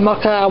water,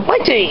 mocha,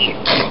 white tea!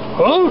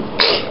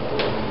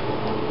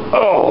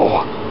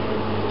 Oh,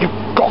 you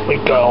got me,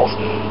 girls.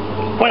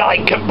 When I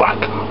get back,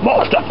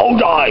 Master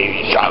Old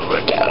Eye shall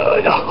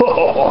return.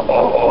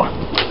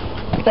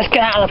 Let's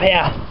get out of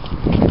here.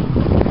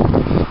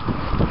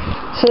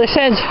 So they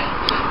said,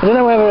 I don't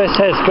know whether it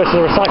says go to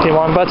the recycling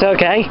one, but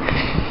okay.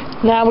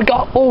 Now we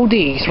got all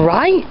these,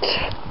 right?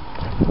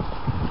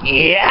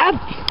 Yep.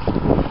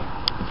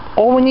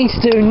 All we need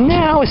to do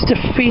now is to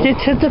feed it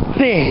to the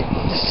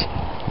bins.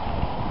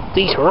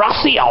 These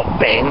rusty old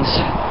bins?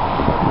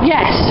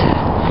 Yes.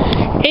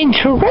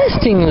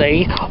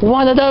 Interestingly,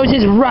 one of those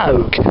is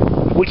rogue,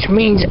 which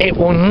means it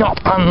will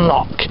not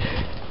unlock.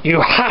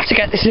 You have to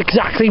get this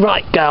exactly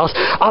right, girls,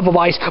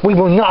 otherwise we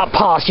will not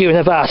pass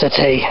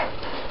university.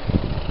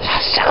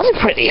 Sounds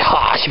pretty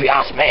harsh if you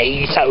ask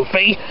me,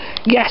 Sophie.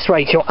 Yes,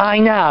 Rachel, I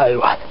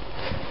know.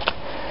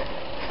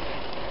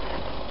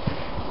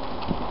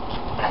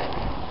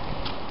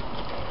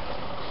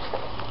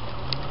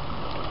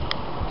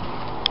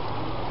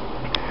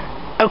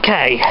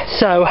 Okay,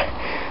 so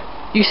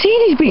you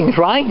see these bins,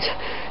 right?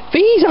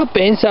 These are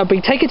bins that will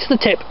be taken to the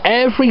tip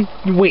every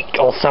week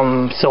or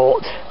some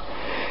sort.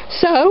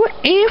 So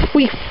if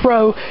we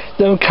throw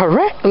them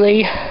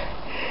correctly,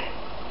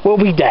 will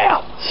be there.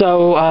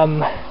 So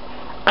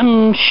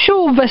I'm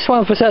sure this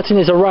one for certain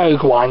is a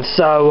rogue one,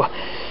 so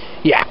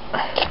yeah.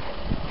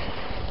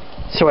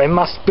 So it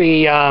must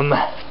be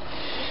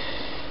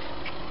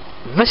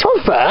this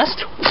one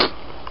first.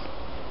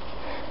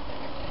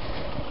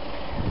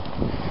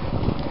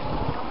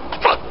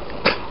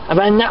 And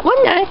then that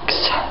one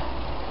next.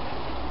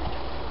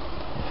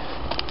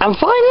 And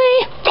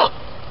finally,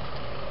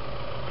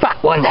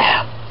 that one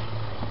there.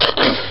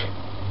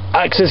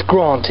 Access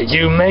granted.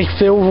 You may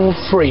feel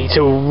free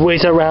to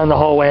whiz around the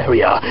whole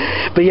area.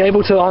 Be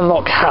able to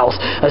unlock house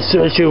as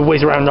soon as you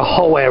whiz around the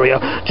whole area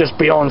just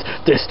beyond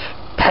this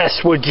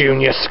Pestwood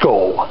Junior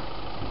School.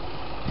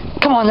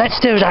 Come on, let's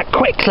do that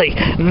quickly.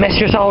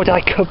 Mistress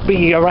Oldeye could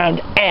be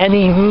around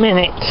any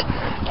minute.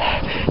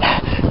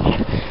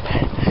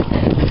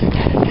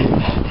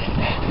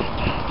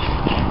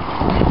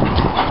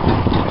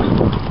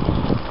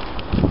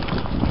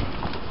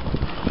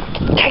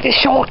 Take the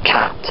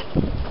shortcut.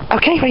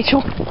 Okay,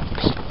 Rachel.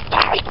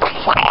 Very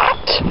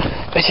quiet.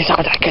 Mrs.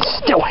 Oldeye can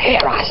still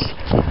hear us.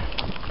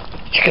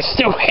 She can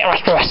still hear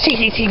us through our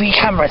CCTV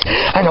cameras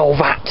and all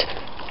that.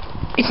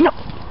 It's not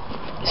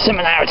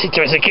similarity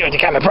to a security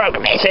camera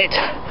program, is it?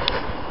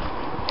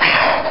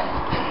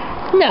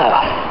 No.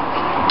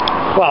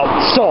 Well,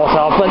 sort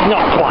of, but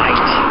not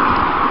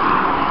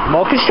quite.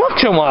 More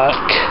construction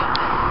work.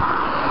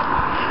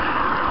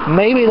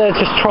 Maybe they're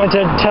just trying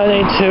to turn it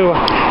into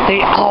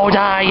the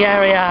Oldeye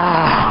area.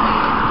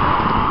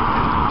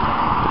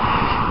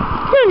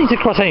 No need to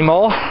cross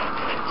anymore.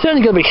 It's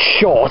only going to be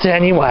short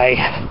anyway.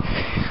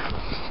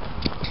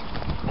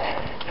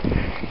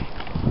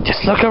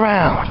 Just look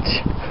around.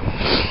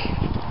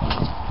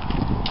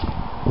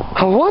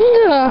 I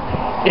wonder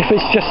if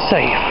it's just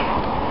safe.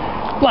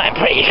 Well, I'm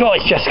pretty sure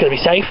it's just going to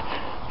be safe.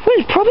 Well,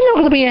 it's probably not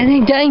going to be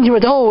any danger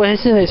at all,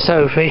 isn't it,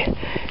 Sophie?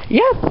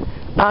 Yep,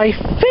 I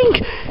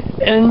think,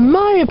 in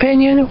my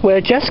opinion,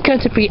 we're just going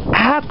to be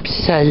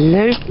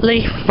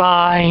absolutely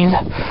fine.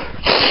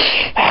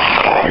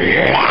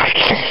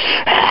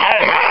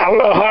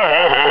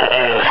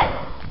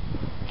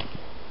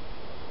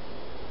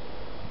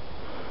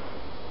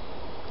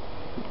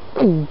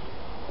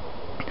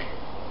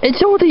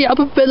 It's all the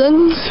other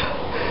villains.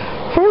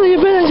 Friendly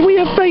villains we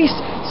have faced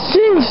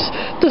since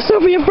the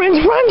Sophie and Friends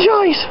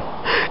franchise.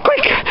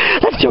 Quick,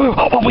 let's do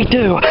what we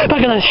do.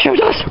 They're gonna shoot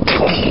us.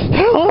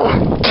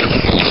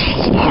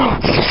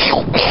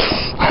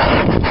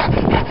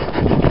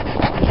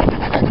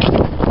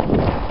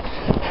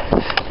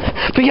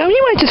 The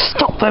only way to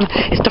stop them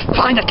is to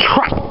find a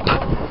trap.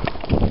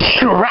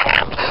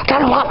 Trap?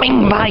 That's what I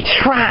mean by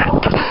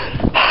trap.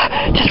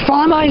 Just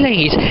follow my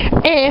lead.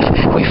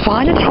 If we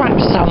find a trap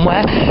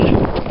somewhere,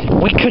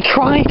 we could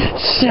try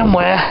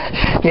somewhere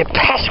near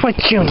Pestwood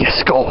Junior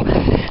School.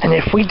 And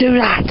if we do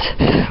that,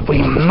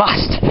 we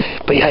must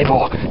be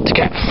able to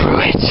get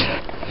through it.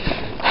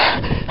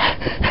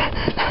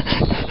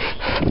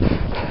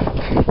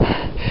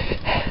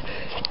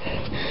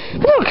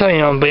 We're not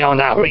going on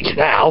beyond our reach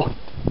now.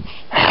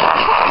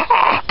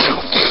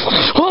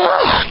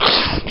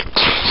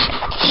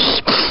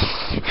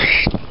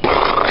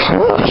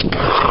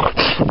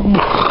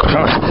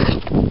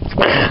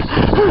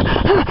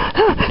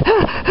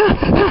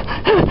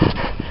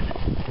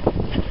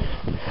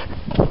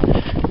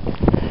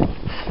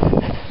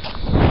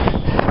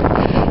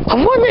 I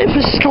wonder if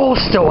the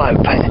store's still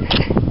open.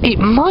 It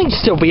might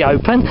still be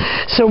open,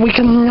 so we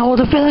can lure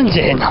the villains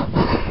in.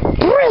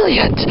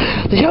 Brilliant!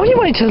 The only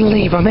way to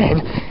leave them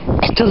in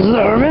is to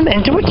lure them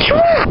into a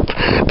trap.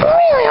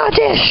 Brilliant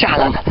idea,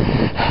 Shannon.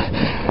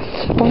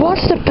 But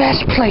what's the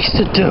best place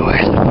to do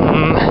it?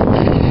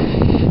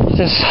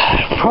 This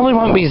probably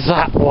won't be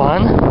that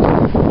one.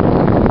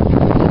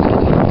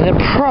 And it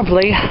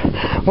probably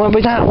won't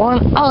be that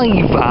one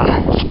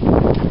either.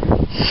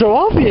 So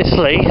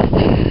obviously,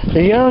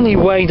 the only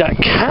way that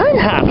can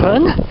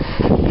happen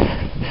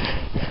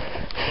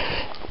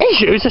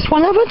is use this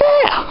one over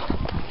there.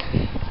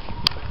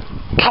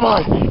 Come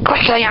on,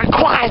 quickly and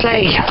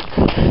quietly.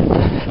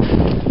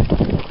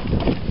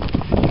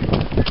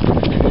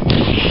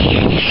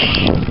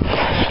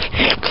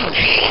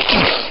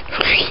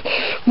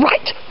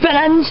 Right,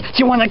 villains, do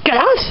you want to get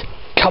us?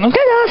 Come and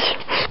get us.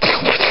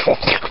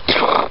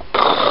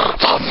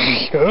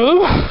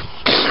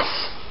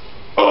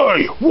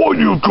 Hey, what are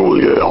you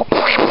doing here?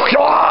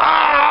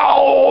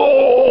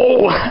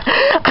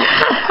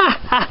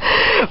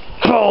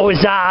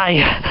 Bullseye!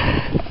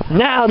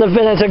 Now the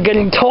villains are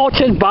getting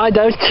tortured by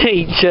those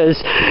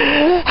teachers.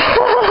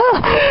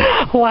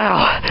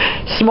 Wow,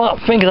 smart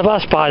thinking of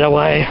us, by the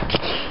way.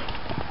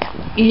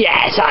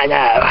 Yes, I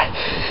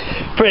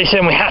know. Pretty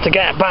soon we have to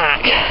get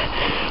back,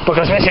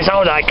 because Mrs.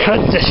 Oldeye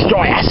could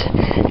destroy us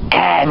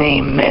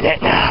any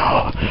minute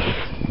now.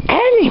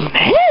 Any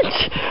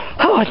minute?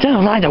 Oh, I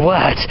don't like the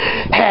words.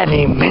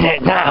 Any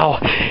minute now.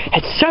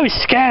 It's so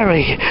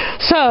scary,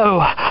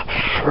 so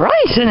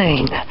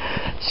frightening,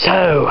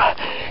 so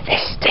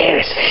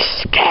mysteriously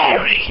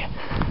scary.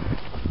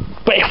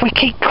 But if we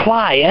keep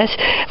quiet,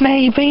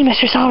 maybe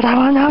Mistress Oldeye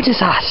won't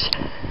notice us.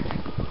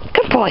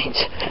 Good point.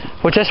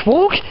 We'll just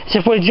walk as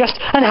if we're just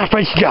an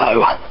average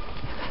Joe.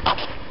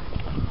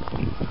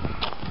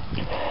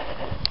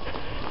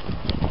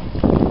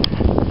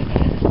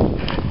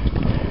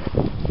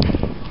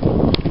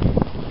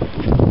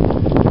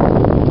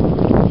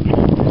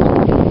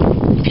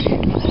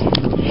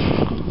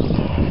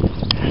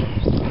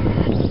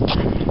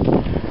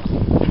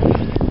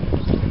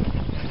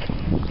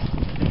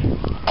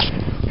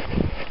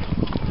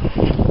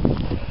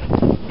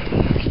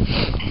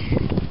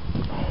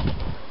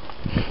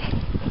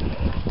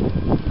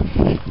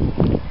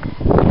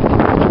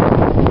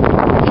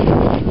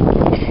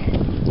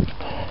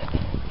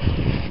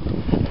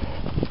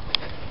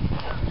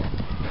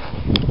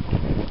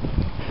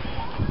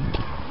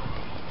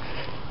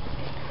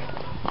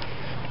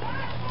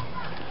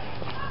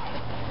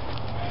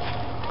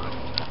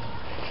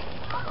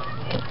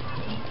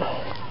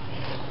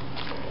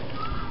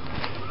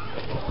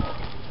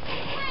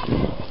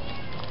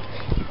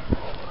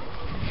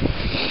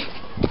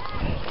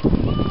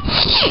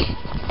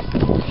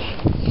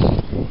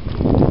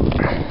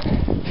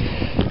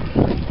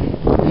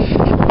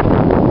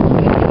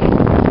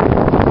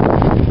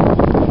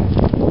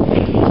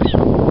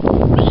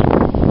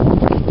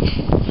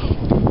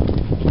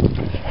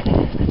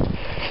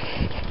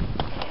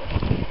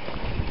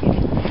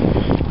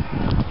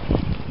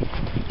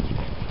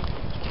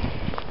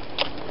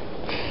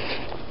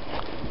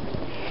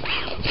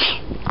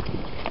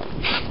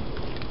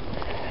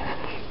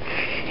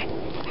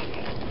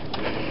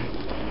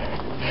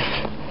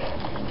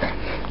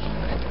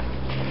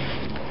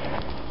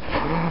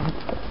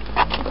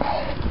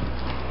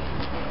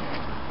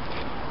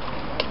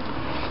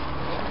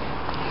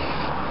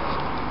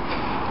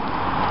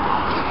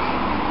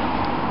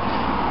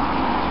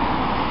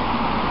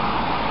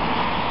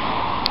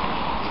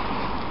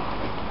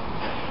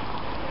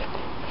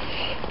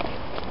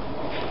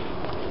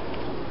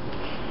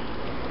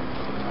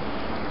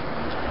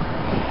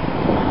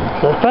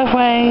 Look both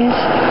ways.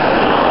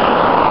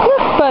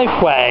 Look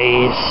both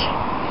ways.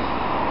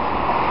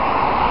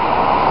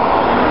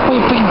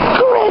 We've been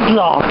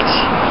gridlocked.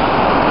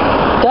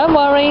 Don't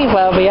worry,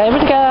 we'll be able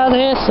to get out of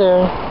here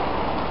soon.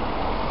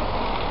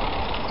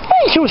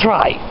 Rachel's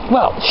right.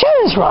 Well,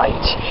 Shannon's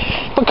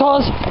right.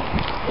 Because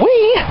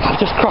we have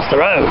just crossed the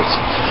road.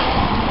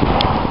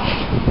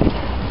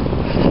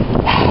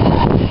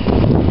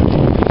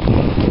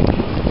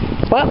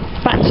 Well,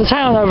 back to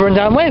town over and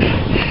done with.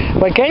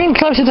 We're getting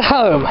closer to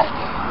home,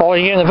 or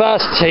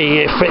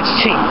university if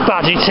it's cheap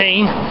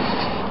budgeting.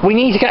 We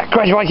need to get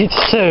graduated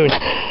soon,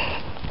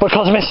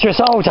 because Mistress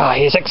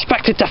Oldeye is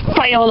expected to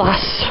fail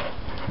us.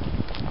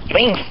 You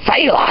mean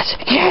fail us?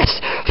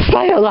 Yes,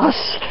 fail us.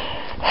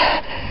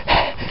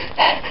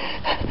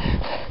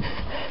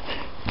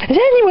 Is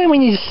there any way we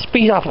need to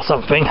speed up or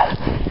something?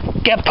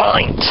 Get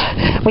point.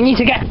 We need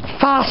to get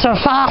faster and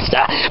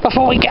faster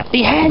before we get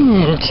the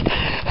end.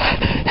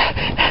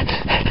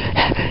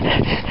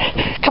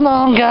 Come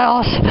on,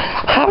 girls,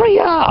 hurry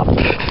up!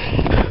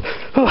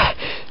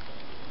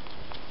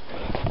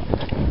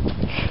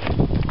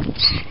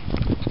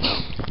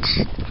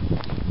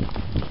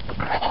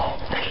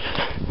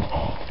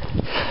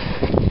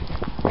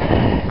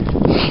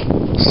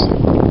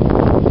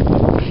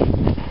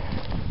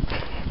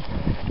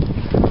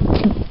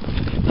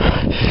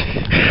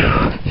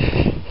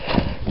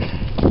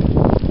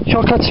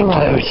 Shortcut to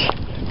road.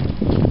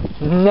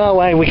 No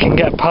way we can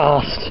get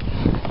past.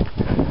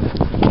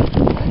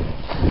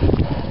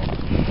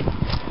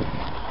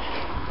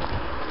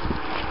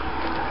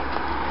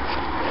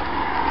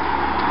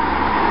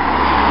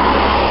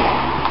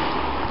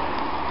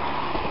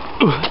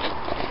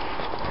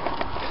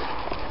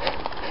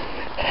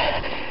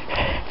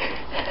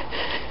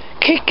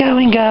 Keep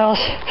going, girls.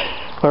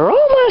 We're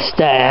almost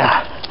there.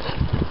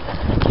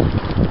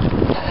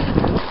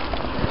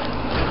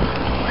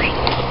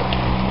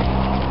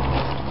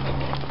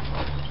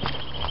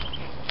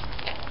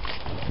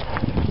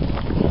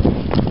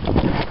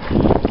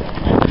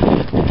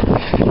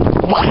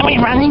 Why are we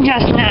running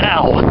just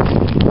now?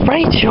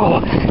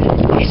 Rachel,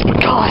 it's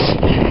because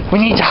we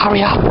need to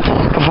hurry up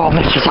before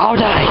Mistress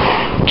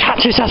Oldeye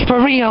catches us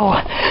for real,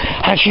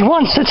 and she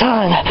wants to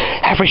turn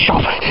every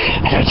shop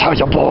into a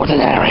total boarding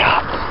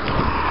area.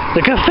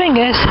 The good thing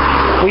is,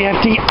 we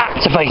have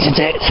deactivated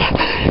it,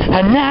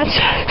 and that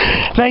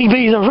may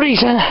be the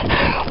reason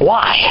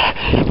why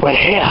we're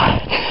here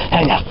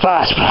in the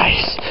first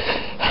place.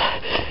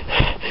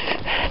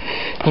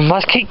 We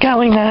must keep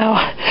going now,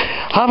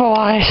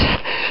 otherwise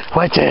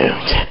we're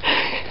doomed.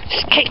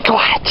 Just keep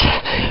quiet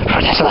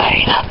for this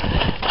lane.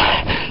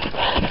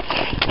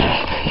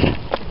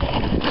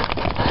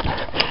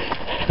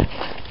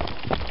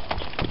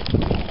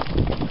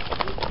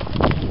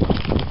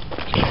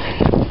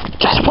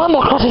 Just one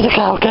more crossing to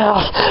go,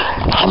 girls,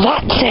 and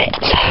that's it.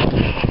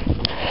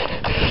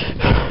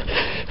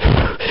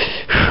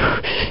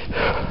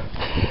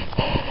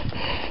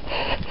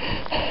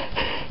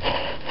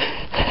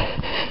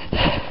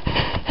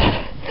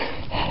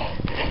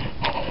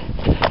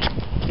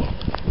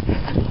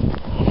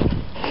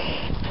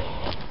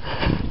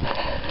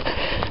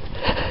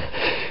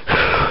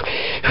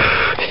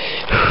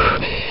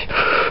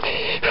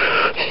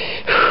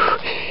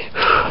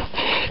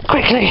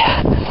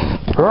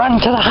 run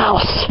to the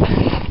house.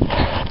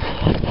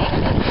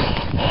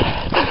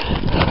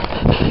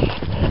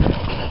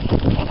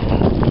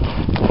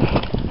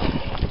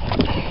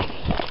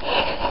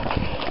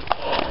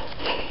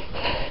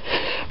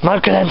 Mo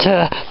can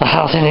enter the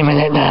house any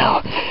minute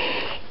now.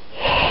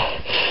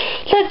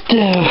 Let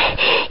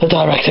the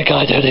director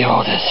guy do the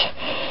orders.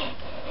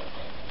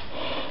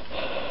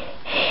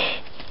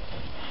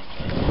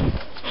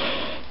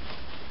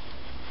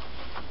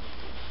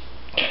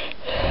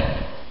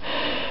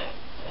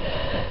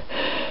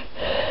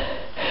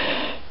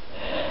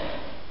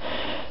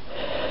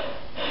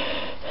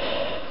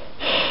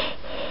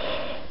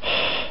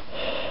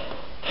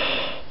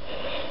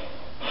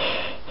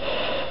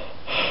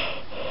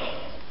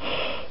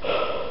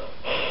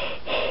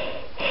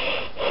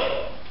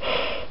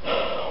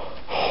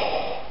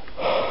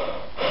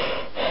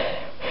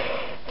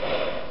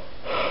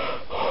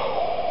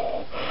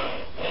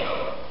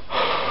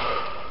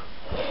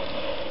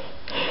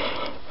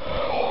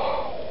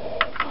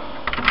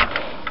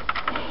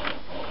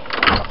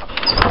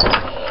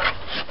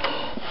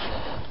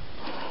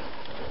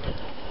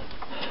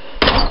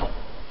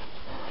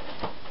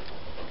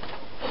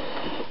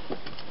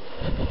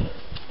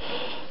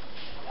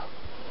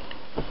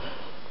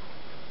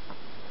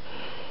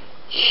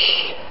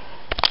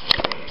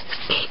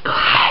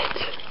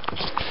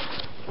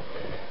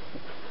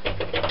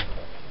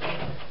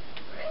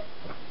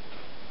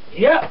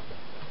 Yep.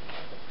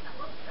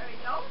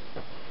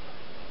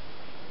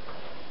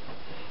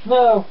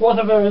 No,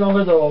 wasn't very long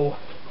at all.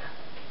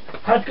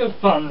 Had good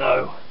fun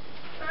though.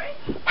 Sorry?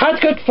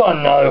 Had good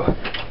fun though.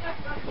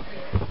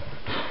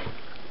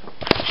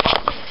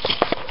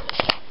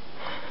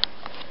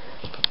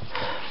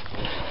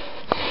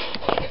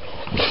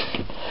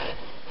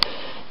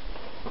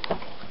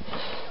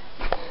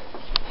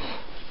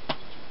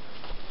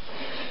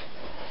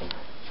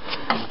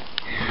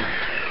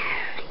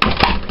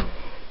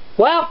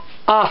 Well,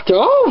 after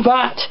all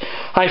that,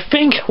 I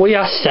think we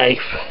are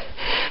safe.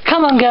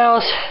 Come on,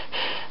 girls.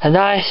 A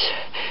nice,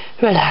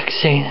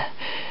 relaxing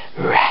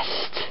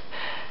rest.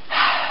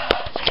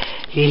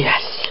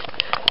 Yes,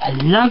 a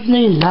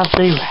lovely,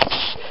 lovely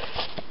rest.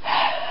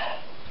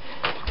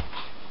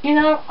 You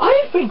know,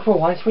 I think for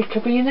once we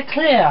could be in the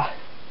clear.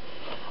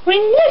 I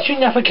mean,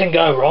 literally nothing can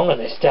go wrong on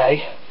this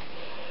day,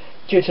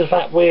 due to the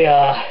fact we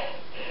are,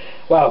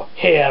 well,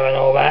 here and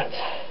all that.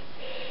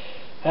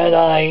 And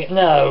I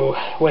know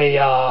we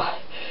are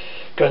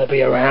going to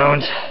be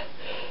around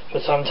for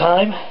some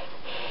time.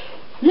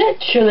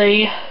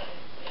 Literally,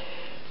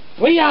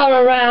 we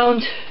are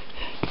around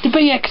to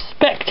be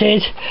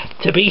expected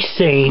to be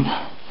seen.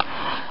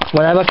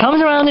 Whatever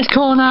comes around this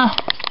corner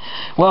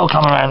will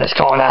come around this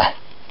corner.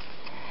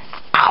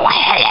 Oh,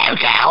 hello,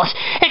 girls.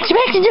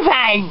 Expecting to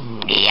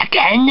find me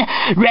again,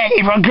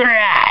 ready for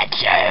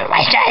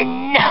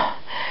graduation.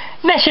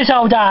 Mrs.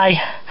 O'Day,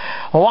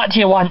 what do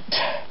you want?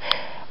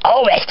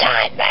 All this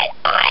time that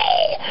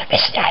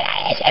Mr.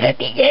 has ever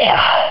been here.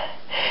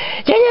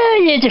 You know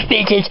you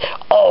defeated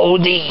all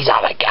these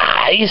other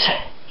guys?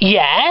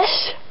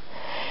 Yes?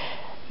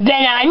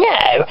 Then I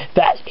know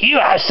that you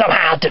have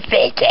somehow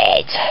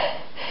defeated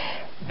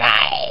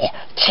my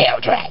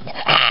children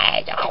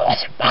and, of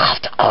course,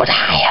 Master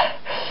O'Day.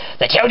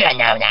 The children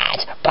known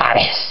as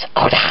Boris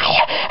O'Day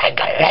and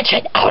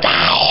Gretchen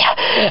O'Day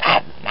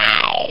are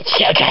my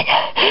children.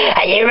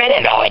 And you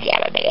remember all the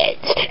other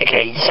villains,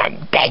 including some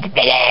bed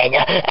villain,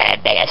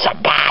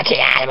 some party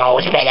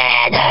animals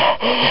villain,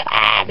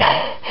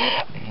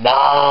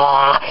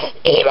 more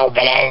evil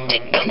villains,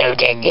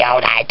 including the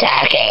O'Day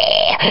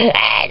turkey,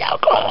 and of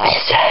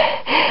course,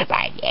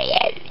 my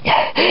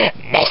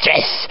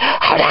mistress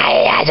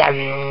O'Day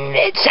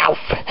itself,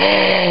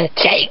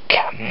 Jake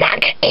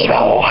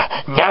McEvil,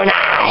 known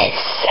as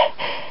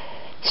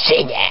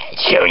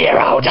Junior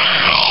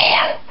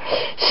O'Day.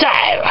 So,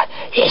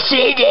 you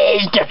see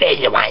these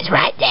defeated ones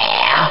right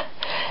there?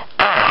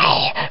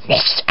 I,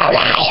 Miss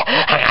O'Day,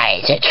 am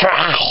going to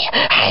try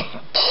and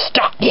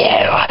stop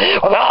you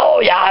with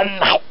all your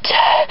might.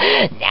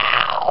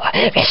 Now,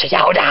 Mrs.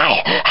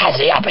 O'Day has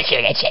the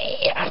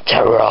opportunity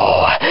to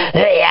rule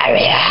the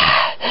area.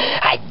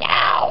 And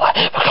now,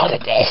 because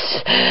of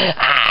this,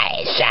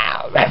 I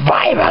shall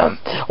revive them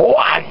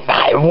one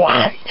by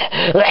one.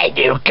 Let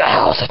you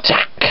girls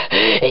attack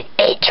in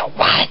each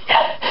one.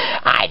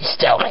 I'm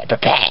still going to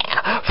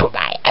prepare for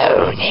my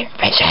own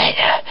invention.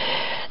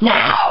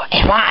 Now,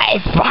 if I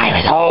fire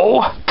it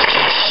all,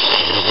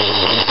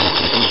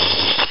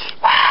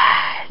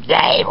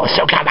 they will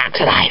still come back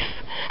to life.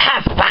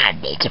 Have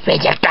fun, need to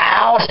feed your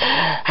girls.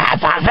 Have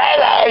fun,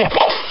 baby.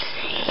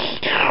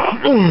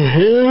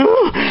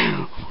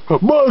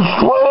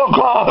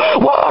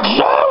 What's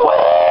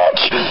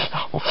sandwich?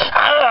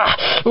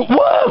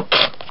 What?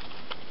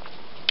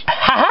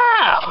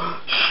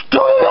 Ha-ha!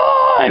 Still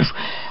alive!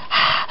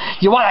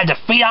 You want to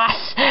defeat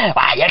us?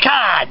 Well, you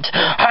can't.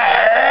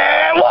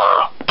 Hey,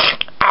 what?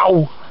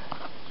 Ow!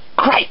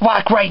 Great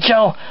work,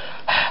 Rachel.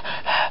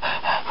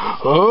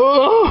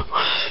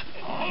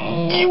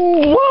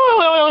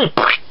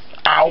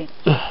 Ow.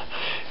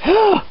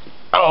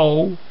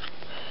 Oh.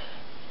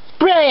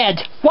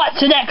 Brilliant! What's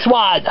the next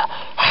one?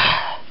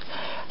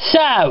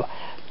 So,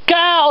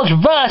 girls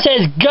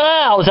versus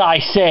girls, I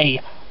see.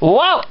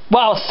 Well,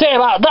 we'll see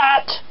about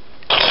that.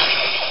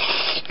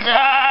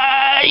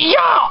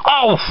 Yeah!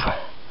 Oh!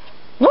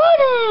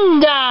 One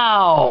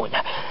down!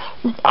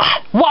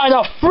 1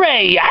 of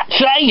 3,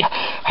 actually.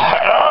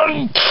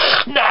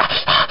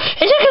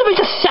 Is it going to be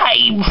the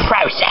same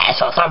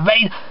process or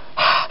something?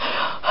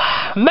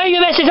 Maybe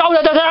Mrs.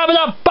 Older doesn't have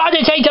enough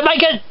budgeting to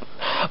make it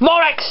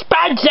more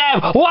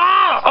expensive.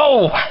 Wow!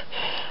 Oh!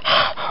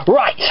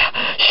 Right,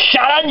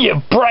 Shannon,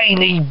 you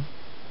brainy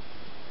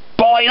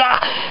boiler,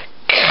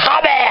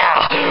 come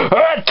here!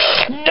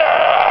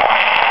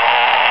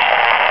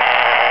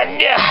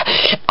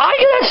 I'm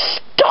gonna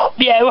stop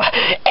you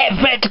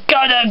if it's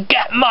gonna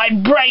get my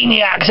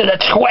brainiacs in a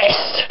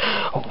twist.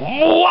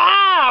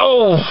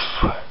 Wow!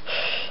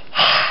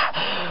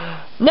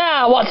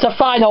 Now, what's the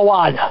final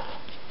one?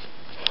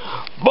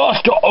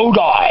 Master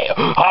Odai,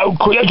 I've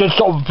created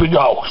something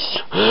else,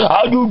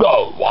 and you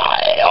know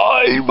why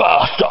I,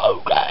 Master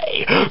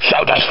Odai,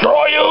 shall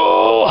destroy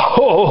you!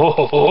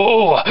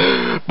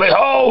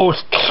 Behold,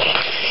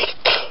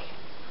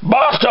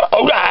 Master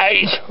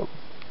Odai's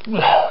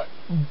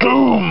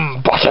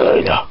doom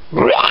button!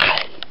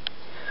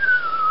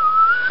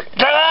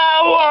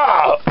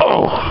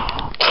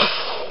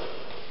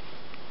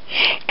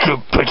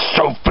 Stupid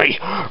Sophie!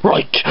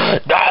 Right,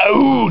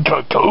 now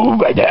to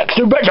doom and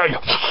exhibition!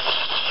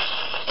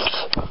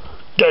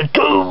 The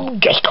Doom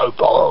Disco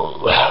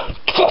Ball!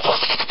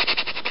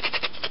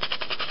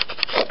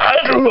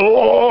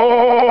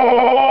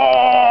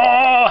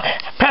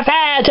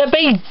 Prepare to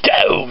be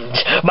doomed,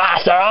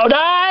 Master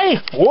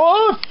Odai!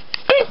 What?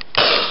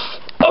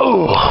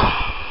 Oh!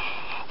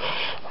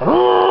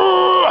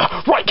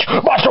 Right,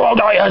 Master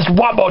Odai has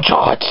one more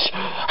chance,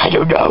 and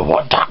you know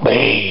what that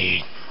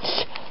means.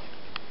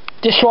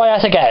 Destroy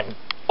us again.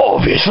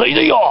 Obviously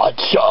the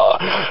answer.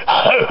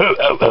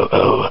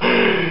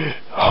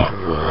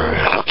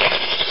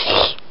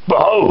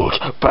 Behold,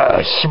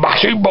 the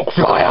smashing book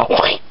flyer.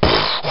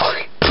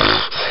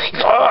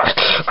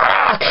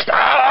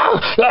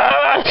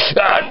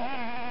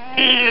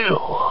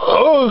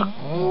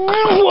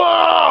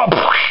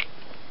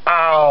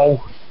 Ow.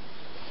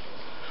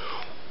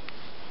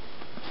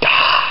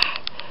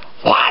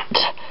 What?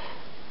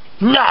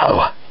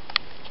 No!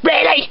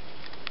 Really?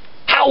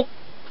 How?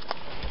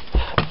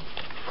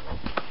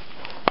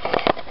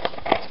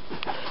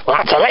 Well,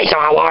 that's the least of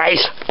our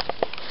worries.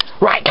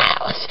 Right,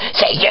 girls,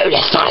 since you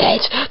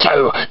decided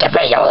to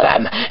defeat all of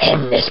them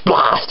in this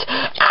blast,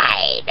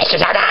 I,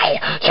 Mrs. Odai,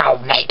 shall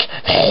make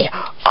the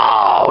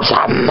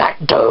ultimate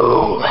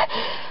doom.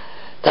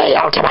 The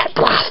ultimate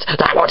blast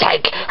that will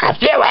take a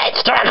few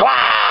hits to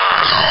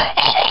acquire.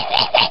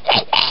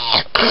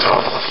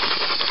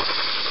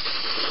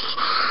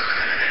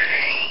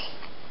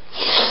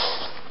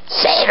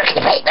 See if you can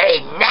defeat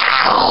me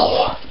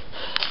now.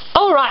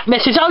 All right,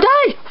 Mrs.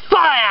 Odai,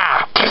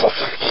 fire!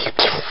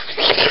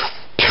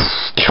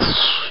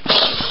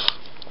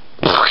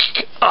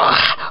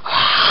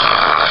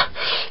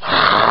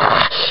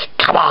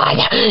 Come on,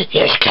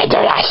 you can do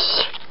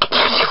this.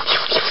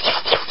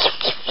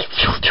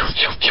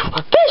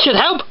 This should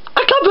help.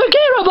 A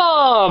Compagera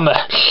bomb.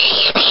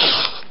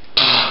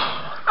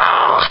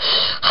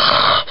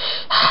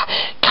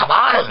 Come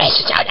on,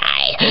 Mrs.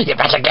 Odai, you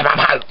better give him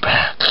hope.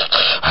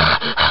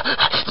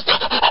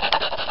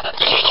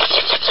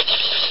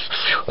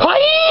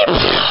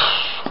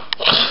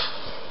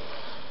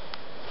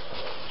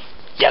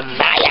 You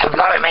may have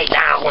blown me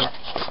down,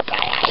 but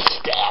I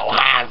still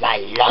have a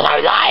lot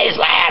of lives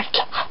left.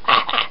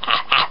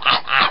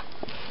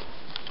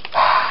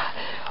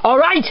 All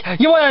right,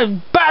 you want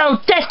to battle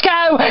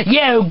disco?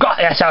 You got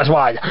yourselves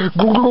one.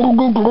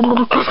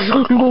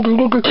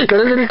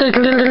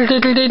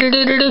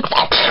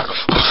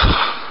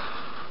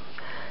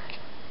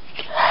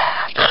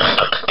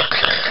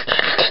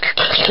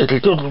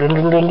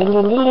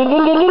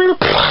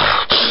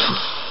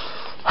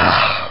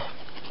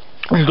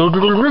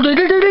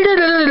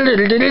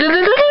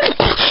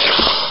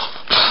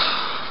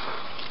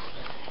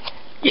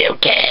 You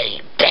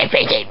keep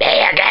defeating me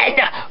again?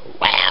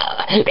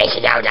 Well,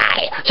 Mrs.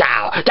 Odai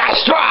shall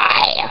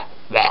destroy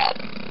them.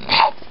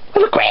 Have a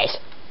quiz.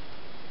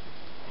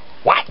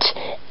 What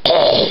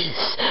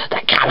is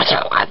the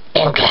capital of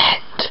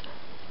England?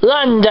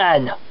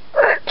 London.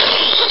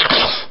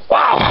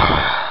 Wow.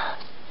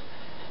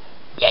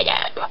 You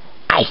know,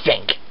 I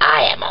think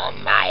I am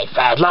on my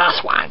third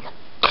last one.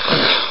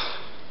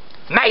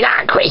 May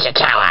that increase the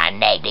tower, and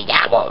maybe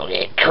that will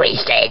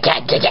increase the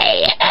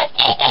intensity.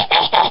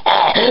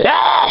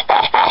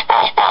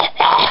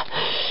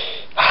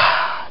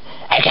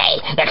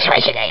 Okay, next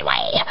question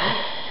anyway.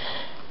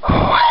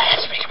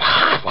 Let's pick a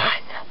hard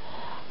one.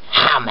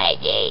 How many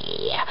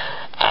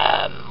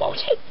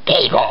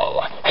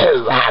people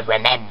who have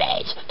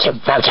remembered to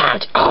vote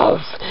out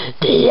of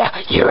the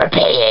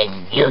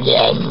European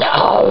Union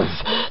of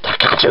the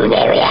cartoon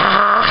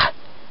area?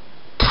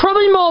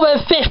 Probably more than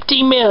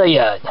 50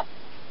 million.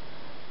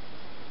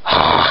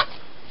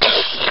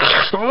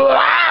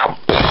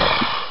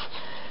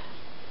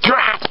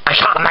 Drat, I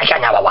can't make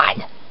another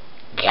one.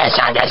 Guess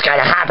I'm just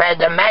gonna happen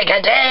to make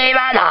it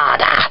even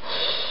harder.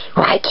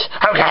 Right,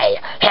 okay,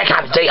 here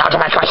comes the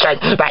ultimate question,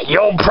 but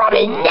you'll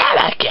probably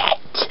never get.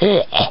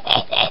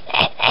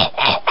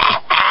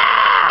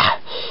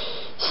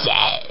 So,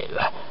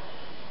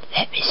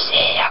 let me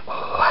see.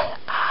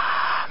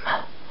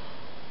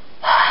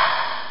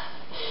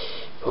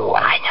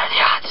 I know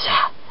the answer.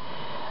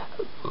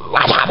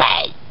 What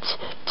happened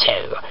to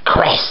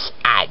Chris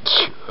and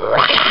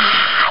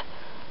Trucker?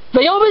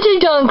 They obviously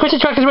done Chris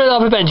and Trucker's Real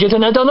Life Adventures,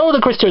 and they've done all the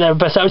Chris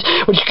episodes,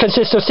 which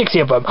consists of 60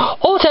 of them.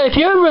 Also, if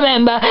you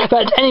remember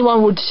that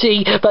anyone would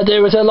see that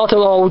there was a lot of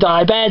old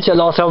eye beds, a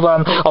lot of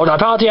old eye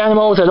party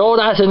animals, and all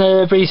that, and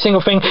every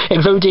single thing,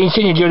 including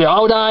Senior Junior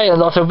Old Eye, and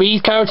a lot of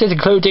these characters,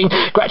 including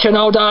Gretchen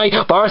Old Eye,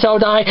 Boris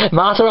Old Eye,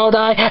 Martha Old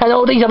Eye, and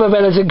all these other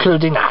villains,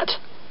 including that.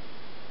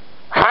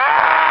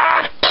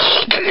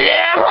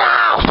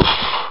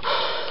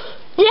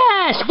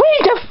 Yes, we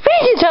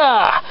defeated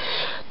her!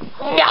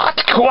 Not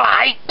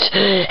quite.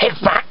 In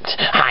fact,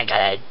 I'm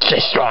gonna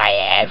destroy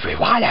every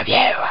one of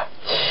you.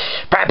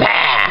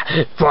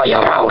 Prepare for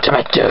your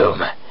ultimate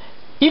doom.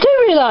 You do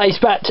realise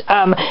that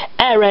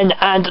Erin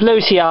and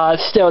Lucy are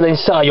still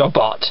inside your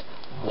bot?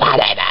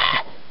 Whatever.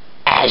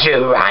 As you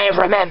might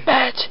have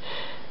remembered,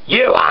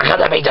 you are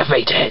gonna be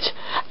defeated.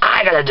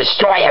 I'm gonna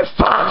destroy you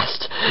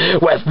fast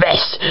with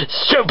this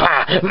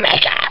super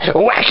mega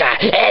whacker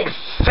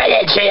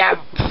infinitum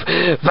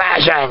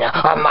version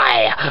of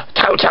my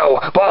total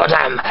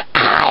boredom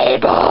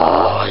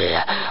eyeball.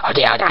 Oh,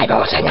 the old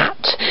eyeballs are not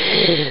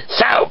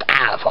so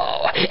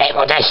powerful. It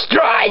will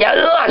destroy the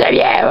lot of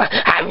you,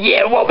 and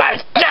you will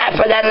most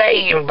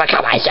definitely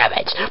become my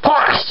servants.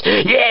 Plus,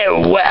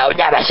 you will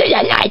never see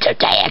the light of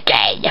day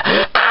again,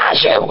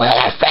 as you will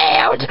have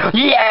failed.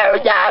 You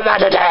never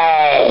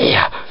today.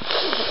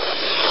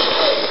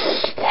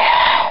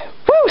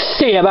 We'll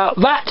see about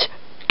that.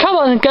 Come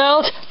on,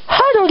 girls,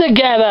 huddle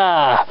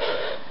together.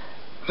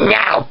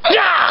 Now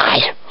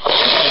die!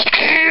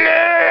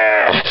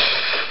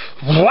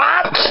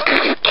 What?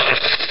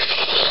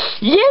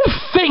 You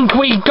think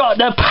we got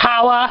the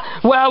power?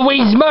 Well,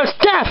 we most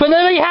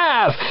definitely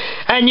have.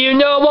 And you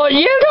know what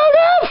you don't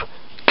have?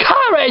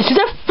 Courage to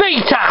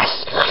defeat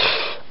us.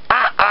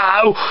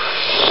 Uh-oh.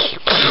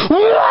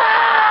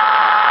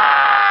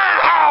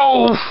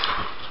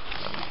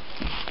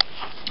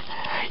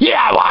 You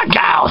know what,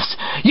 girls?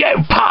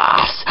 You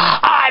pass.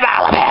 I'm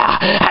out of here.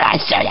 And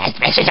as soon as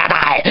Mrs. and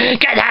I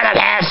get out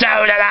of here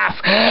soon enough,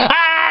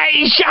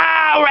 I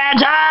shall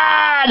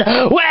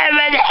return with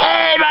an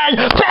even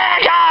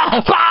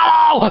bigger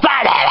bottle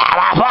than ever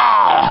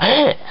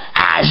before.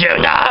 As you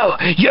know,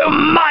 you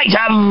might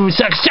have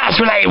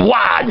successfully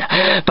won,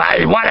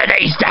 but one of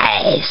these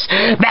days,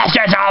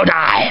 Mr.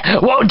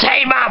 Todai will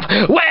team up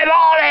with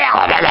all the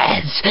other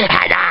villains,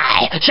 and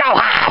I shall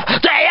have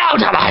the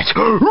ultimate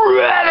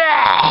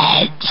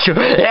revenge!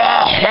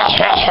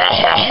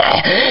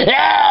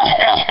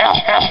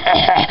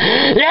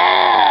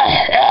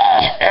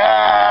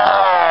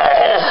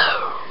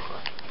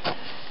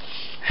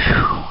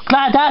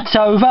 Glad that's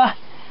over.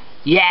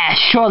 Yeah,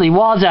 surely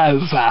was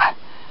over.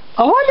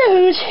 I wonder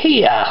who's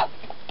here.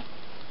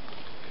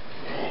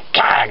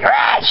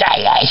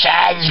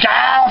 Congratulations,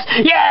 girls!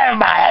 You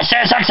managed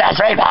to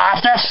successfully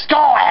pass the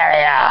school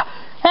area!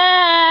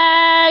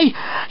 Hey!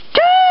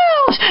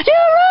 Girls! You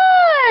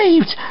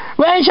arrived!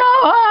 We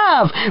sure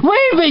have!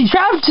 We've been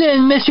trapped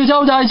in Mistress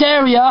Old-Eye's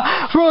area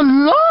for a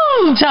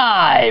long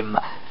time!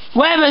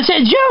 Ever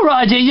since you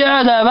arrived at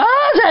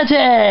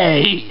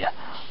university!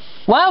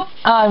 Well,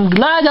 I'm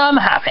glad I'm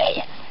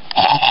happy.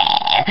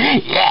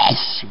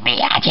 Yes, me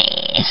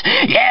hearties.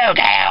 You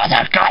girls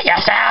have got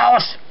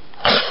yourselves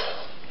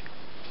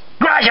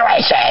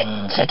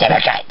graduation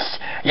certificates.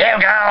 You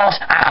girls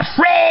are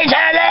free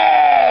to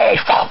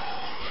leave.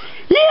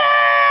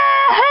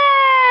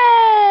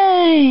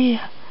 Yay!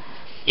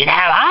 You know,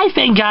 I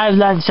think I've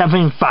learned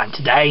something fun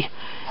today.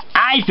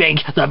 I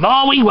think the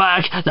more we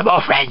work, the more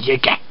friends you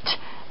get.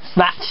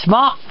 That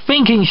smart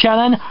thinking,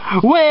 Shannon,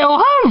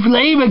 will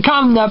hopefully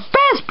become the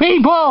best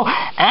people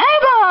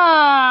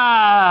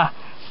ever!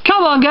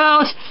 Come on,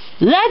 girls,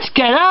 let's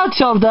get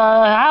out of the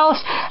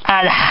house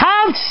and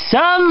have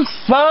some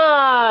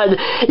fun!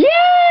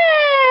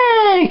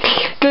 Yay!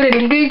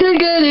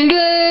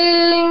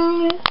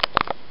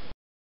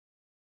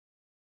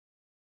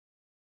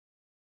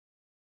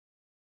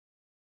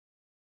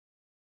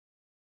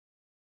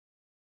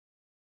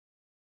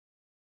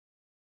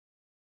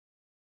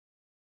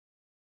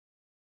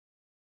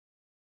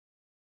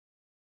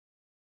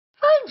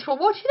 Thanks for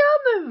watching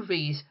our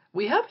movies.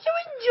 We hope you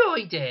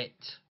enjoyed it.